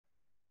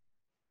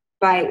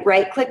by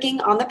right-clicking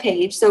on the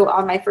page. So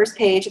on my first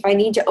page, if I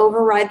need to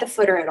override the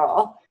footer at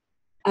all,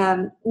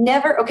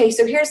 okay,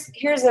 so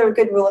here's a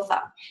good rule of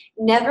thumb.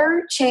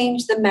 Never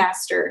change the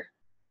master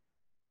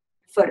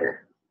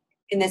footer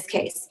in this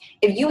case.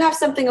 If you have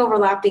something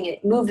overlapping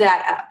it, move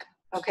that up,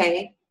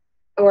 okay?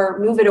 or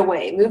move it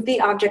away. Move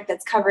the object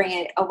that's covering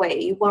it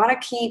away. You want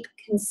to keep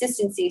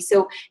consistency.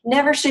 So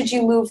never should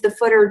you move the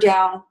footer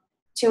down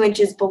 2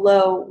 inches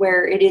below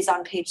where it is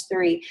on page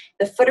 3.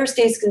 The footer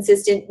stays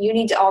consistent. You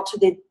need to alter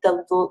the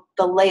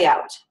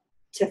layout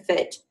to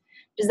fit.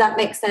 Does that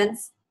make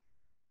sense?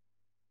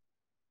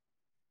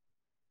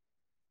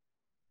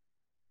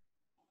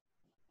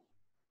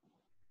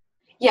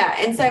 Yeah,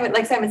 and Simon,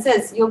 like Simon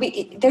says,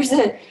 there's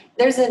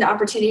an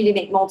opportunity to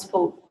make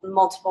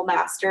multiple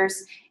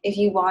masters. If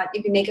you want,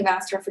 you can make a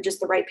master for just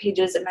the right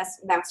pages, a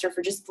master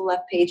for just the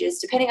left pages,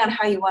 depending on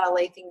how you want to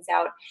lay things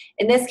out.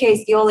 In this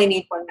case, you only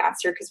need one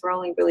master because we're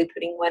only really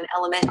putting one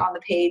element on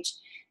the page.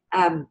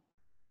 But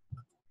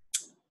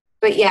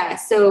yeah,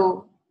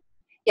 so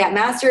yeah,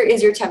 master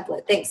is your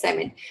template. Thanks,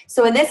 Simon.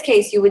 So in this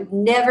case, you would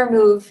never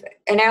move,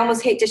 and I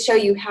almost hate to show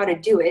you how to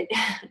do it,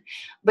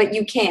 but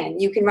you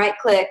can. You can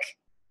right-click,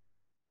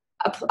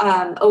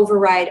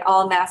 override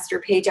all master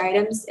page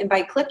items, and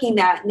by clicking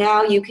that,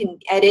 now you can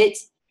edit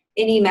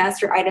any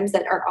master items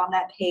that are on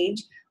that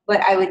page.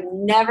 But I would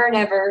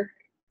never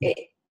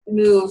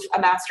move a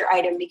master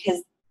item,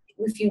 because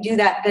if you do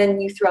that,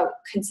 then you throw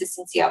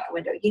consistency out the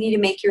window. You need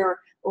to make your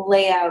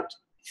layout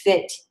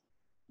fit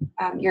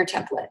your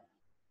template.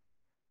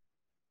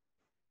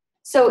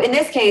 So in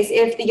this case,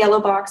 if the yellow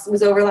box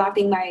was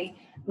overlapping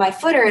my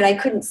footer and I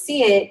couldn't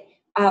see it,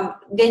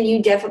 then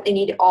you definitely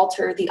need to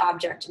alter the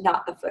object,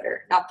 not the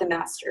footer, not the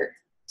master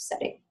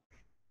setting.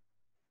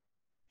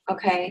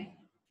 Okay.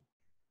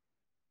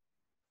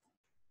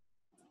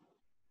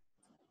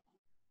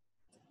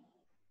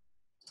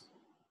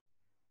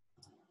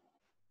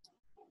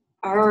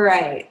 All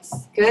right.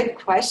 Good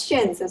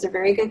questions. Those are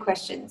very good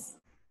questions.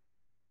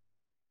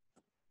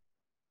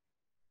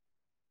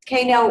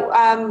 Okay, now,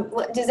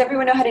 does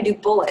everyone know how to do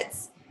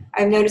bullets?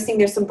 I'm noticing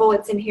there's some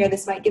bullets in here.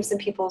 This might give some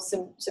people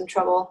some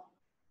trouble.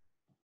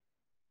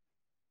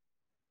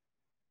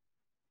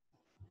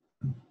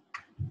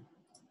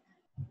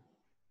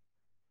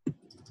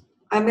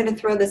 I'm going to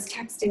throw this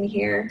text in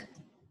here,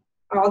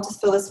 or I'll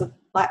just fill this with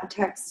Latin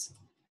text.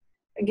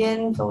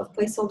 Again, fill with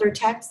placeholder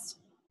text.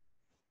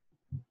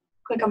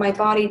 Click on my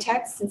body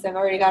text since I've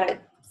already got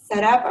it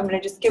set up. I'm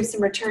going to just give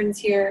some returns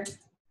here.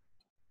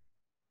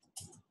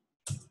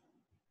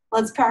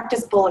 Let's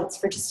practice bullets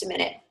for just a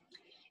minute.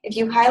 If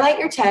you highlight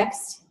your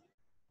text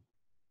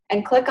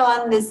and click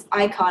on this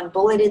icon,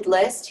 bulleted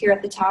list, here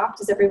at the top,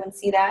 does everyone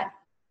see that?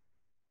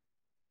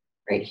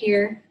 Right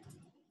here.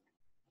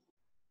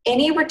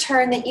 Any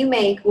return that you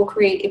make will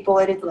create a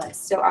bulleted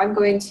list. So I'm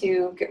going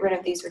to get rid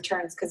of these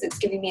returns because it's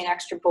giving me an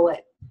extra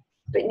bullet.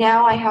 But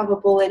now I have a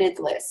bulleted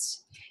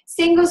list.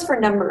 Same goes for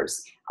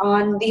numbers.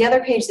 On the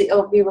other page that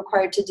you'll be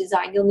required to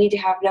design, you'll need to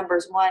have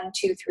numbers 1,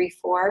 2, 3,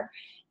 4.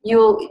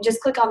 You'll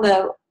just click on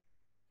the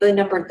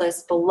numbered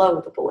list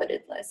below the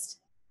bulleted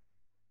list.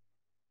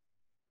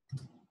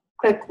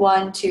 Click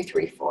 1, 2,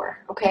 3,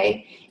 4,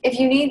 okay? If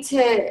you need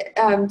to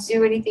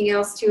do anything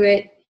else to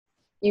it,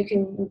 you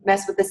can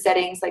mess with the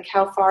settings, like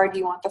how far do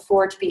you want the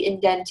 4 to be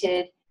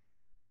indented,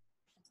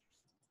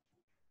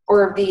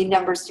 or the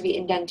numbers to be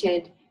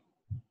indented.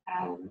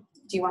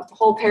 Do you want the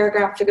whole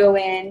paragraph to go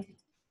in?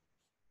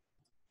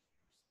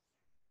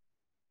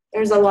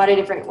 There's a lot of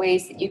different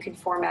ways that you can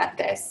format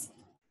this.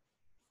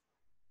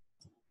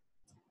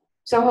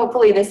 So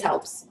hopefully this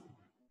helps.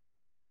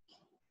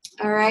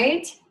 All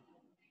right.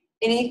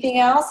 Anything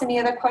else? Any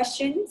other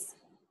questions?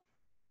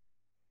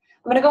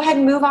 I'm going to go ahead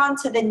and move on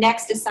to the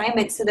next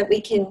assignment so that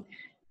we can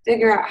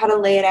figure out how to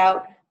lay it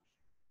out.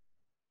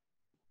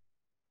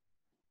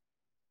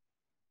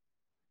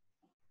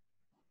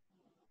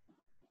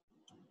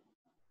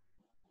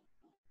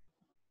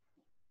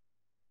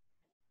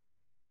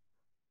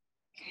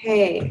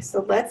 Okay,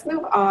 so let's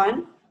move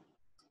on.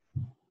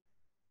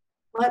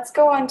 Let's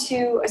go on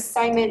to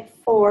assignment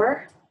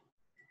 4.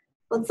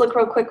 Let's look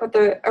real quick with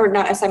or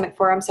not assignment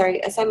 4, I'm sorry,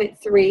 assignment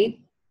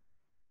 3.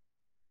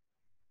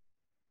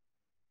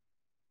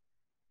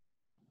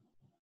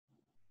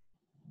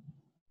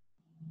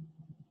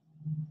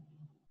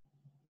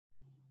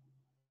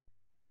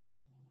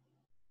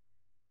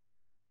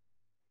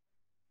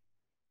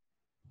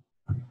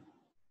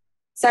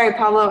 Sorry,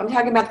 Pablo, I'm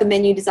talking about the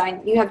menu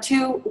design. You have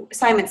 2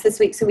 assignments this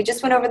week. So we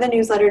just went over the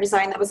newsletter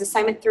design. That was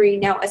assignment 3.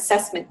 Now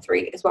assessment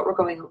 3 is what we're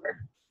going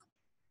over.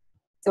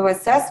 So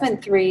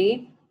assessment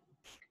 3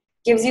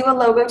 gives you a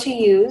logo to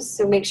use.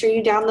 So make sure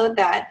you download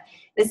that.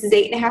 This is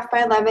 8.5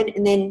 by 11.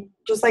 And then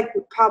just like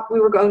we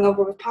were going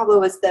over with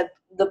Pablo was the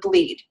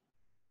bleed.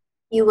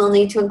 You will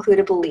need to include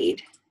a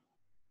bleed.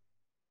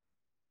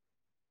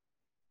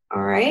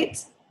 All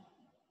right.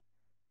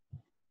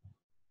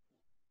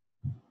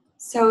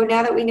 So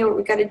now that we know what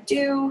we got to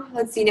do,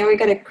 let's see, now we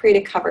got to create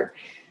a cover.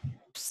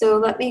 So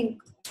let me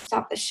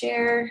stop the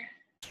share,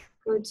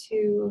 go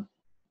to,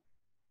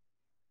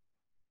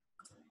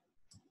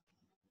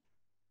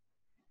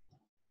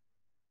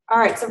 all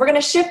right, so we're going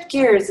to shift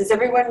gears. Is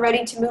everyone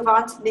ready to move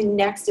on to the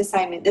next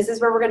assignment? This is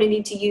where we're going to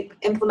need to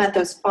implement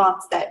those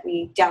fonts that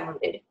we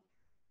downloaded.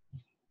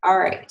 All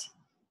right.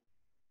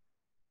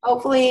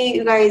 Hopefully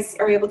you guys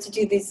are able to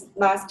do these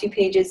last 2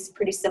 pages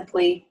pretty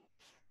simply.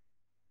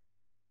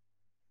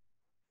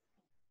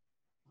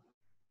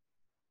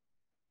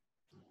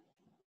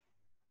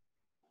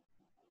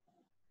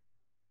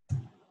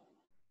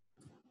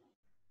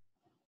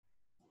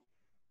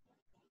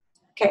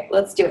 Okay,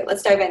 let's do it.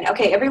 Let's dive in.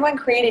 Okay, everyone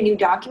create a new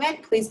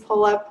document. Please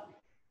pull up.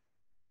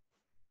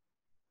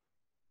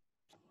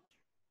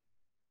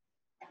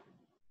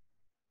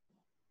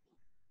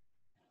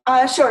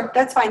 Sure,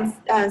 that's fine,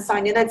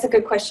 Sonia. That's a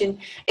good question.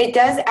 It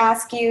does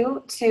ask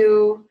you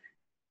to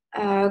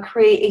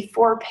create a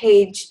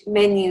 4-page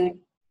menu.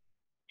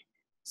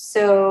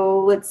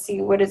 So let's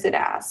see, what does it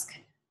ask?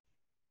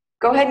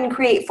 Go ahead and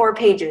create 4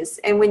 pages,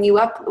 and when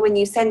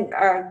you send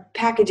or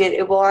package it,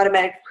 it will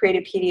automatically create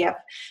a PDF.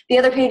 The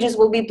other pages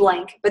will be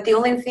blank, but the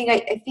only thing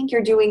I think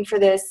you're doing for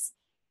this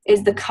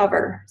is the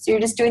cover. So you're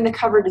just doing the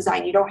cover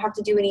design. You don't have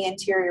to do any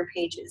interior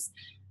pages.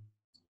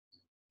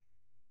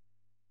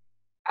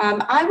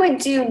 I would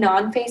do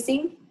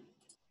non-facing.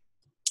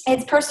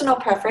 It's personal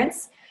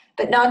preference,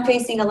 but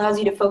non-facing allows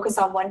you to focus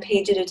on 1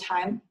 page at a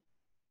time.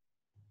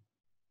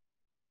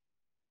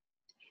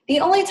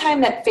 The only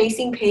time that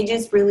facing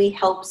pages really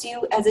helps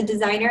you as a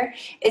designer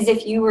is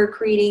if you were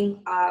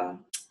creating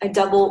a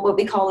double, what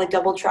we call a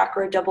double track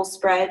or a double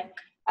spread,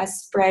 a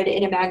spread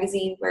in a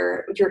magazine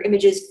where your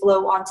images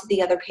flow onto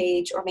the other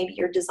page, or maybe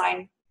your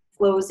design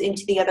flows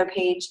into the other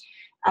page.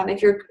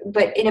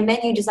 But in a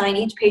menu design,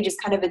 each page is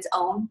kind of its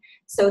own,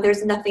 so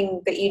there's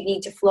nothing that you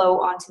need to flow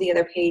onto the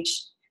other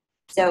page.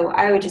 So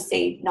I would just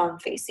say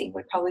non-facing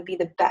would probably be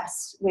the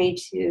best way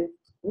to,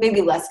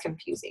 maybe less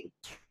confusing.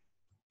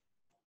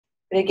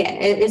 But again,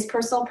 it is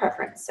personal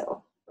preference,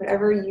 so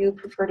whatever you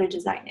prefer to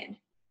design in.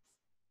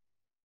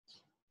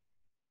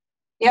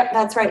 Yep,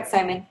 that's right,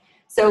 Simon.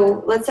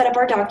 So let's set up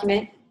our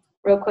document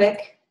real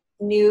quick.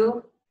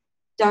 New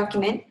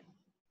document.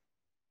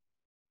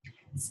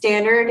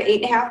 Standard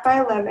 8.5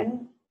 by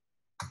 11,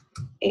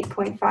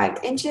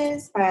 8.5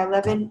 inches by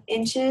 11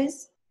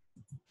 inches.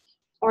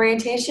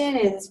 Orientation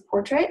is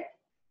portrait.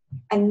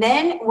 And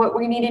then what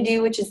we need to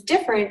do, which is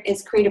different,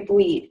 is create a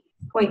bleed.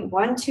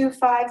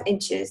 0.125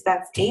 inches,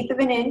 that's 1/8 of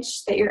an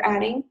inch that you're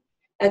adding.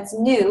 That's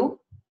new.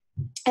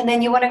 And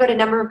then you want to go to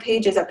number of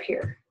pages up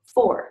here,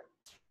 4.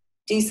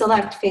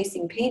 Deselect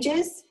facing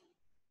pages.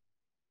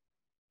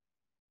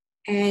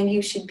 And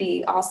you should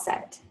be all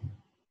set.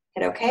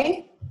 Hit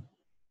OK.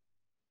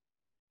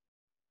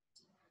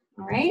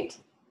 All right.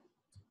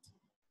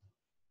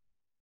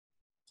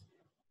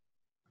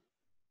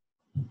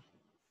 I'm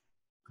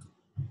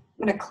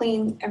going to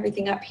clean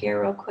everything up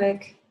here real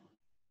quick.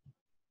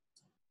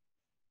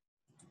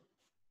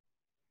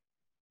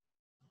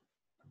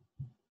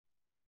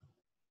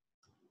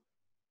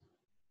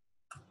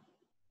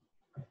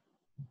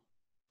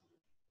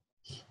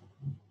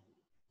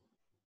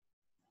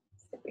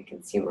 So we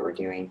can see what we're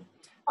doing.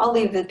 I'll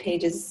leave the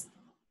pages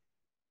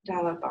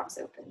dialog box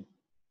open.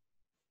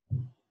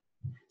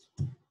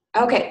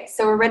 Okay,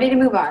 so we're ready to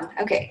move on.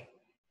 Okay.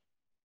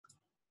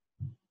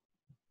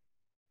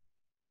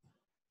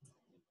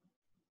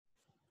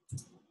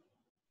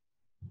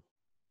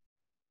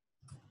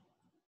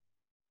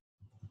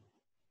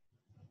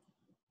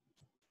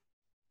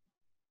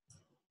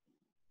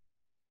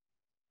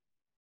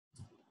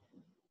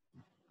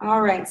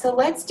 All right, so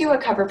let's do a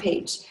cover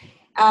page.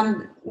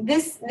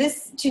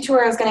 This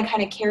tutorial is going to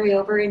kind of carry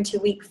over into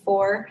week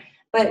 4,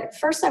 but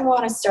first I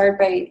want to start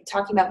by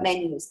talking about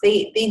menus.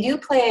 They do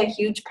play a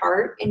huge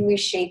part in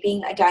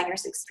reshaping a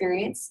diner's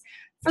experience,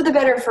 for the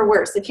better or for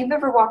worse. If you've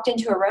ever walked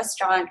into a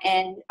restaurant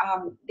and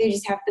they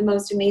just have the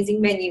most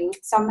amazing menu,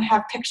 some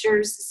have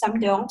pictures, some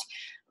don't,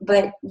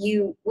 but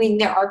when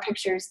there are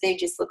pictures, they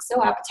just look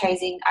so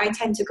appetizing. I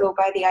tend to go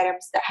buy the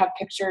items that have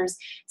pictures.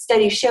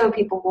 Studies show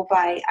people will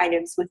buy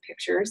items with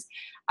pictures.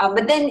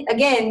 But then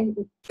again,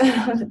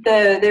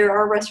 there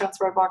are restaurants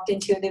where I've walked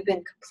into and they've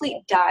been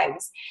complete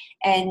dives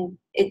and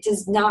it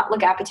does not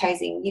look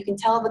appetizing. You can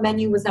tell the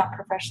menu was not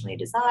professionally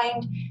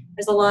designed.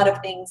 There's a lot of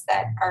things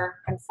that are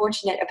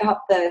unfortunate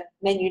about the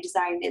menu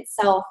design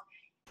itself,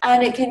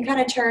 and it can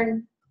kind of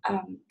turn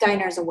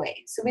diners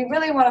away. So we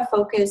really want to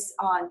focus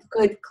on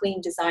good, clean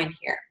design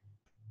here.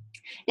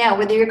 Now,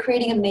 whether you're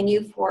creating a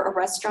menu for a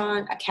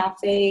restaurant, a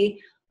cafe,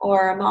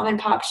 or a mom and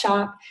pop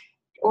shop,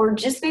 or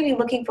just maybe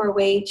looking for a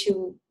way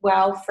to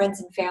wow friends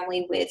and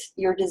family with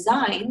your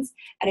designs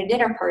at a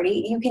dinner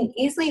party, you can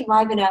easily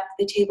liven up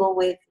the table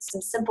with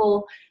some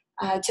simple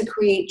to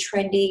create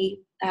trendy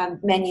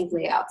menu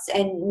layouts.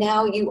 And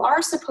now you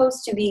are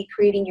supposed to be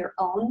creating your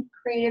own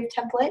creative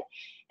template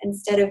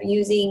instead of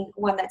using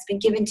one that's been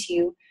given to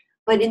you.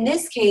 But in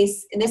this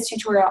case, in this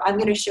tutorial, I'm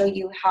going to show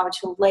you how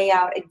to lay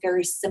out a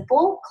very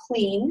simple,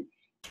 clean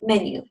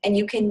menu. And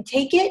you can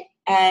take it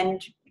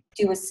and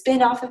do a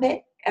spin off of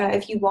it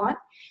if you want.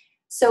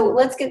 So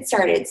let's get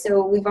started.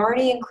 So we've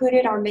already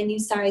included our menu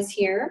size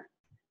here.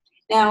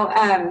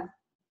 Now,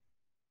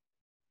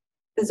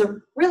 there's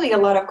really a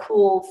lot of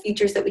cool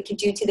features that we could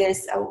do to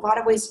this, a lot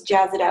of ways to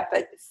jazz it up.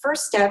 But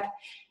first step,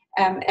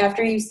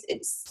 after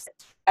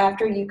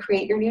you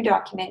create your new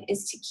document,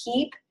 is to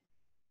keep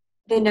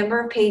the number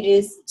of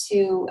pages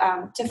to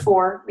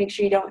 4. Make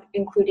sure you don't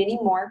include any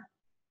more.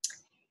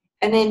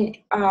 And then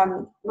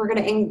we're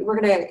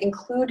gonna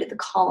include the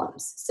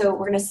columns. So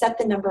we're gonna set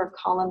the number of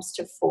columns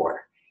to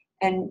 4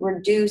 and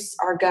reduce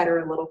our gutter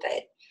a little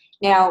bit.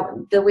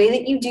 Now, the way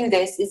that you do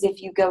this is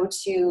if you go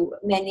to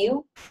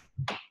Menu,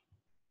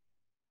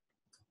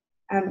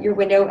 your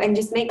window, and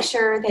just make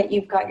sure that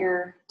you've got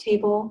your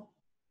table.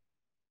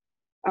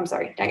 I'm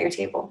sorry, not your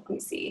table. Let me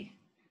see.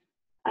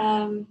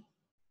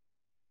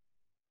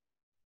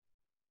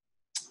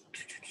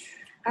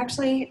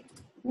 Actually,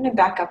 I'm gonna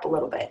back up a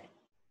little bit.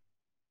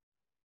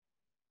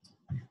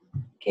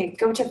 Okay,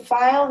 go to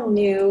File,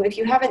 New. If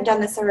you haven't done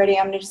this already,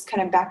 I'm gonna just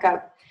kind of back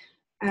up.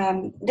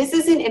 This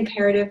isn't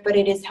imperative, but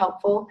it is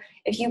helpful.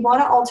 If you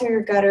wanna alter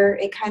your gutter,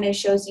 it kind of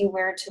shows you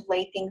where to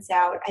lay things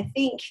out. I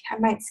think I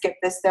might skip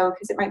this though,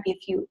 because it might be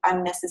a few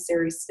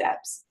unnecessary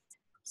steps.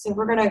 So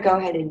we're gonna go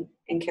ahead and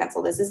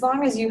cancel this, as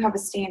long as you have a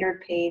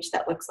standard page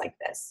that looks like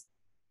this.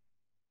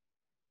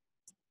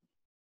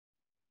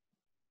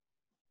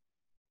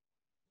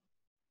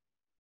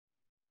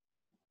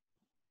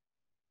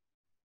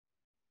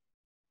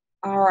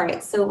 All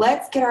right, so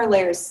let's get our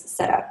layers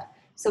set up.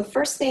 So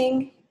first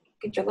thing,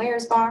 get your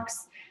layers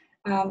box.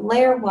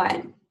 Layer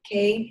 1,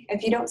 okay?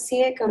 If you don't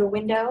see it, go to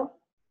Window,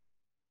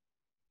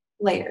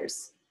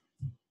 Layers.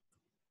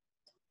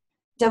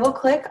 Double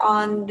click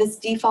on this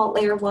default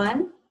layer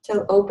 1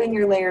 to open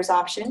your layers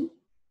option.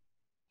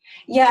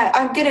 Yeah,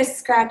 I'm gonna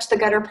scratch the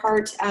gutter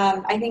part.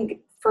 I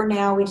think for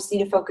now we just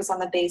need to focus on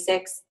the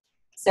basics.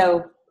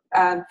 So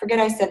forget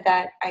I said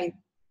that. I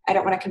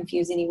don't wanna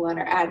confuse anyone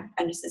or add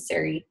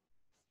unnecessary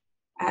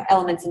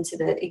elements into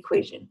the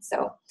equation.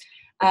 So,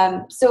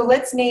 so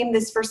let's name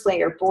this first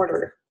layer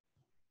Border.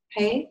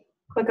 Okay,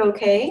 click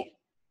OK.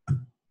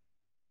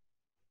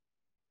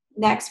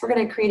 Next, we're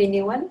going to create a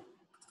new one.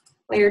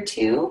 Layer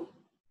 2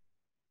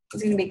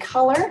 is going to be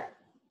Color.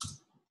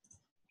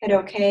 Hit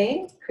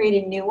OK.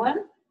 Create a new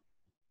one.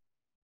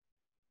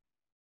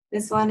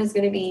 This one is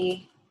going to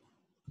be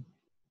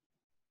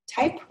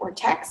Type or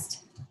Text.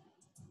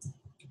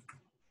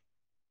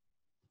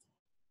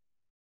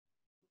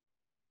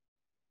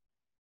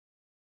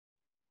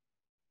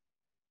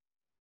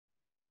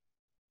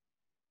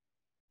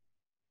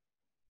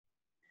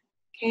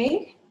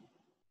 Okay.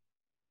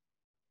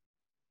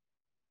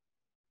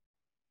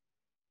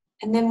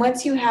 And then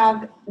once you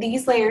have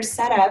these layers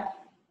set up,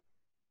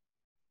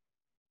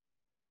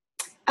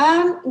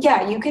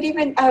 yeah, you could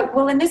even,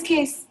 well, in this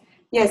case,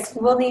 yes,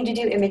 we'll need to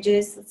do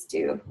images. Let's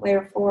do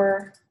layer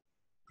 4.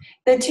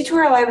 The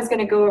tutorial I was going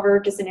to go over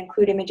doesn't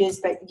include images,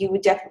 but you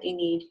would definitely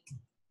need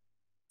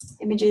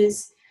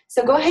images.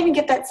 So go ahead and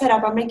get that set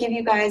up. I'm going to give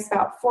you guys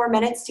about 4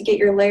 minutes to get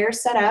your layer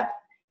set up,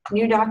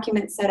 new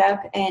document set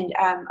up, and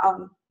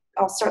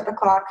I'll start the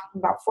clock in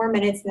about 4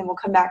 minutes, and then we'll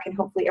come back and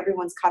hopefully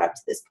everyone's caught up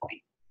to this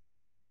point.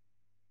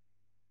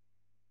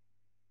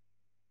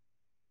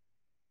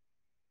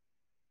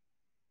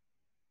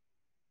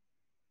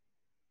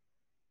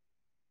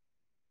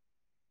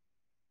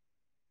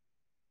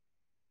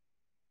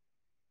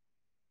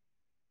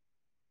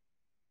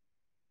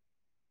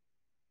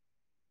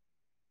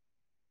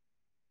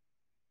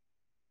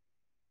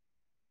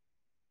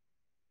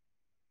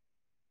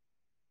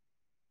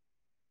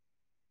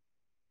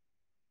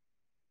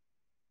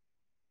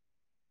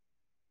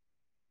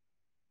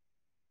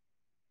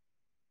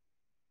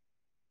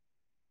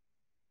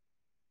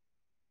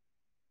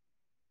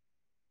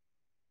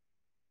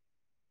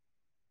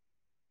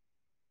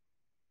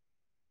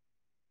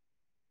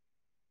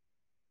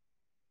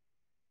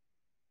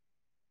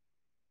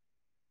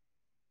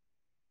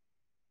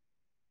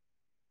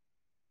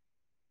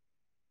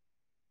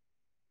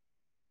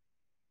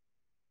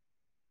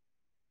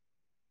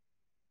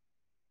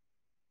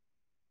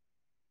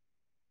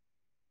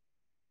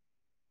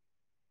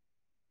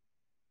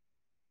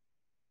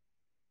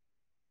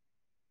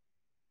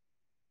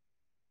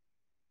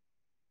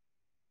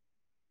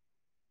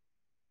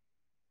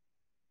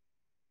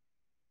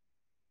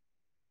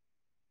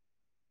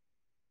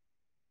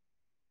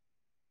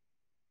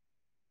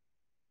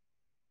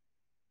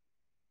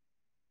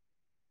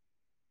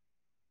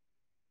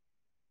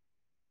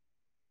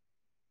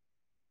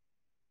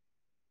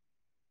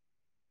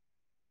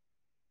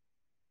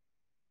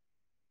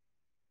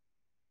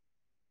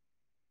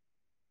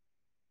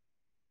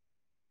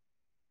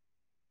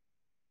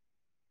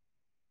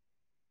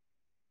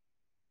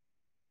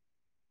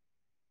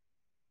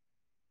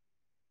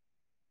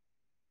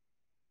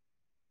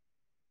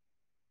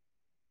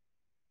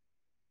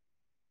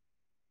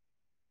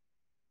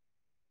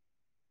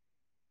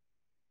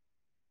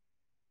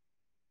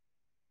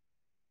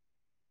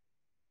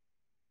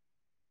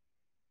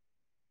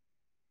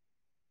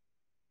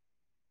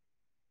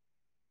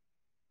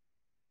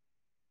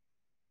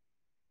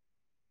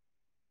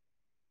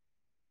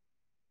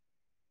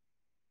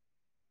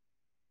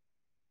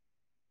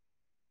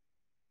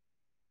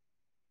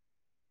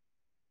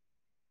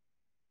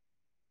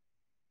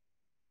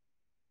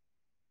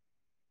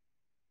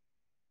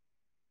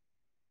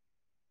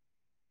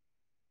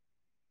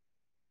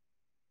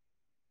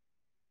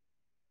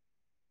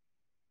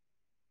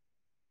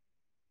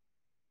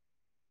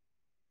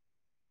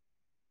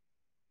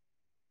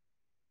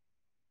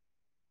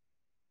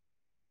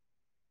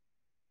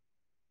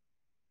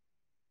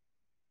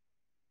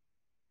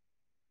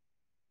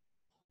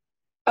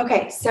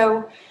 Okay,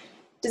 so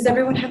does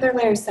everyone have their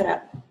layers set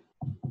up?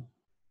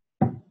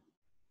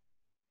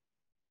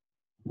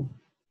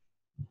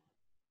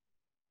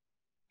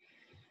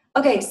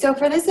 Okay, so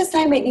for this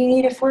assignment, you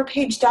need a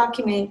 4-page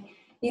document.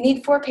 You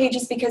need 4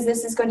 pages because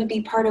this is going to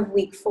be part of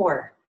week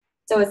 4.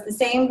 So it's the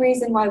same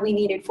reason why we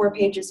needed 4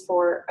 pages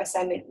for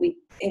assignment week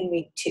in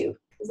week 2.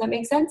 Does that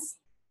make sense?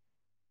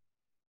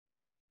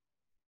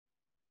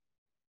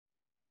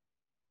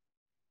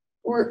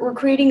 We're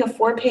creating a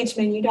 4-page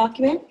menu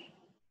document,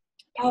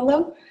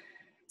 Pablo.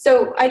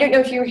 So I don't know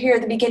if you were here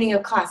at the beginning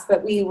of class,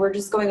 but we were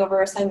just going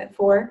over assignment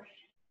 4.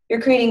 You're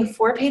creating a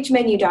 4-page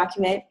menu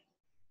document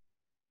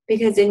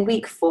because in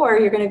week 4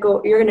 you're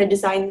going to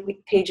design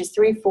pages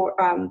 2,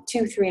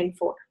 3, and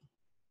 4.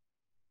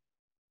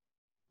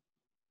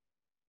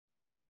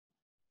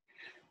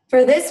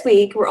 For this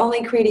week, we're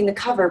only creating the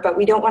cover, but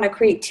we don't want to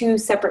create 2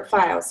 separate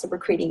files. So we're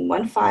creating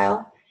 1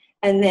 file,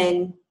 and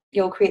then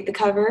you'll create the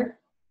cover,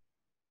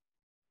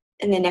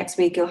 and then next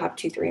week you'll have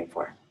 2, 3, and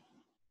 4.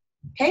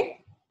 Okay?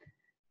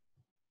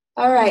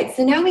 All right,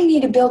 so now we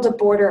need to build a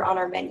border on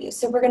our menu.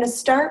 So we're going to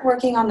start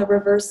working on the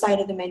reverse side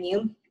of the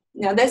menu.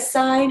 Now this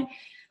side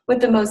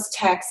with the most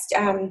text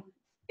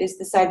is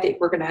the side that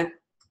we're going to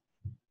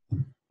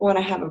want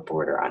to have a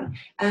border on.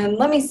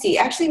 Let me see.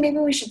 Actually, maybe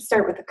we should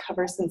start with the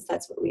cover since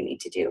that's what we need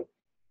to do.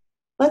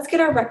 Let's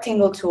get our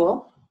rectangle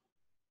tool.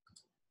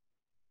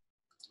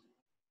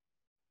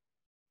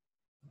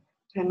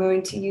 I'm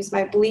going to use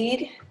my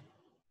bleed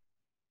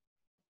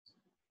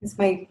as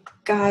my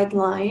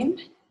guideline.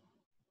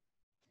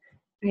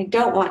 I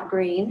don't want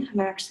green. I'm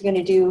actually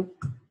going to do,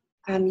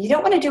 you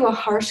don't want to do a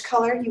harsh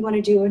color. You want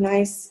to do a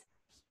nice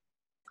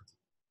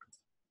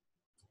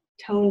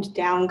toned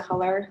down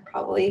color,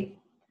 probably.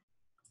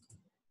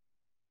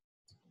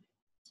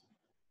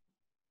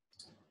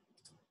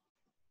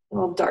 A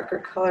little darker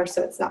color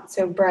so it's not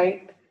so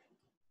bright.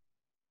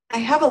 I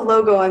have a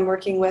logo I'm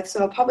working with,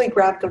 so I'll probably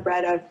grab the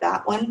red of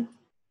that one.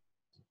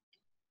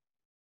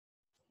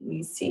 Let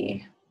me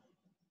see.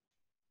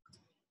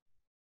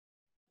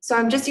 So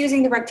I'm just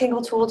using the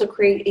rectangle tool to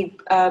create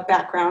a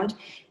background.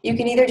 You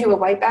can either do a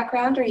white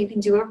background or you can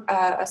do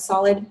a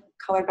solid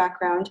color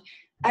background.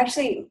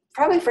 Actually,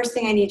 probably first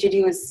thing I need to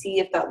do is see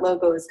if that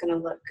logo is going to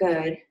look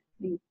good.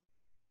 Let me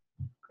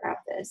grab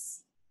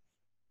this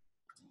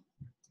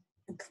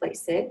and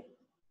place it.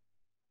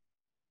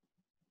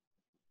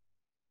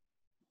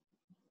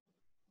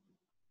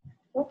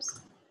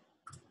 Whoops.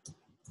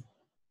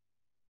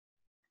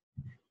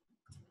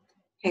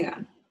 Hang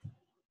on.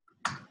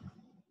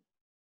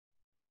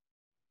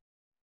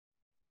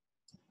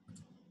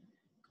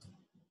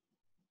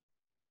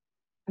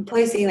 I'm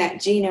placing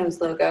that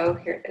Geno's logo.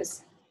 Here it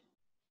is.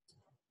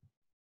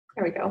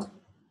 There we go.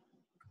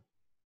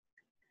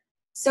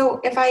 So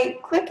if I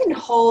click and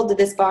hold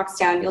this box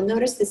down, you'll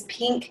notice this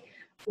pink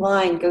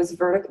line goes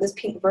vertical. This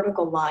pink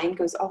vertical line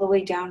goes all the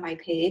way down my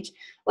page.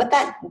 What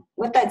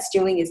that's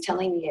doing is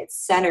telling me it's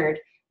centered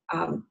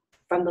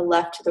from the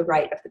left to the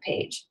right of the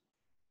page.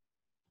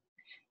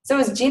 So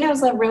is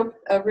Geno's a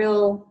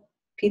real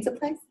pizza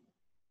place?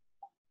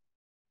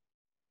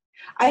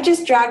 I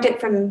just dragged it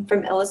from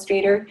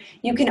Illustrator.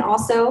 You can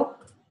also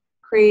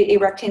create a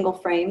rectangle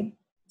frame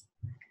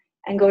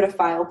and go to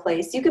File,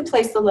 Place. You can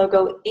place the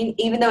logo,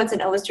 even though it's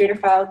an Illustrator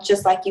file,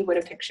 just like you would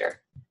a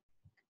picture.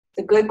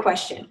 It's a good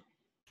question.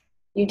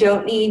 You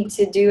don't need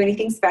to do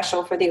anything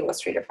special for the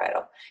Illustrator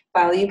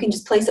file. You can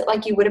just place it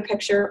like you would a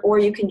picture, or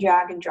you can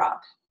drag and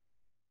drop.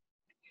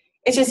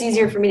 It's just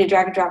easier for me to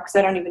drag and drop because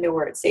I don't even know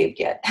where it's saved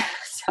yet.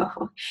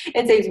 So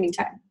it saves me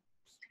time.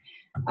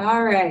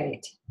 All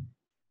right.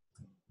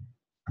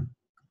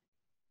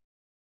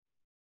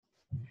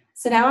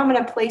 So now I'm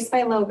going to place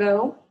my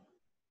logo.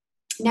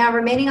 Now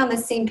remaining on the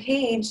same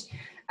page,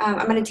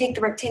 I'm going to take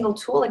the rectangle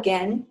tool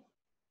again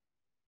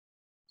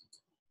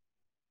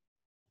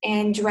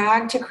and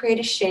drag to create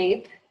a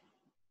shape.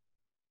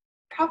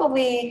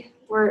 Probably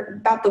we're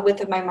about the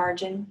width of my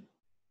margin,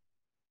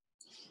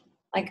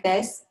 like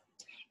this.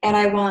 And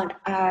I want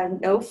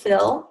no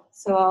fill.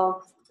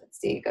 So let's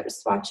see, go to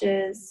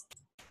swatches,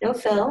 no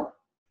fill.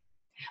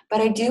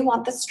 But I do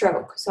want the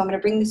stroke. So I'm going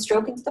to bring the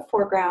stroke into the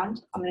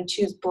foreground. I'm going to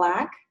choose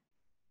black.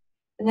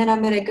 And then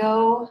I'm going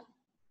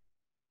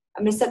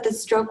to set the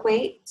stroke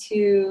weight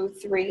to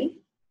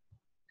 3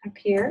 up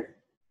here.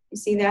 You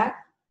see that?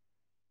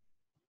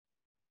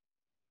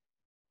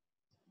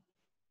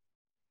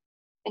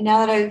 And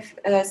now that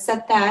I've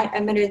set that,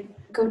 I'm going to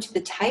go to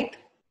the type.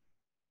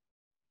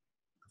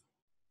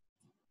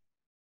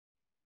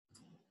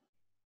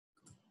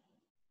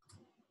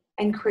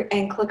 And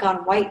click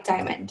on white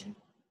diamond.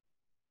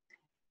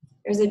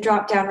 There's a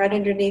drop down right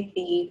underneath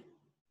the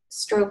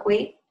stroke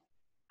weight,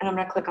 and I'm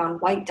going to click on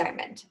white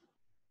diamond.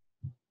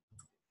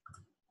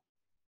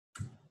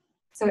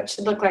 So it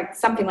should look like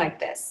something like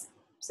this.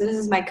 So this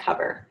is my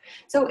cover.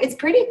 So it's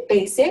pretty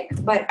basic,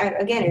 but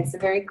again, it's a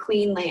very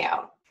clean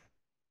layout.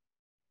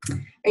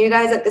 Are you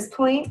guys at this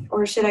point,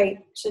 or should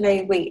I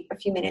wait a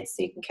few minutes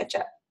so you can catch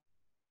up?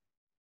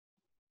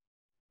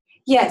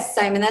 Yes,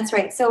 Simon, that's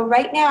right. So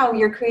right now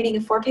you're creating a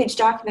 4-page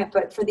document,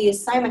 but for the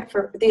assignment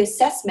for the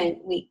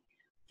assessment week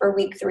for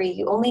week 3,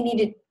 you only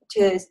needed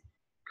to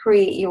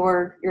create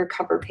your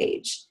cover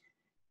page.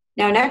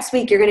 Now next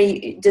week you're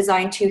going to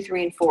design 2,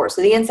 3, and 4.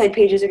 So the inside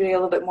pages are going to be a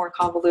little bit more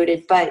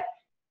convoluted, but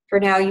for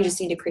now you just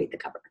need to create the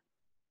cover.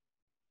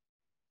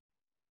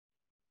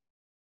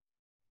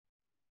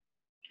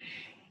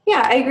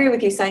 Yeah, I agree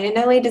with you, Simon.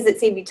 Not only does it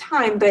save you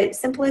time, but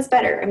simple is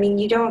better. I mean,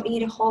 you don't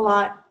need a whole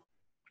lot.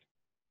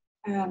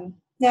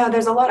 Now,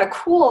 there's a lot of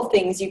cool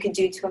things you could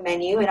do to a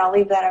menu, and I'll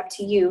leave that up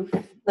to you.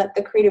 Let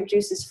the creative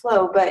juices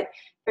flow. But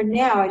for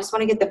now, I just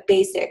want to get the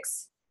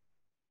basics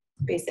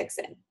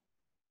in.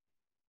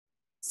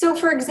 So,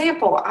 for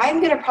example,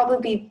 I'm going to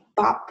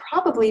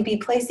probably be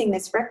placing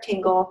this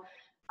rectangle,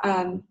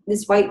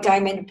 this white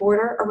diamond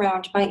border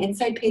around my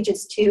inside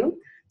pages too.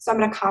 So I'm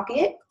going to copy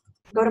it,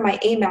 go to my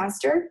A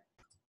master,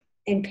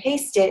 and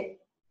paste it.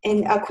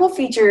 And a cool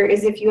feature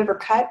is if you ever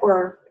cut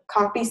or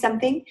copy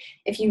something,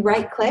 if you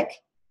right-click,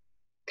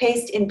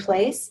 paste in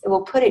place, it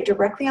will put it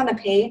directly on the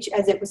page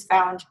as it was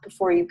found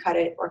before you cut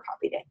it or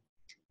copied it.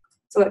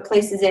 So it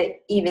places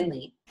it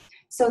evenly.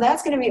 So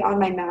that's going to be on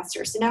my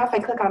master. So now if I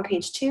click on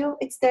page 2,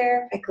 it's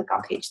there. If I click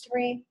on page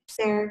 3, it's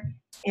there.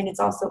 And it's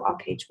also on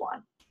page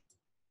 1.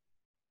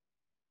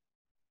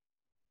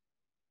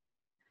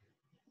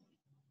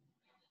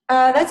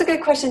 That's a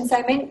good question,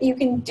 Simon. You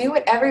can do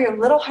whatever your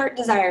little heart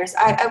desires.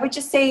 I would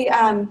just say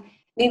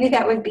maybe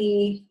that would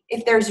be,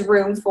 if there's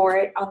room for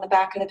it on the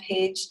back of the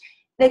page.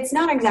 It's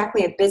not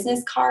exactly a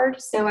business card,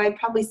 so I'd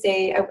probably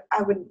say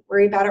I wouldn't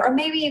worry about it. Or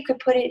maybe you could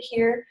put it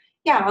here,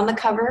 yeah, on the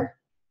cover.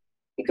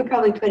 You could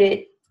probably put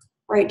it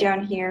right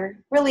down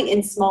here, really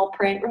in small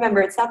print.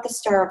 Remember, it's not the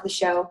star of the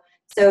show,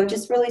 so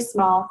just really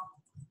small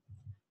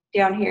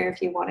down here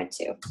if you wanted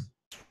to.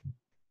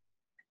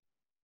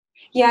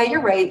 Yeah,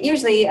 you're right.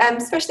 Usually,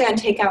 especially on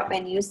takeout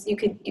menus, you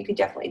could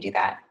definitely do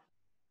that.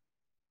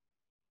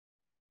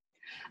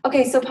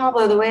 Okay, so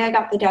Pablo, the way I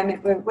got the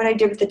diamond, what I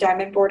did with the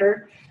diamond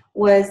border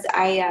was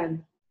I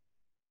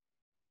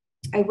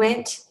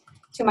went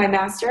to my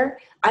master.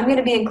 I'm going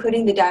to be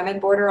including the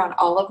diamond border on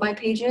all of my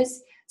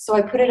pages, so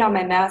I put it on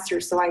my master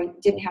so I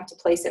didn't have to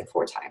place it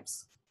 4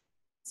 times.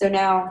 So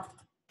now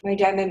my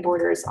diamond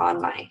border is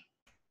on my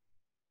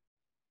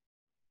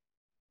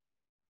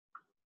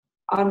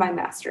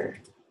master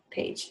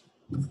page.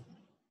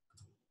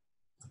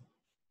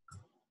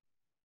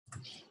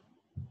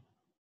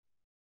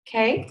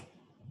 Okay.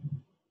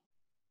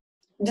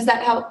 Does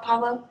that help,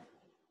 Pablo?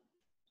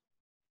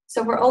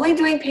 So we're only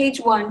doing page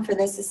 1 for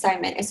this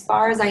assignment, as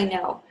far as I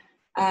know.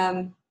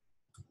 Let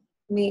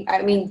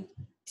me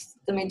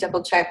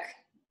double check.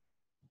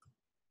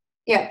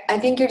 Yeah, I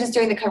think you're just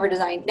doing the cover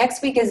design.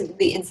 Next week is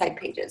the inside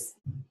pages.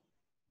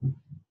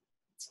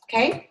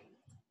 Okay.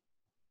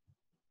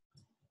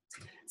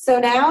 So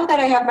now that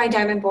I have my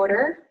diamond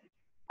border,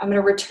 I'm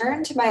going to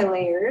return to my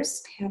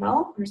layers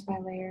panel. Where's my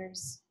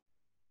layers?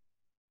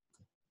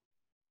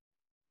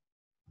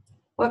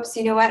 Whoops,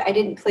 you know what? I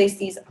didn't place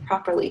these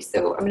properly.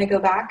 So I'm going to go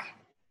back.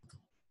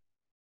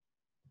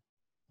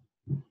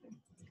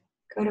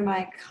 Go to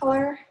my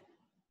color.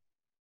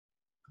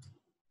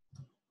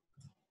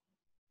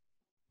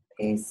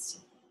 Paste.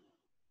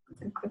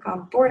 And click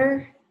on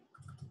border.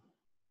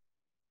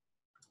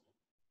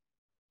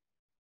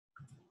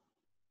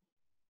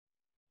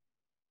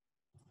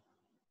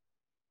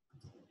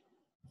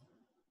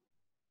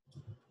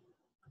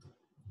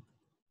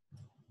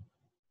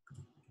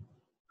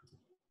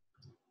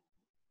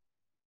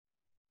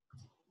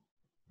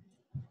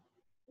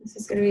 This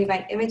is going to be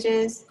my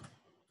images.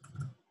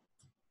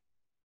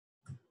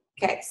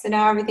 Okay, so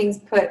now everything's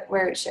put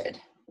where it should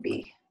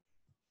be.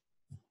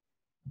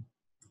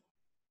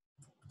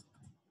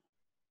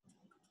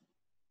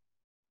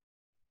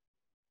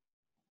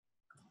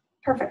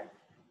 Perfect.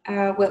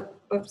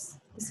 Whoops,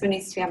 this one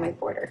needs to be on my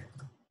border.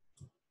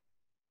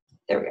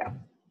 There we go.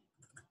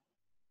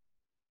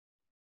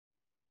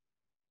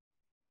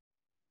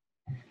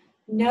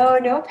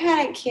 No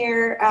panic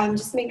here.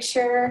 Just make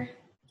sure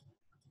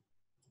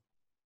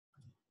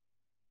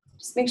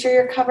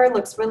your cover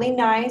looks really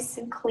nice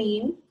and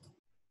clean.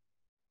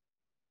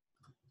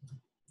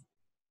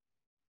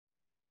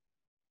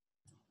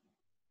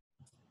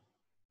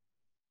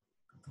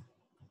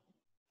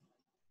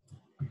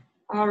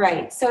 All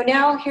right, so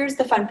now here's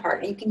the fun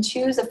part. You can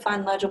choose a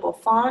fun, legible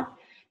font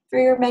for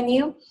your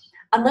menu.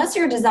 Unless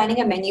you're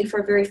designing a menu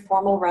for a very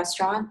formal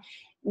restaurant,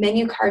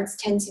 menu cards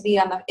tend to be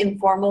on the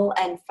informal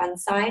and fun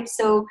side.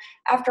 So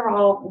after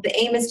all, the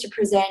aim is to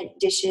present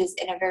dishes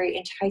in a very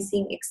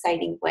enticing,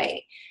 exciting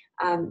way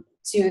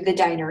to the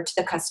diner, to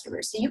the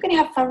customer. So you can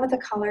have fun with the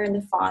color and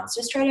the fonts.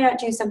 Just try to not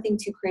do something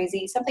too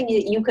crazy, something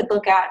that you could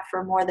look at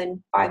for more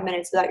than 5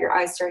 minutes without your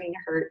eyes starting to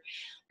hurt.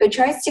 But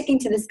try sticking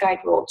to this guide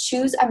rule.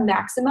 Choose a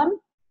maximum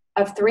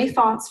of 3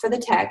 fonts for the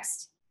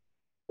text.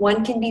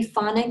 One can be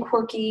fun and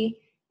quirky,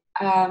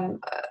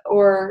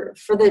 or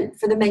for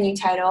the menu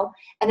title,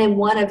 and then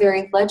one a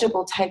very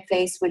legible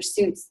typeface which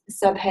suits the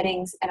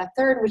subheadings, and a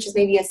third which is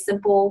maybe a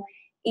simple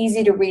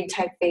easy to read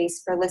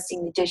typeface for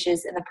listing the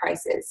dishes and the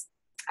prices.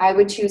 I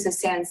would choose a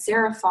sans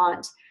serif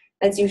font.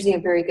 That's usually a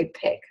very good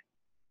pick.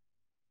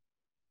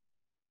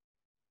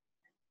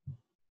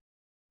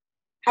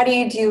 How do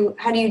you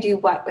do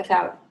what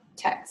without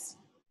text?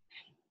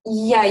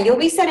 Yeah, you'll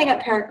be setting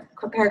up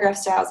paragraph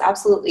styles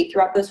absolutely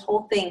throughout this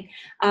whole thing.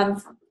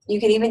 You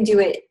can even do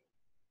it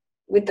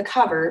with the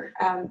cover.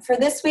 For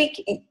this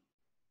week,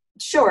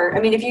 sure. I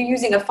mean, if you're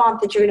using a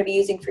font that you're going to be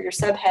using for your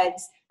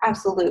subheads,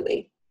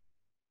 absolutely.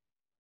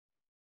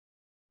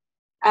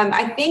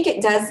 I think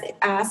it does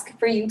ask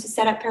for you to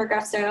set up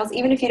paragraph styles.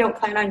 Even if you don't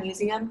plan on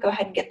using them, go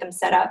ahead and get them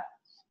set up.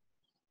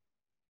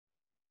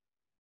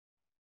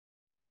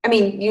 I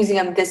mean, using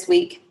them this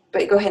week,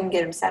 but go ahead and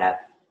get them set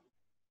up.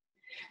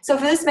 So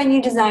for this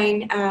menu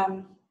design,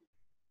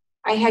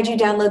 I had you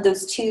download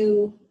those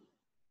two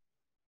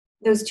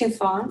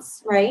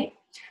fonts, right?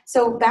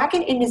 So back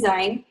in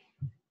InDesign,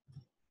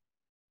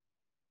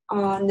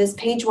 on this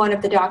page 1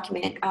 of the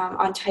document,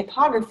 on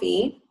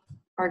typography,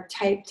 or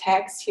type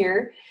text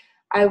here,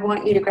 I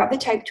want you to grab the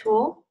type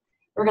tool.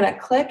 We're going to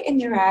click and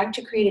drag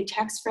to create a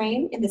text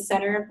frame in the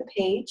center of the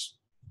page.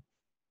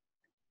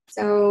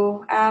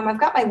 So I've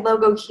got my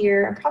logo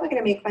here. I'm probably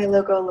going to make my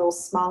logo a little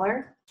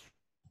smaller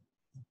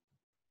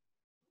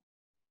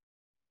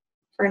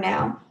for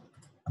now.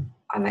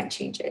 I might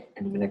change it.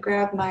 And I'm going to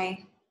grab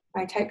my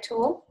type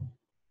tool.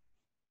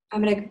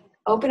 I'm going to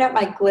open up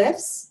my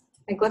glyphs.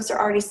 My glyphs are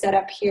already set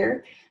up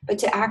here, but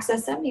to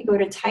access them, you go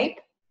to Type,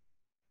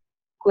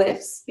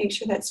 Glyphs, make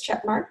sure that's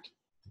check marked.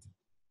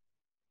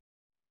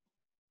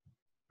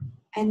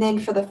 And then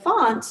for the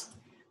font,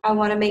 I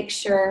want to make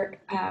sure,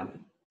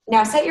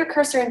 now set your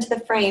cursor into the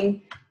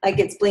frame like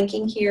it's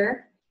blinking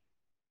here,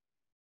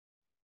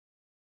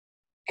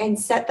 and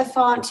set the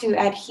font to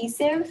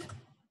adhesive,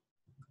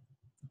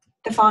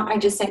 the font I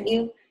just sent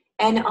you,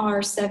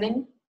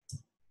 NR7.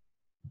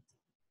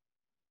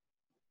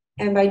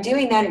 And by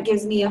doing that, it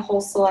gives me a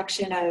whole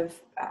selection of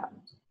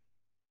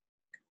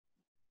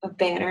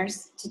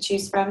banners to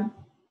choose from.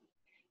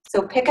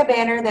 So pick a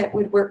banner that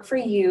would work for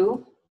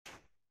you.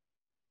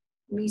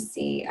 Let me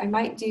see, I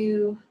might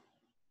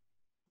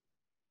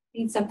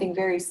need something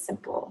very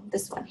simple,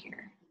 this one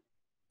here.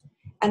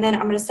 And then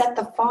I'm going to set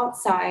the font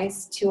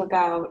size to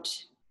about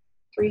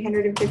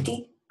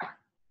 350.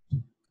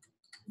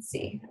 Let's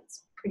see,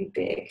 that's pretty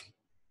big.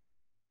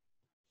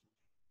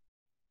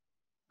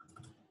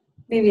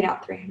 Maybe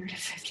not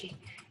 350,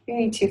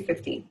 maybe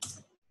 250.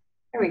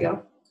 There we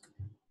go.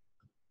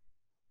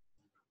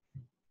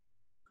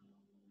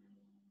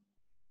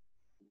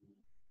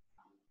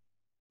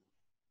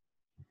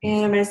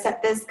 And I'm going to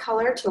set this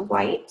color to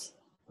white.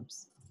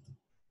 Oops.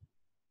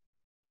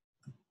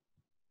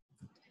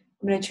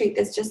 I'm going to treat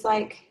this just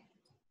like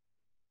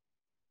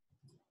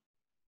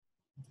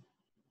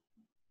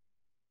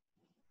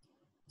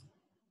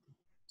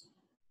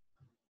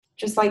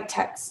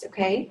text,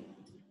 okay?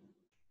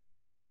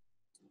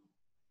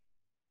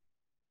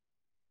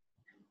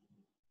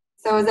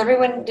 So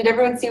did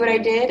everyone see what I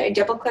did? I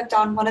double clicked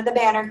on one of the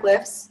banner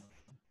glyphs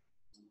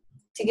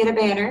to get a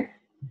banner.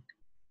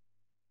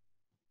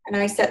 And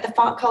I set the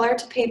font color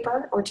to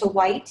paper or to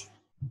white.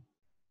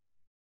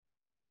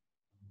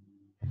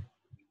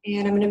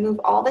 And I'm going to move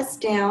all this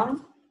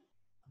down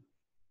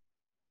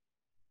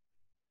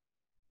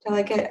till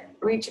I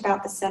reach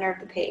about the center of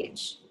the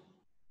page.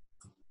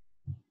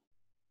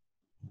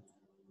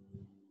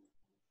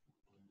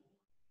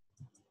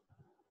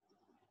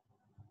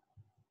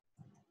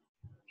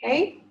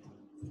 Okay?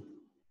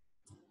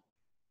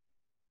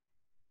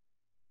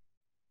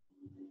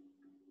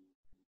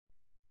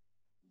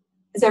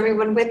 Is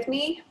everyone with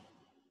me?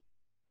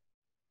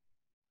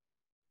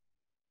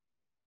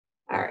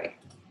 All right.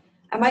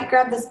 I might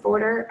grab this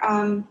border.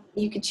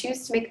 You could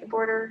choose to make the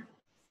border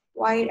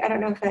white. I don't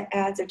know if that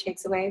adds or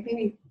takes away.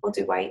 Maybe we'll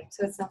do white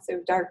so it's not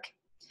so dark.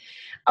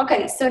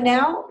 Okay, so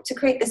now to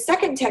create the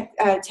second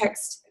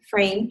text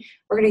frame,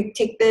 we're going to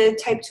take the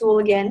type tool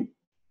again.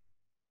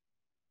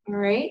 All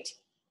right,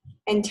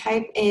 and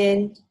type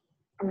in,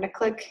 I'm going to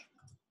click,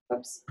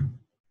 whoops.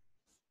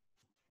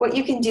 What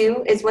you can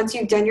do is once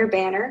you've done your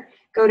banner,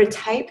 go to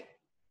Type,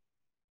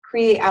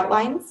 Create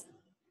Outlines,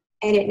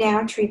 and it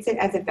now treats it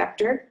as a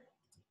vector.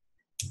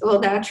 It will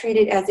now treat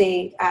it as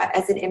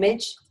an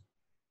image.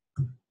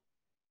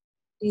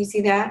 Do you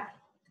see that?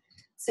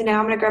 So now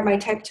I'm going to grab my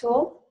type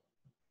tool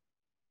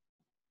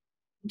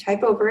and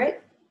type over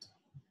it.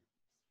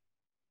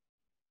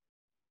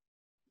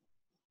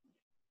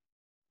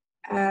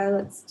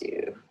 Let's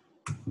do.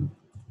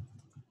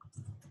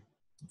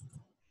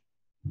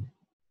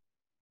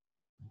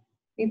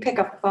 You pick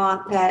a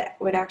font that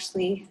would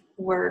actually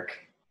work.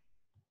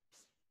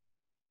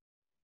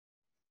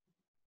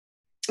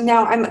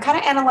 Now I'm kind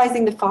of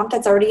analyzing the font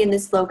that's already in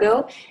this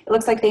logo. It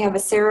looks like they have a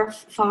serif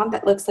font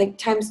that looks like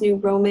Times New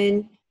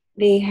Roman.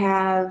 They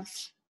have,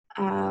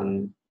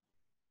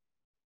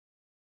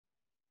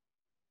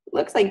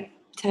 looks like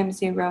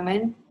Times New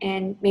Roman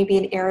and maybe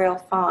an Arial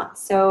font.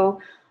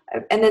 So,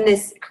 and then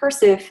this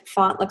cursive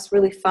font looks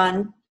really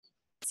fun.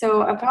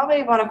 So I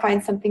probably want to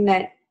find something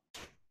that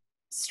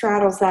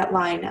straddles that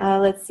line.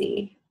 Let's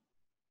see.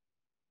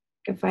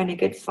 I can find a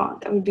good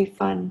font. That would be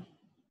fun.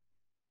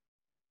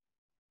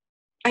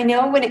 I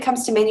know when it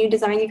comes to menu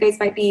design, you guys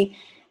might be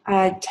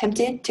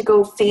tempted to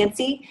go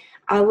fancy.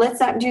 Let's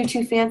not do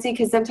too fancy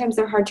because sometimes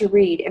they're hard to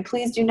read. And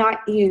please do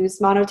not use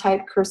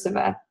Monotype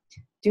Cursiva.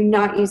 Do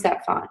not use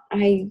that font.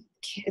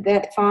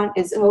 That font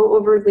is so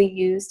overly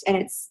used and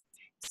it's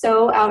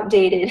so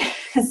outdated.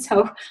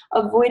 So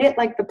avoid it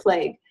like the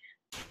plague.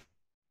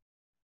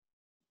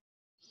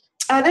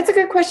 That's a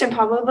good question,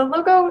 Pablo. The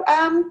logo,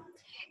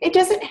 it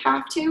doesn't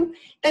have to.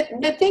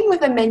 The thing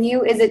with a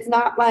menu is it's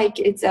not like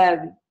it's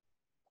an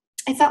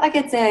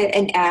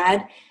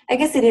ad. I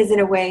guess it is in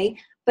a way,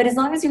 but as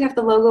long as you have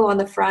the logo on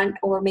the front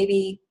or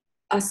maybe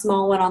a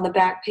small one on the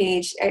back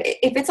page,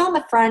 if it's on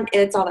the front,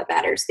 it's all that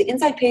matters. The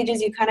inside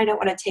pages, you kind of don't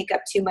want to take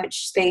up too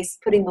much space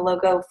putting the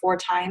logo 4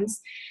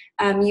 times.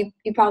 You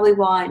probably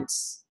want,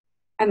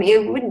 I mean,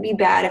 it wouldn't be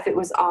bad if it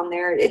was on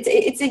there.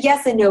 It's a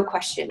yes and no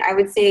question. I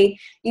would say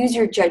use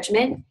your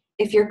judgment.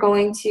 If you're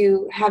going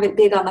to have it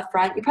big on the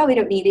front, you probably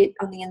don't need it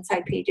on the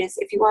inside pages.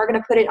 If you are going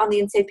to put it on the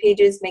inside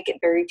pages, make it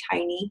very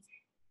tiny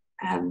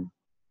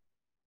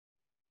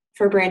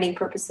for branding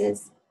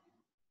purposes.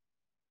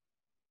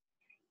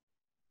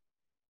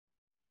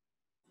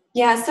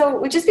 Yeah,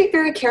 so just be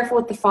very careful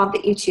with the font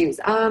that you choose.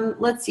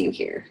 Let's see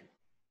here.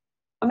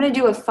 I'm going to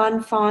do a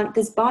fun font.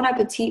 This Bon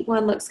Appetit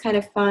one looks kind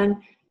of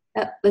fun.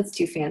 That's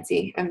too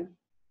fancy. I'm going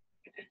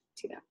to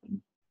do that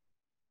one.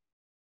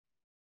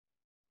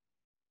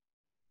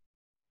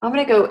 I'm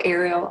going to go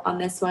Arial on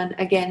this one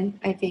again,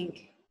 I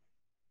think.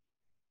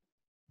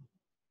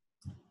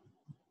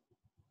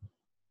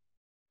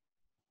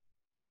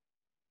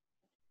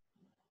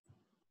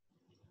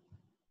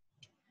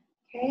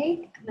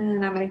 Okay, and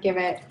then I'm going to give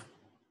it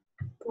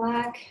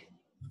black.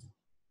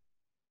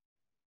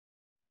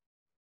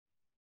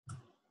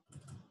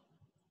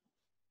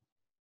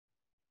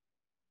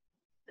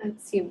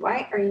 Let's see,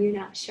 why are you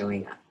not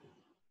showing up?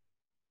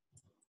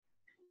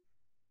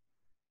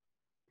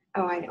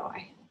 Oh, I know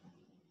why.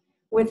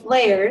 With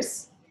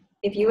layers,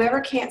 if you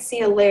ever can't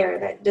see a layer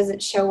that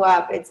doesn't show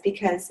up, it's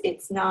because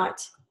it's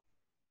not,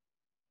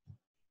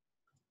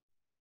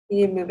 you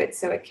need to move it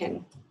so it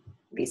can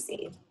be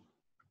seen.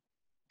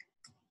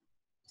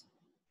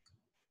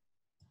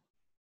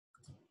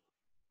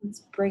 Let's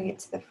bring it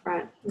to the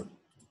front.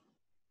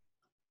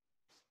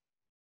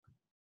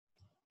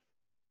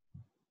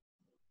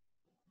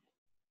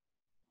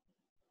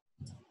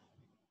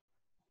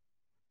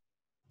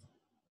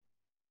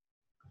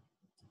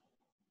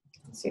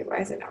 Let's see, why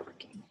is it not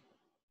working?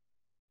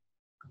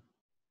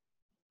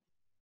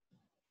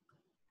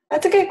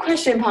 That's a good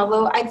question,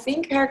 Pablo. I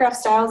think paragraph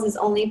styles is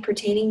only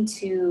pertaining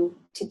to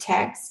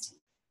text.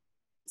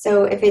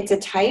 So if it's a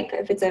type,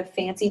 if it's a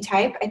fancy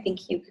type, I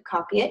think you could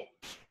copy it.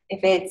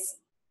 If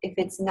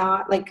it's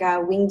not like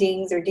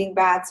Wingdings or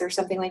Dingbats or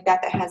something like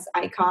that that has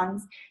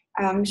icons,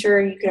 I'm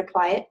sure you could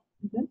apply it.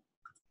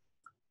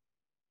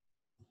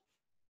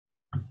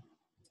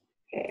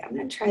 Okay, I'm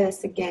gonna try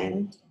this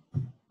again.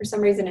 For some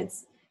reason,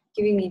 it's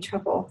giving me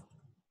trouble.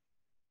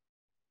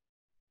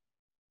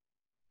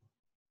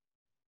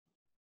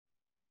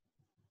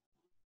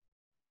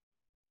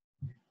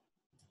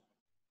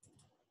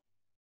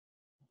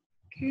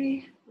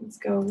 Okay, let's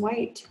go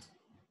white.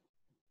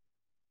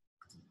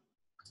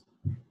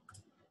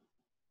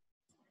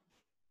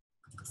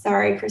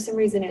 Sorry, for some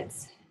reason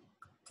it's,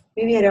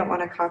 maybe I don't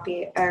want to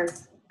copy it or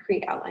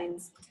create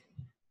outlines.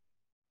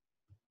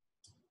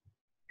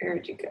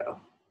 Where'd you go?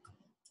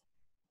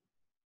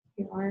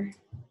 You are.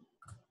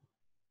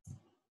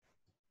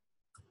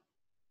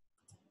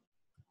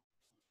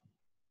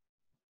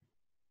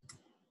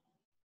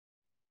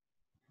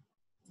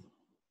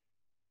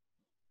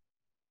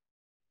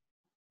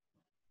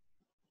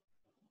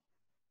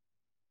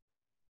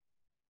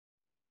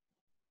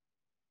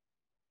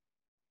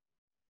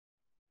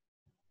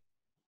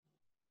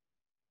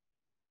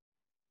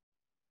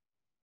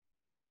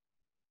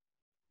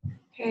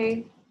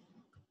 Okay.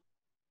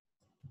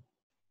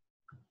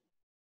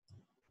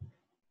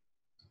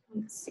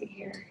 Let's see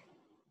here.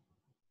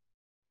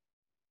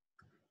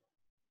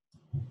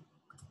 I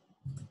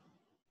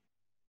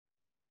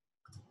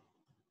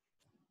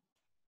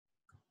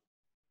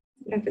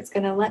don't know if it's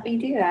going to let me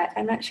do that.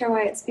 I'm not sure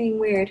why it's being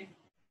weird.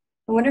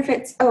 I wonder if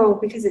it's, oh,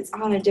 because it's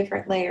on a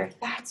different layer.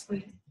 That's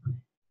what.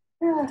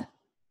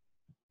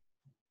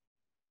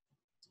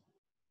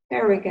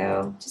 There we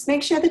go. Just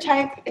make sure the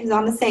type is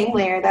on the same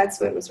layer.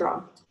 That's what was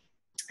wrong.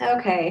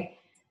 Okay,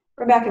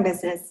 we're back in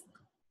business.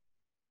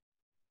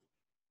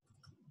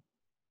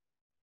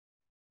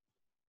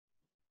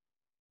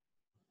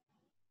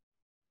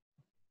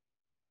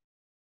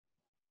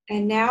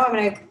 And now I'm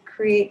going to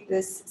create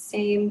this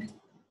same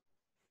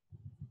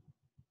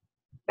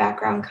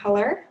background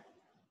color.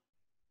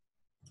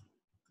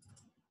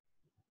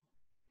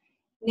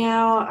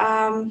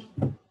 Now,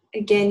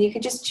 again, you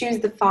could just choose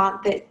the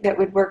font that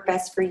would work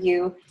best for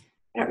you.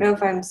 I don't know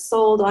if I'm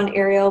sold on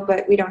Arial,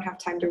 but we don't have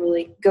time to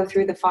really go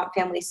through the font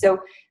family. So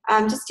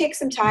just take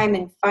some time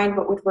and find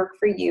what would work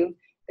for you.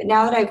 But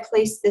now that I've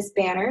placed this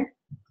banner,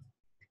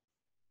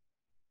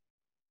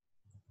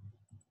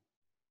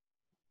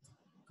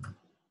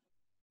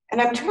 and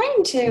I'm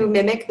trying to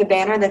mimic the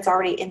banner that's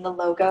already in the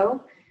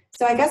logo.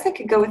 So I guess I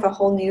could go with a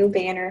whole new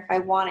banner if I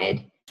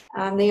wanted.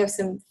 They have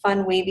some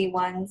fun wavy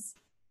ones.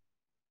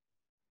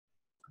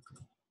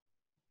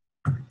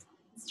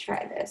 Let's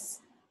try this.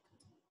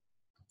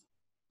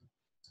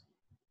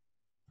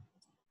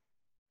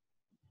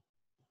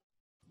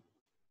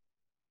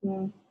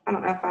 I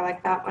don't know if I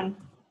like that one.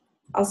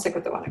 I'll stick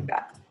with the one I've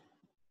got.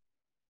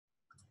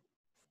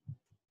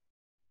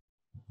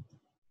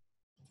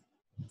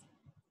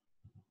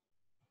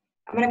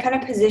 I'm going to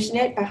kind of position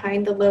it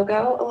behind the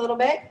logo a little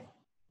bit.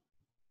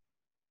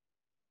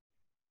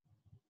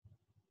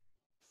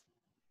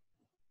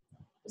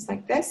 Just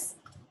like this.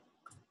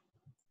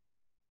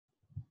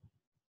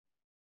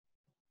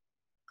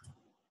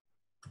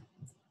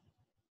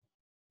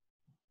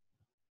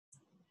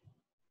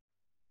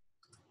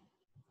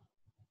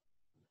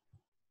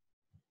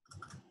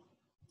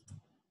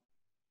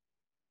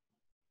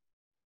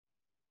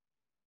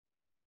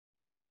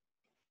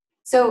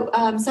 So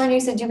Sonia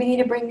said, do we need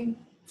to bring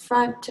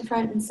front to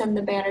front and send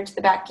the banner to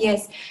the back?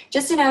 Yes,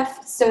 just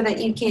enough so that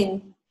you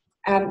can,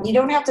 you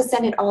don't have to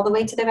send it all the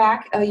way to the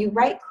back. You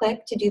right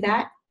click to do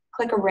that,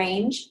 click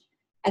arrange,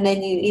 and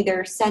then you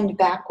either send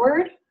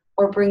backward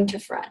or bring to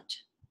front.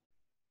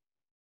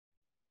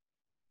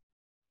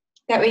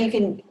 That way you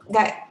can,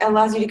 that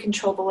allows you to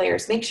control the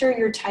layers. Make sure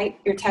your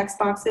text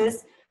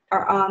boxes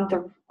are on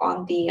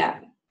the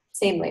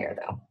same layer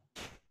though.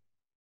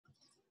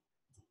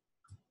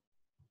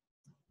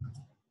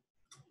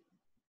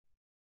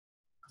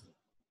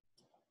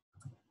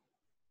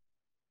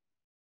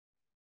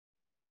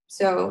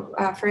 So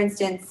for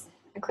instance,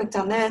 I clicked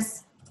on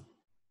this.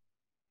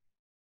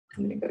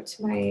 I'm going to go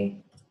to my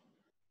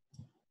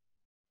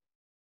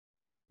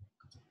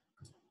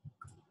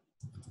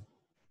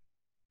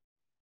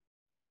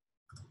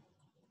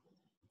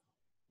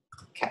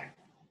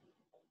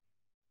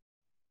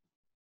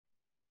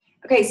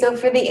Okay, so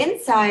for the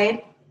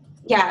inside,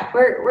 yeah,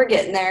 we're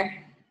getting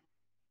there.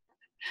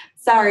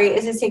 Sorry,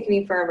 it's just taking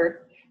me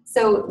forever.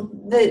 So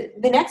the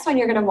next one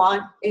you're going to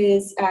want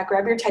is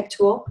grab your type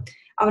tool.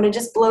 I'm going to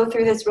just blow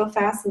through this real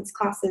fast since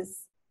class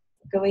is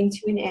going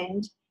to an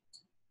end.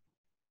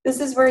 This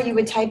is where you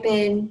would type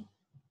in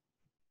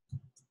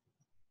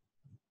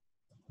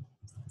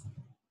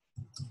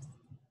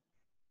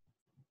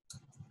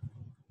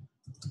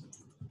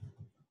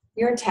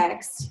your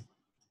text.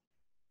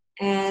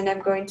 And I'm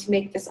going to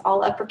make this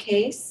all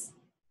uppercase.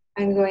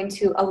 I'm going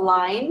to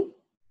align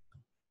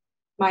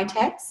my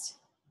text.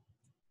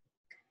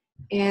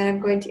 And I'm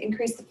going to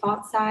increase the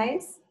font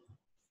size.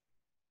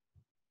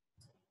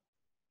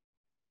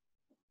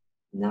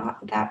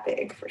 Not that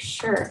big for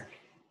sure.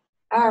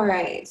 All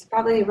right, it's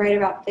probably right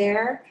about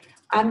there.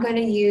 I'm going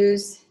to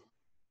use,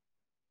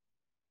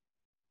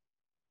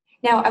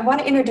 now I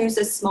want to introduce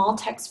a small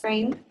text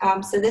frame.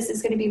 So this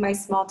is going to be my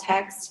small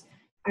text.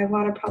 I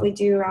want to probably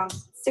do around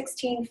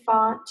 16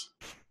 font,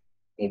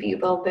 maybe a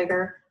little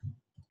bigger.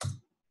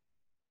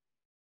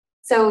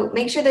 So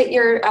make sure that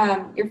your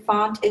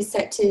font is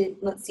set to,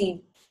 let's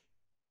see,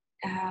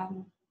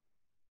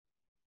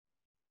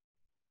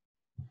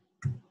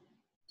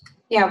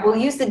 yeah, we'll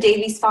use the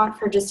Davies font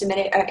for just a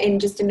minute, in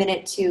just a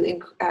minute to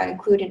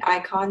include an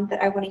icon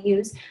that I want to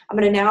use. I'm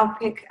going to now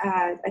pick,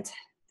 let's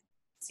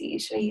see,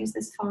 should I use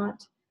this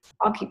font?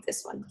 I'll keep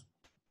this one.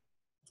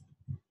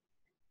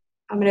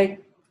 I'm going to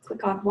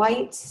click on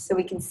white so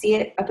we can see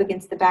it up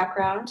against the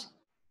background.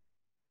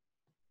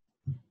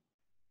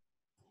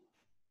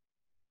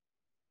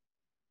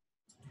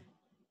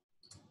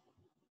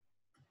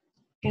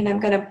 And I'm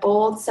going to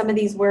bold some of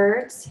these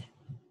words.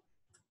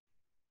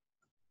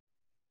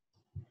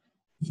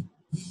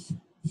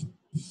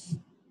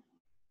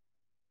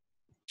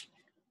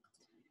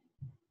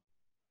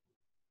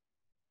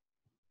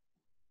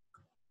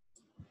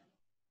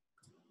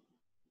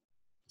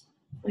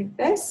 Like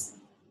this.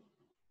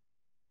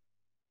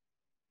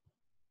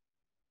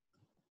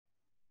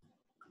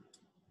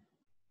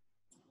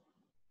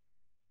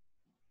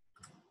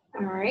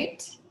 All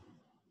right.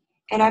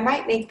 And I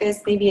might make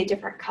this maybe a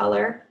different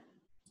color,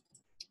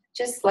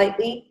 just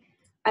slightly.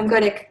 I'm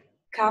going to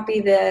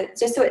copy the,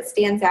 just so it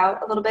stands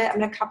out a little bit, I'm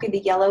going to copy the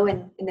yellow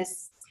in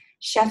this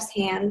chef's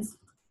hands.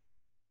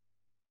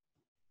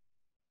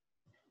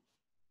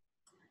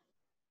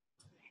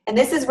 And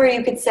this is where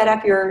you could set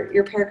up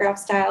your paragraph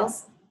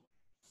styles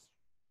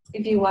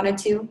if you wanted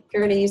to, if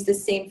you're going to use the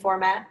same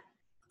format.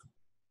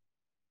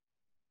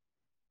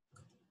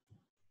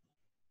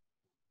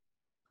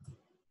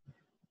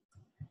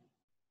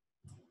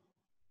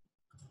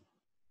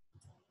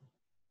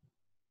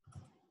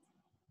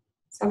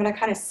 So I'm going to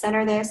kind of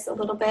center this a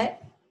little bit.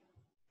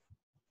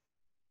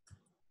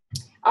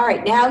 All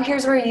right, now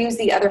here's where you use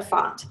the other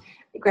font.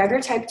 You grab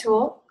your type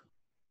tool,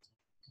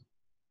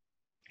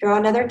 draw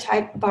another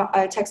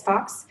text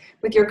box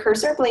with your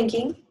cursor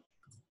blinking,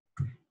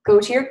 go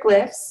to your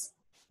glyphs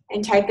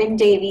and type in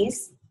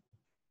Davies.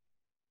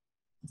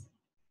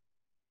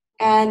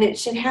 And it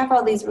should have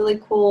all these really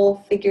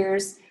cool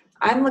figures.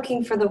 I'm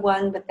looking for the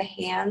one with the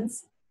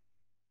hands.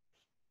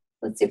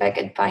 Let's see if I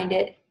can find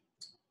it.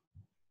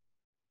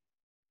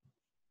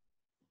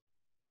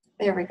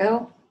 There we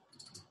go.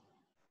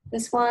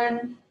 This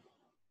one.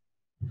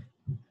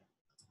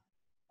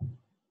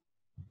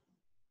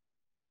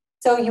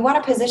 So you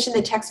want to position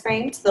the text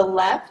frame to the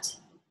left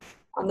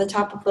on the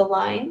top of the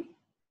line,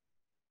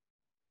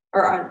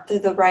 or to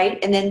the right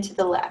and then to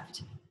the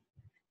left.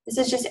 This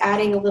is just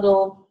adding a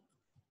little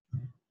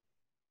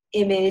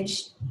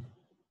image.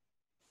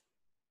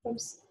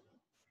 Oops.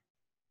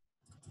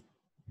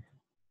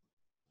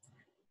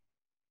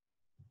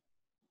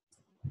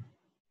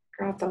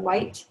 Grab the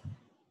white.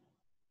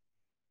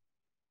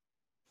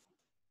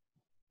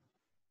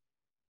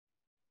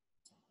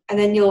 And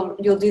then you'll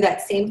do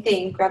that same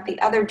thing, grab the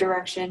other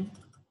direction.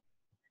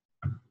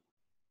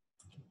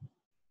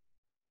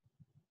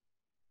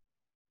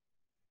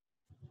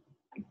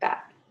 Like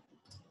that.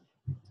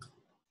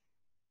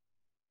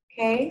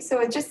 Okay,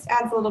 so it just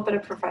adds a little bit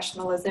of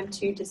professionalism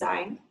to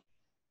design.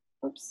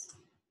 Oops,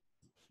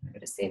 I'm not going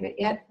to save it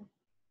yet.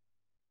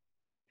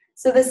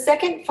 So the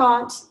second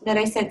font that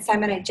I sent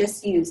Simon, I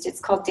just used. It's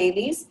called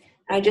Davies,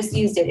 and I just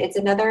used it. It's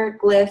another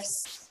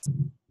glyphs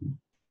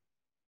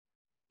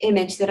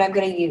image that I'm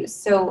going to use.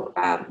 So,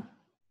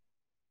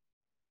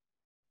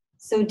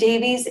 so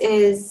Davies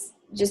is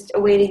just a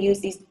way to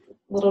use these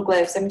little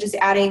glyphs. I'm just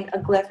adding a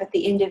glyph at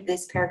the end of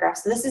this paragraph.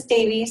 So this is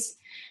Davies.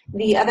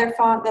 The other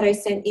font that I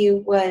sent you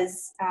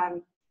was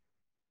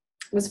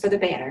for the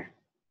banner.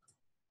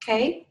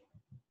 Okay.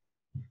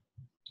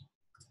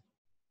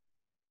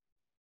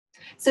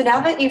 So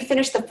now that you've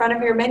finished the front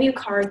of your menu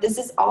card, this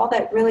is all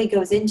that really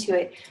goes into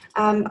it.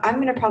 I'm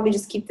going to probably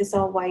just keep this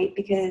all white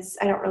because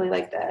I don't really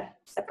like the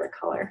separate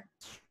color.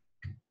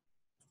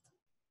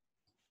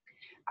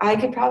 I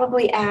could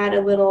probably add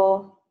a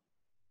little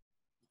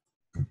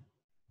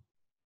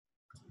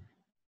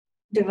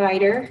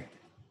divider.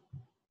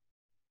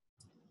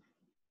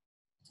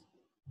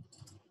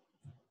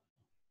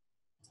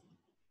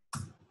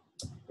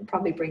 I'll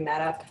probably bring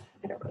that up.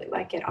 I don't really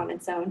like it on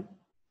its own.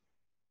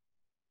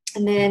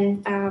 And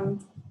then,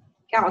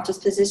 yeah, I'll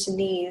just position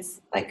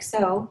these like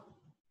so.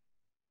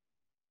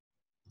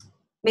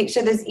 Make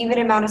sure there's even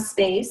amount of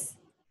space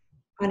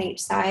on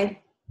each side.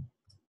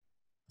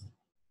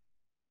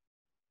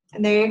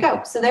 And there you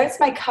go. So there's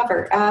my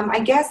cover. I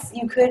guess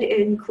you could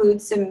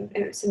include some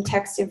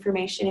text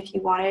information if you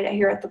wanted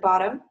here at the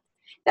bottom.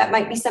 That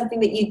might be something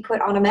that you'd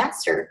put on a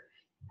master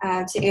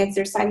to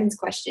answer Simon's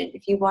question.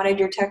 If you wanted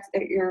your text,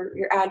 your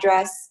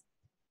address,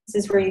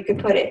 this is where you could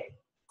put it.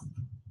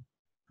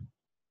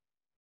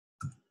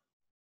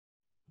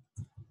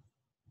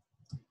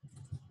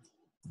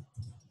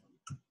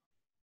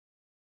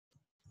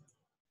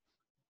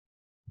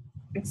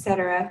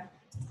 Etc.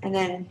 And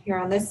then here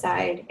on this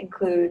side,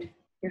 include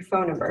your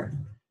phone number.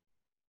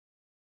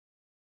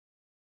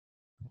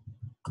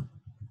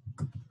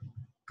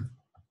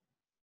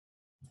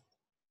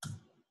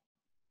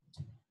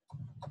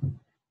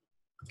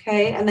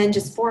 Okay, and then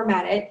just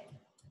format it.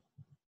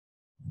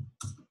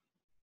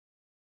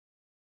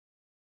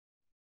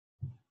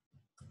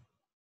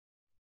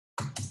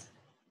 I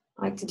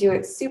like to do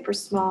it super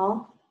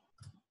small.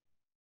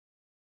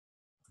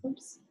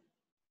 Oops.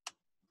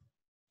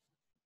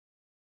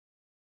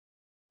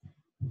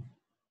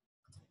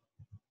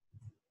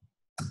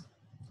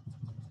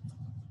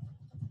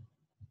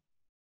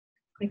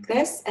 Like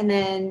this, and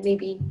then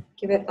maybe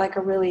give it like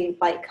a really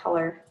light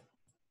color,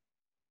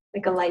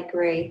 like a light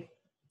gray.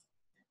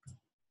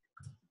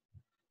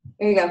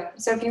 There you go.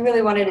 So if you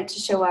really wanted it to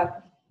show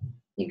up,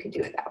 you could do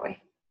it that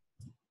way.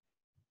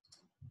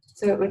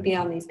 So it would be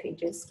on these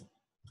pages.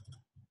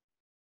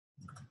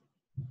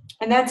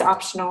 And that's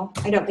optional.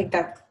 I don't think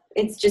that,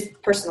 it's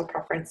just personal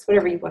preference,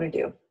 whatever you want to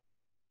do.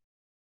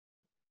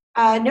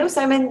 No,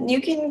 Simon,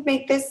 you can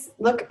make this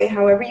look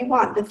however you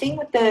want. The thing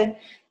with the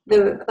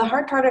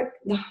hard part,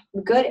 the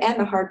good and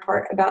the hard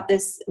part about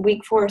this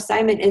week 4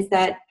 assignment is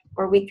that,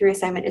 or week 3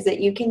 assignment, is that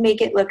you can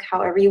make it look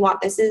however you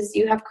want. This is,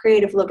 you have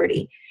creative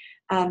liberty.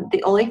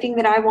 The only thing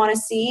that I want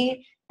to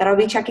see that I'll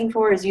be checking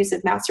for is use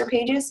of master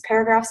pages,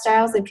 paragraph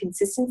styles, and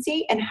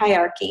consistency and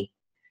hierarchy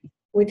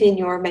within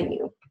your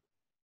menu.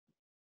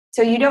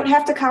 So you don't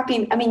have to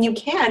copy, I mean, you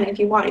can if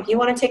you want. If you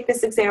want to take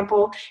this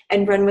example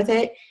and run with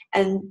it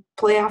and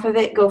play off of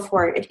it, go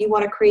for it. If you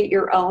want to create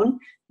your own,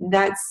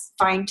 that's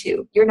fine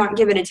too. You're not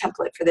given a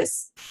template for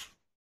this.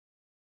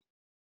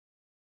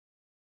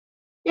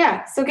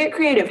 Yeah, so get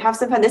creative, have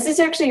some fun. This is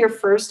actually your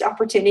first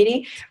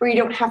opportunity where you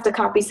don't have to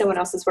copy someone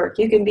else's work.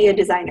 You can be a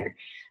designer.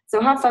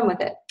 So have fun with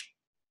it.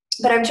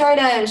 But I'm trying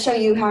to show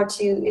you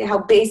how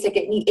basic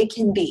it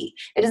can be.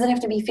 It doesn't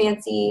have to be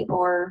fancy,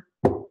 or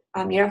you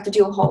don't have to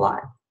do a whole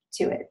lot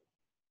to it.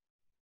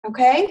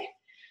 Okay?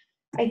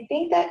 I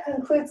think that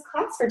concludes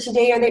class for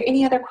today. Are there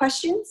any other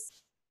questions?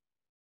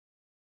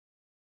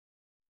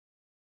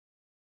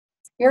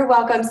 You're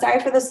welcome. Sorry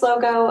for this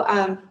logo.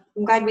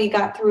 I'm glad we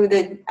got through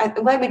I'm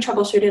glad we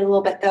troubleshooted a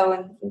little bit though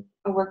and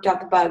worked out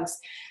the bugs.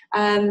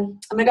 I'm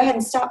gonna go ahead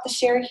and stop the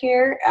share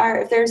here.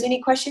 If there's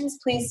any questions,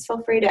 please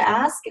feel free to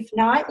ask. If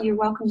not, you're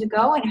welcome to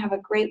go and have a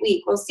great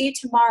week. We'll see you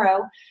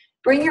tomorrow.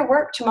 Bring your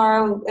work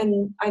tomorrow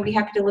and I'd be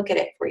happy to look at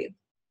it for you.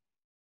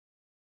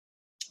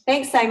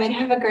 Thanks, Simon.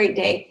 Have a great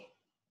day.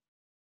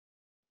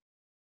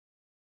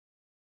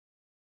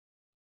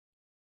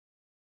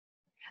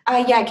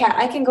 Yeah, Kat,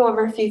 I can go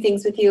over a few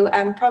things with you.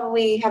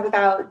 Probably have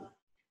about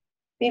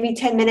maybe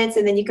 10 minutes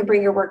and then you can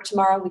bring your work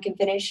tomorrow. We can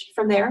finish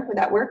from there. Would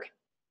that work?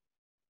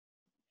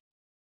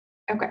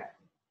 Okay,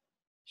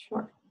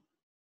 sure.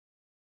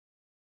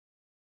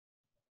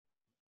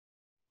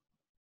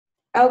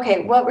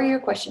 Okay, what were your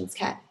questions,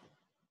 Kat?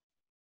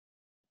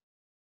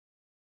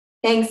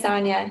 Thanks,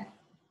 Anya.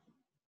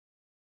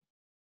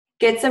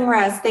 Get some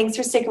rest. Thanks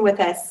for sticking with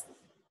us.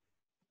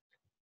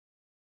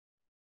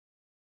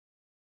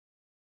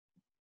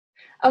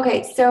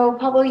 Okay, so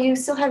Pablo, you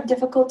still have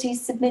difficulty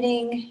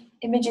submitting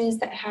images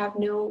that have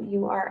no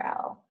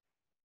URL.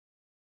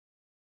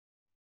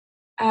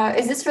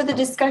 Is this for the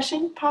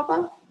discussion,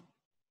 Pablo?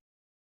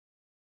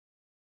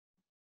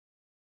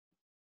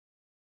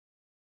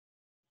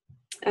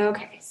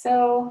 Okay,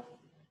 so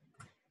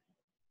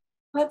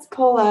let's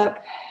pull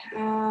up,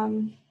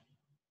 hang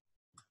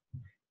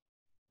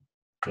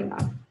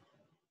on.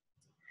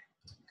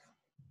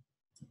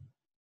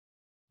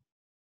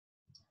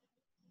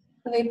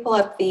 Let me pull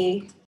up the